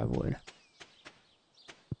 165 wood.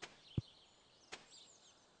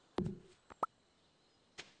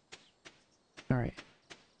 All right,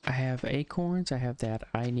 I have acorns. I have that.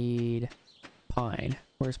 I need pine.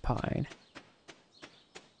 Where's pine?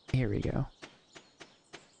 Here we go.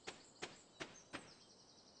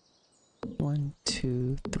 1,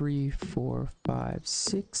 2, 3, 4, 5,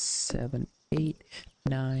 6, 7, 8,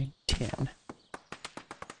 9, 10.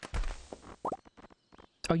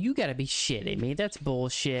 Oh, you gotta be shitting me. That's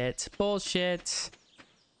bullshit. Bullshit.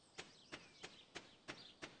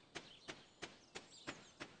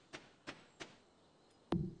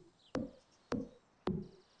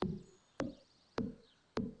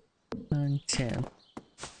 Nine, 10.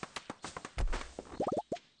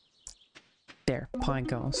 There, pine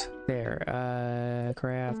cones. There,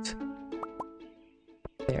 craft.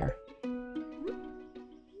 There.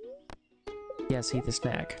 Yes, eat the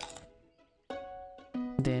snack.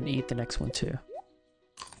 Then eat the next one too.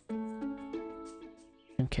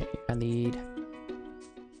 Okay, I need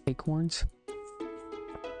acorns.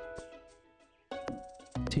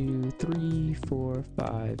 2, 3, 4,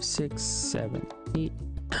 5, 6, 7, 8,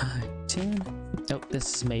 9, 10. Oh,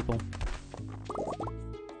 this is maple.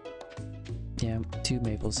 Yeah, 2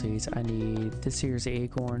 maple seeds. I need this here's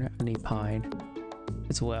acorn. I need pine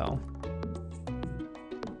as well.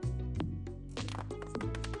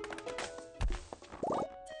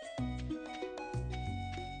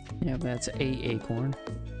 Yeah, that's 8 acorn.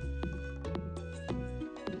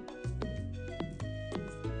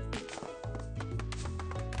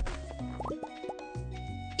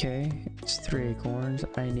 Okay, it's 3 acorns.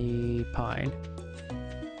 I need pine.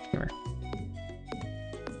 Here.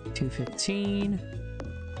 215.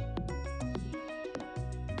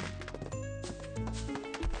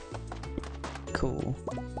 Cool.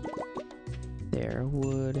 There,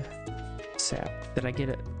 wood, sap. Did I get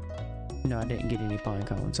it? No, I didn't get any pine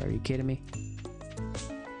cones. Are you kidding me?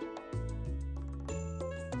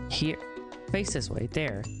 Here. Face this way.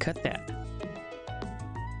 There. Cut that.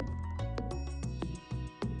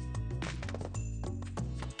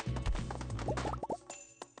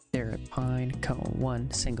 There, pine cone.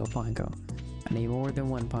 One single pine cone. I need more than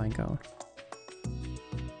one pine cone.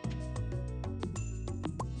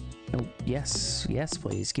 Oh, yes. Yes,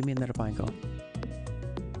 please. Give me another pine cone.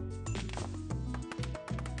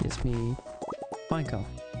 Gives me pine cone.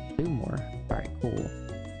 2 more. Alright, cool.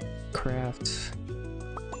 Craft.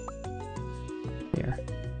 There.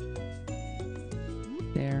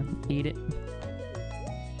 There. Eat it.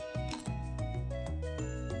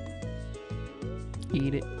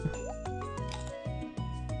 Eat it.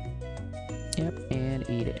 Yep, and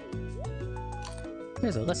eat it.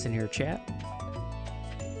 There's a lesson here, chat.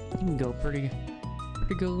 You can go pretty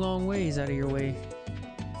good long ways out of your way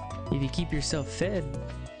if you keep yourself fed,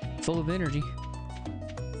 full of energy.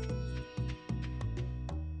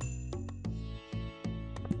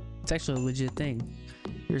 It's actually a legit thing.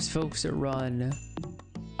 There's folks that run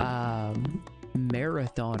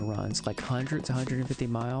marathon runs, like 100 to 150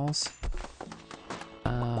 miles.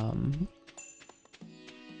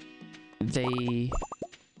 They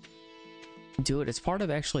do it as part of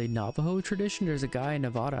actually Navajo tradition. There's a guy in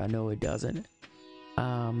Nevada I know who does it.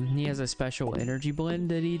 He has a special energy blend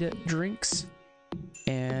that he drinks,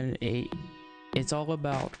 and it's all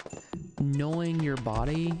about knowing your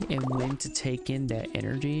body and when to take in that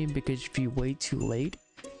energy, because if you wait too late,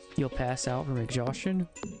 you'll pass out from exhaustion.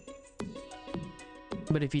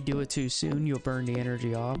 But if you do it too soon, you'll burn the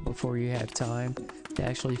energy off before you have time to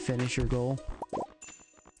actually finish your goal.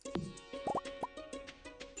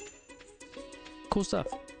 Cool stuff.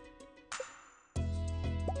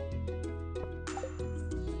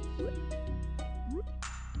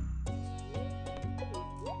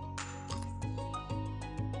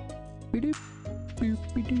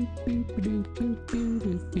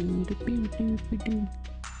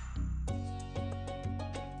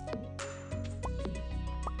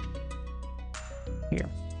 Here.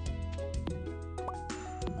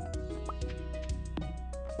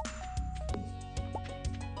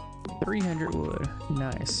 $300 wood.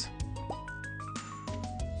 Nice.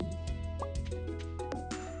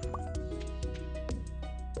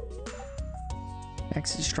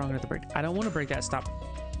 Axe is strong enough to break. I don't want to break that. Stop.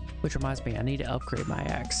 Which reminds me, I need to upgrade my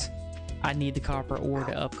axe. I need the copper ore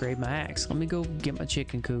to upgrade my axe. Let me go get my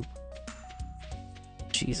chicken coop.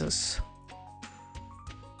 Jesus.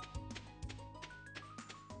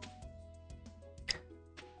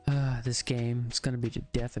 This game is gonna be the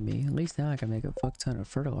death of me. At least now I can make a fuck ton of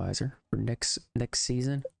fertilizer for next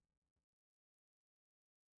season.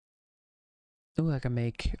 Ooh, I can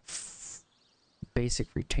make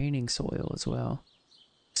basic retaining soil as well.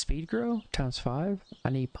 Speed grow times 5. I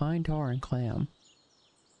need pine tar and clam.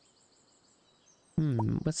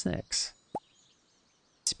 What's next?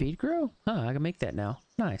 Speed grow? Huh, I can make that now.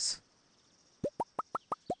 Nice.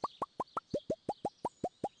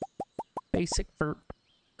 Basic for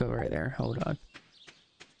go right there. Hold on.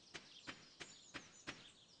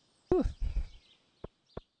 Whew.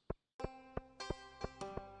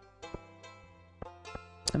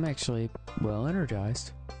 I'm actually well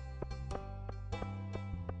energized.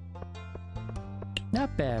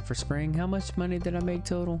 Not bad for spring. How much money did I make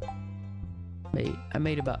total? I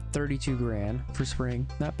made about 32 grand for spring.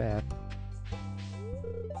 Not bad.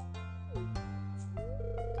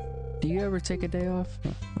 Do you ever take a day off?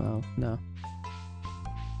 Oh, no.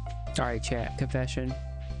 Alright, chat. Confession.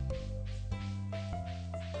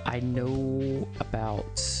 I know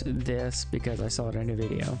about this because I saw it in a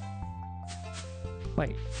video.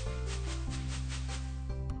 Wait.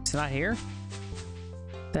 It's not here?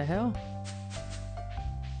 The hell?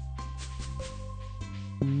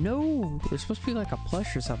 No! There's supposed to be like a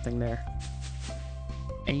plush or something there.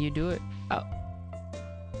 And you do it. Oh.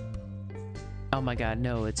 Oh my god,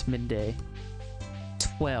 no, it's midday.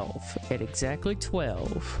 12. At exactly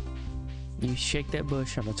 12. You shake that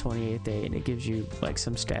bush on the 28th day and it gives you like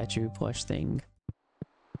some statue plush thing.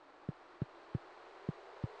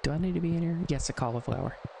 Do I need to be in here? Yes, a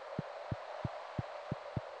cauliflower.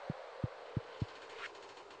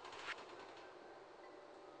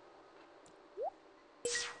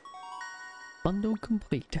 Bundle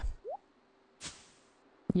complete.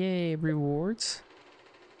 Yay, rewards.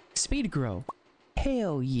 Speed grow.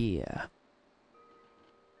 Hell yeah.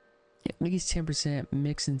 At least 10%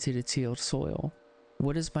 mix into the tilled soil.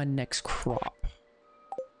 What is my next crop?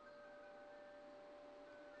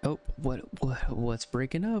 Oh, what's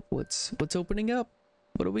breaking up? What's opening up?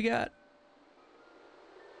 What do we got?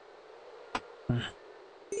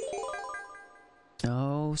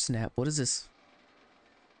 Oh snap, what is this?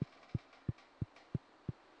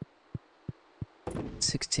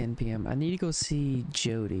 6:10 p.m. I need to go see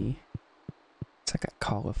Jody. What's I got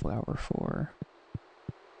cauliflower for?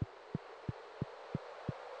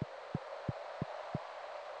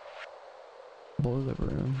 Boiler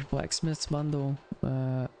room. Blacksmith's bundle.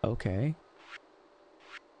 Okay.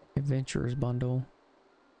 Adventurer's bundle.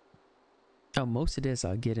 Oh, most of this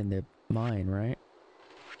I'll get in the mine, right?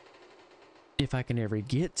 If I can ever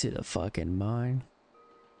get to the fucking mine.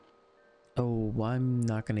 Oh, I'm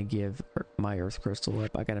not gonna give my earth crystal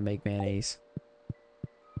up. I gotta make mayonnaise.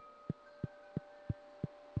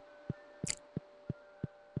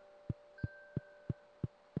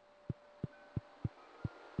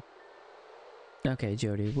 Okay,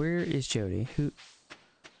 Jody. Where is Jody? Who?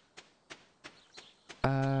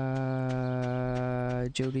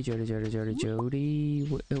 Jody.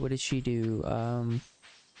 What did she do?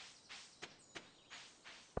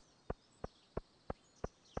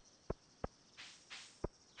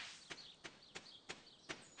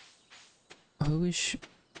 Who is she?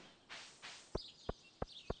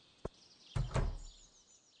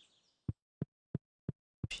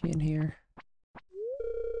 She in here?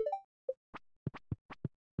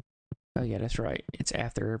 Oh yeah, that's right. It's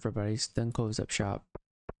after everybody's done closed up shop.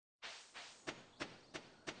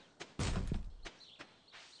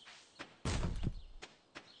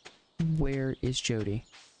 Where is Jody?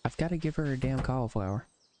 I've got to give her a damn cauliflower.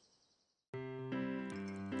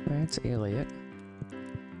 That's Elliot.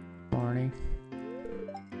 Barney.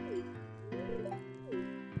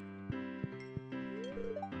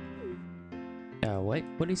 Oh, wait.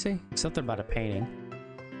 What did he say? Something about a painting.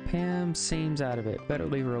 Pam seems out of it. Better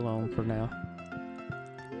leave her alone for now.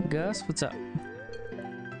 Gus, what's up?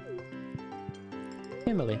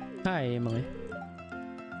 Emily. Hi, Emily.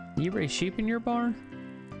 You raise sheep in your barn?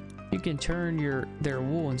 You can turn their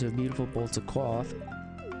wool into beautiful bolts of cloth.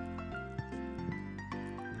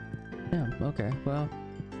 Oh, okay. Well,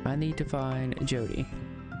 I need to find Jody.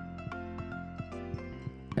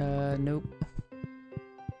 Nope.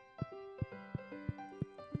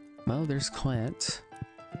 Well, there's Clint.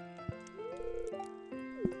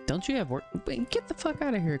 Don't you have work? Wait, get the fuck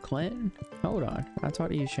out of here, Clint. Hold on. I'll talk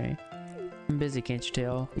to you, Shane. I'm busy, can't you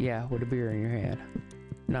tell? Yeah, with a beer in your hand.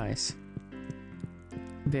 Nice.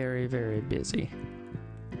 Very, very busy.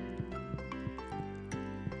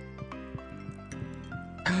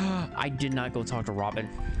 I did not go talk to Robin.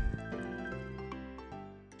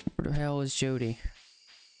 Where the hell is Jody?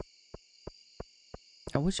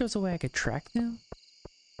 I wish there was a way I could track them.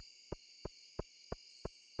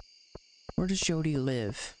 Where does Jody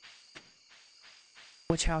live?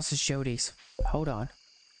 Which house is Jody's? Hold on.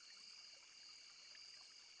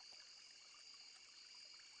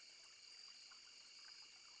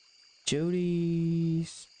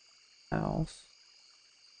 Jody's house.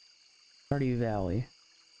 Stardew Valley.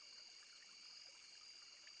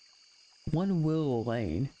 One Willow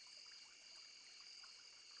Lane.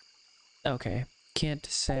 Okay. Kent,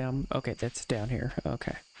 Sam. Okay, that's down here.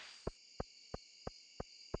 Okay.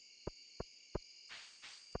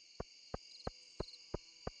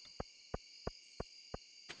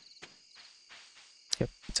 Yep,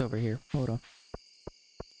 it's over here. Hold on.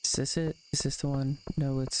 Is this it? Is this the one?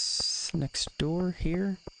 No, it's next door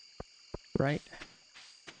here. Right?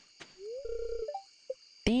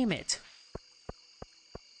 Damn it!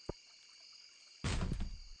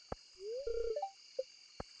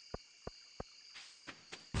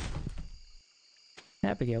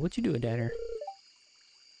 Abigail, what you doing down here?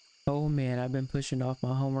 Oh man, I've been pushing off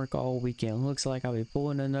my homework all weekend. Looks like I'll be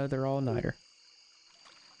pulling another all-nighter.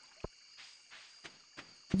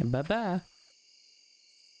 Bye-bye.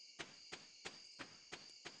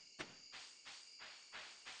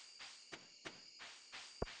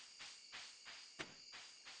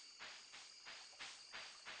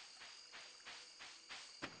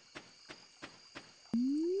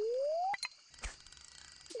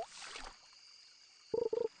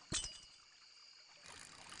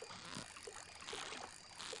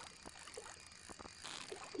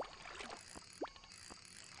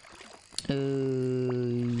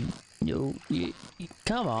 No,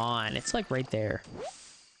 come on, it's like right there.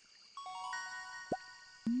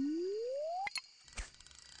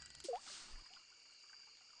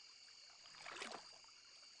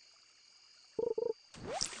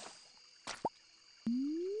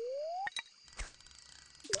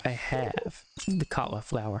 I have the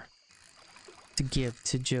cauliflower to give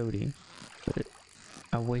to Jody, but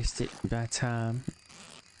I wasted my time.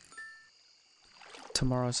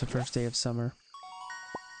 Tomorrow's the first day of summer,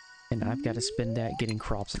 and I've got to spend that getting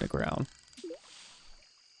crops in the ground.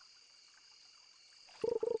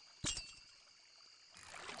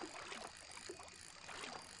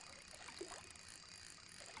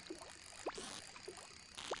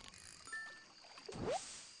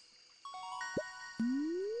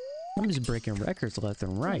 I'm just breaking records left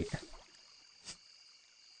and right.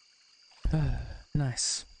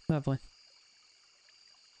 Nice. Lovely.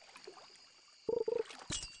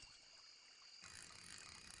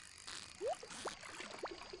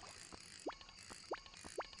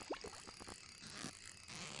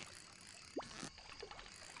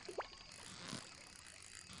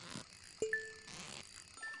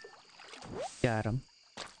 Got him.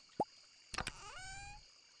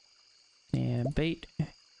 And bait.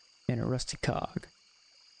 And a rusty cog.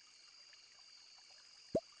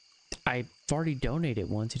 I've already donated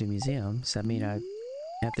one to the museum. Does that mean I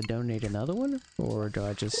have to donate another one? Or do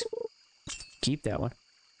I just keep that one?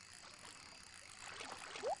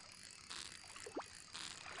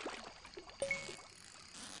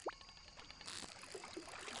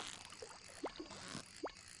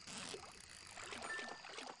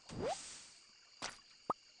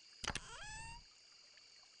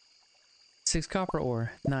 Six copper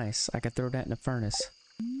ore. Nice. I could throw that in the furnace.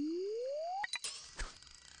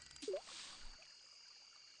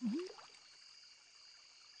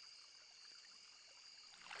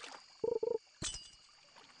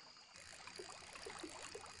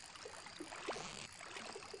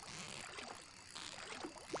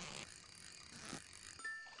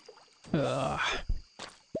 Ugh.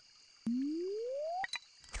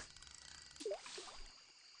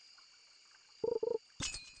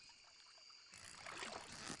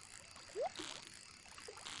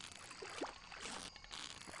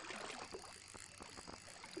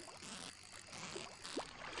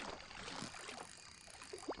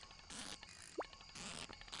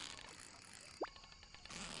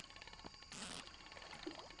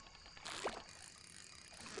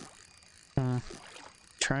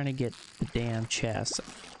 Trying to get the damn chest.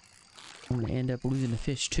 I'm gonna end up losing the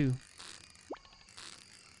fish too.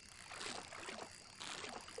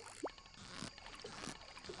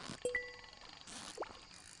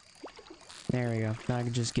 There we go. Now I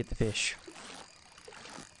can just get the fish.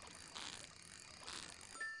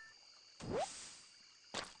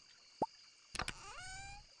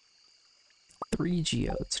 Three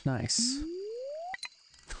geodes. Nice.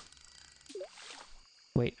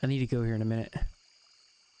 Wait, I need to go here in a minute.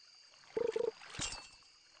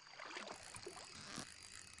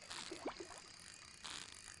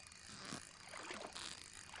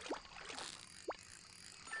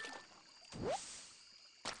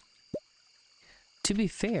 To be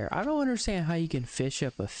fair, I don't understand how you can fish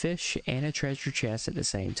up a fish and a treasure chest at the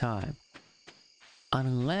same time.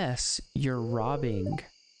 Unless you're robbing.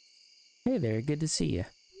 Hey there, good to see you.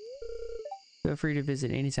 Feel free to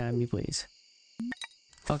visit anytime you please.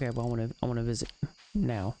 Okay, well I wanna visit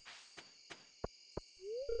now.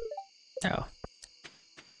 Oh.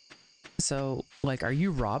 So, like, are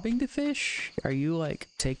you robbing the fish? Are you like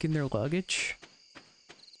taking their luggage?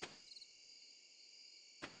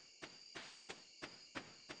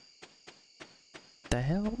 The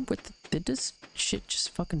hell? Did this shit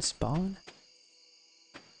just fucking spawn?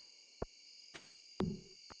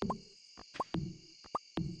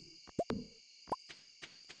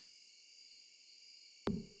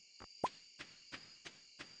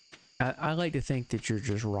 I like to think that you're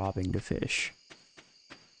just robbing the fish.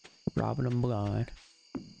 Robbing them blind.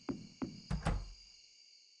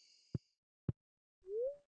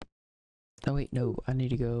 Oh wait, no, I need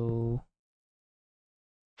to go...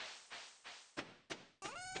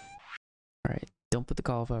 Alright, don't put the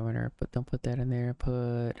cauliflower in there, but don't put that in there.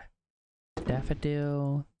 Put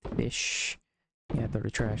daffodil, fish. Yeah, throw the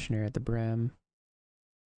trash in there at the brim.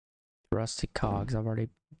 Rusty cogs, I've already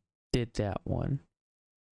did that one.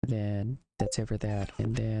 Then that's it for that.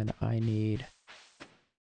 And then I need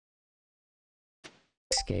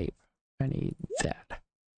escape. I need that.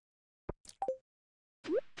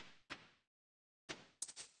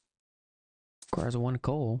 Requires one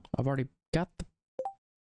coal. I've already got the...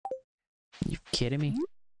 You kidding me?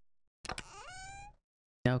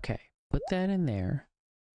 Okay, put that in there.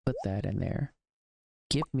 Put that in there.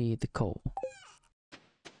 Give me the coal.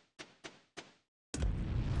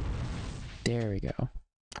 There we go.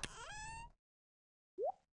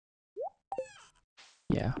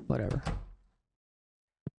 Yeah, whatever.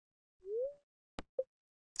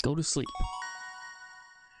 Go to sleep.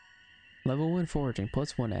 Level 1 foraging,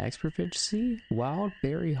 +1 axe proficiency. Wild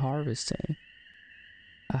berry harvesting.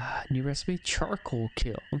 New recipe, charcoal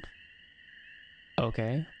kiln.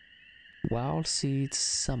 Okay. Wild seeds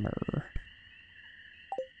summer.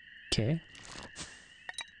 Okay.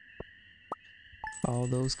 All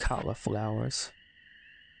those cauliflowers.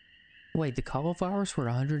 Wait, the cauliflowers were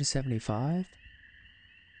 175?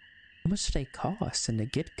 How much did they cost in the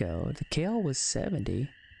get-go? The kale was 70.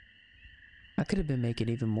 I could have been making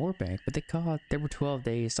even more bank, but they were 12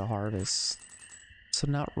 days to harvest. So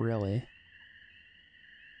not really.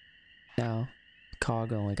 No.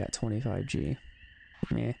 Cog only got 25G.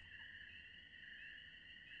 Meh.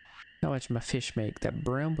 How much my fish make? That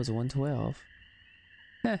brim was 112.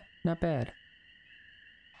 Not bad.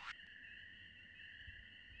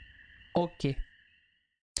 Okay.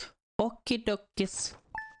 Okie dokies.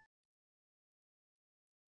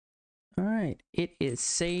 Alright, it is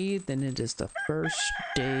saved and it is the first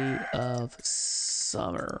day of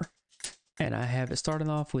summer. And I have it starting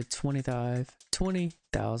off with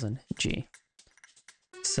 20,000 G.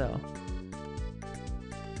 So.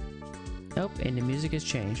 Nope, and the music has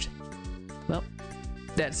changed. Well,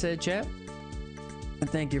 that said, chat,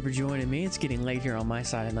 thank you for joining me. It's getting late here on my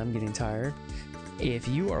side and I'm getting tired. If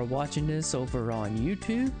you are watching this over on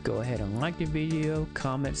YouTube, go ahead and like the video,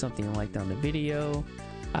 comment something you liked on the video,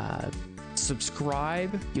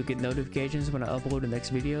 subscribe. You'll get notifications when I upload the next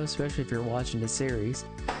video, especially if you're watching the series.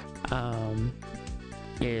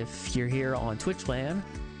 If you're here on Twitch land,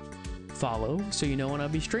 follow so you know when I'll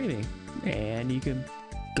be streaming, and you can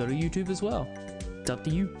go to YouTube as well. It's up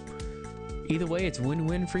to you. Either way, it's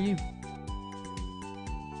win-win for you.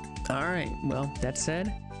 Alright, well, that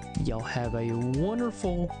said, y'all have a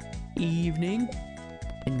wonderful evening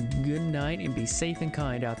and good night, and be safe and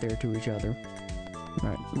kind out there to each other.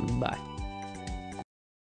 Alright, bye.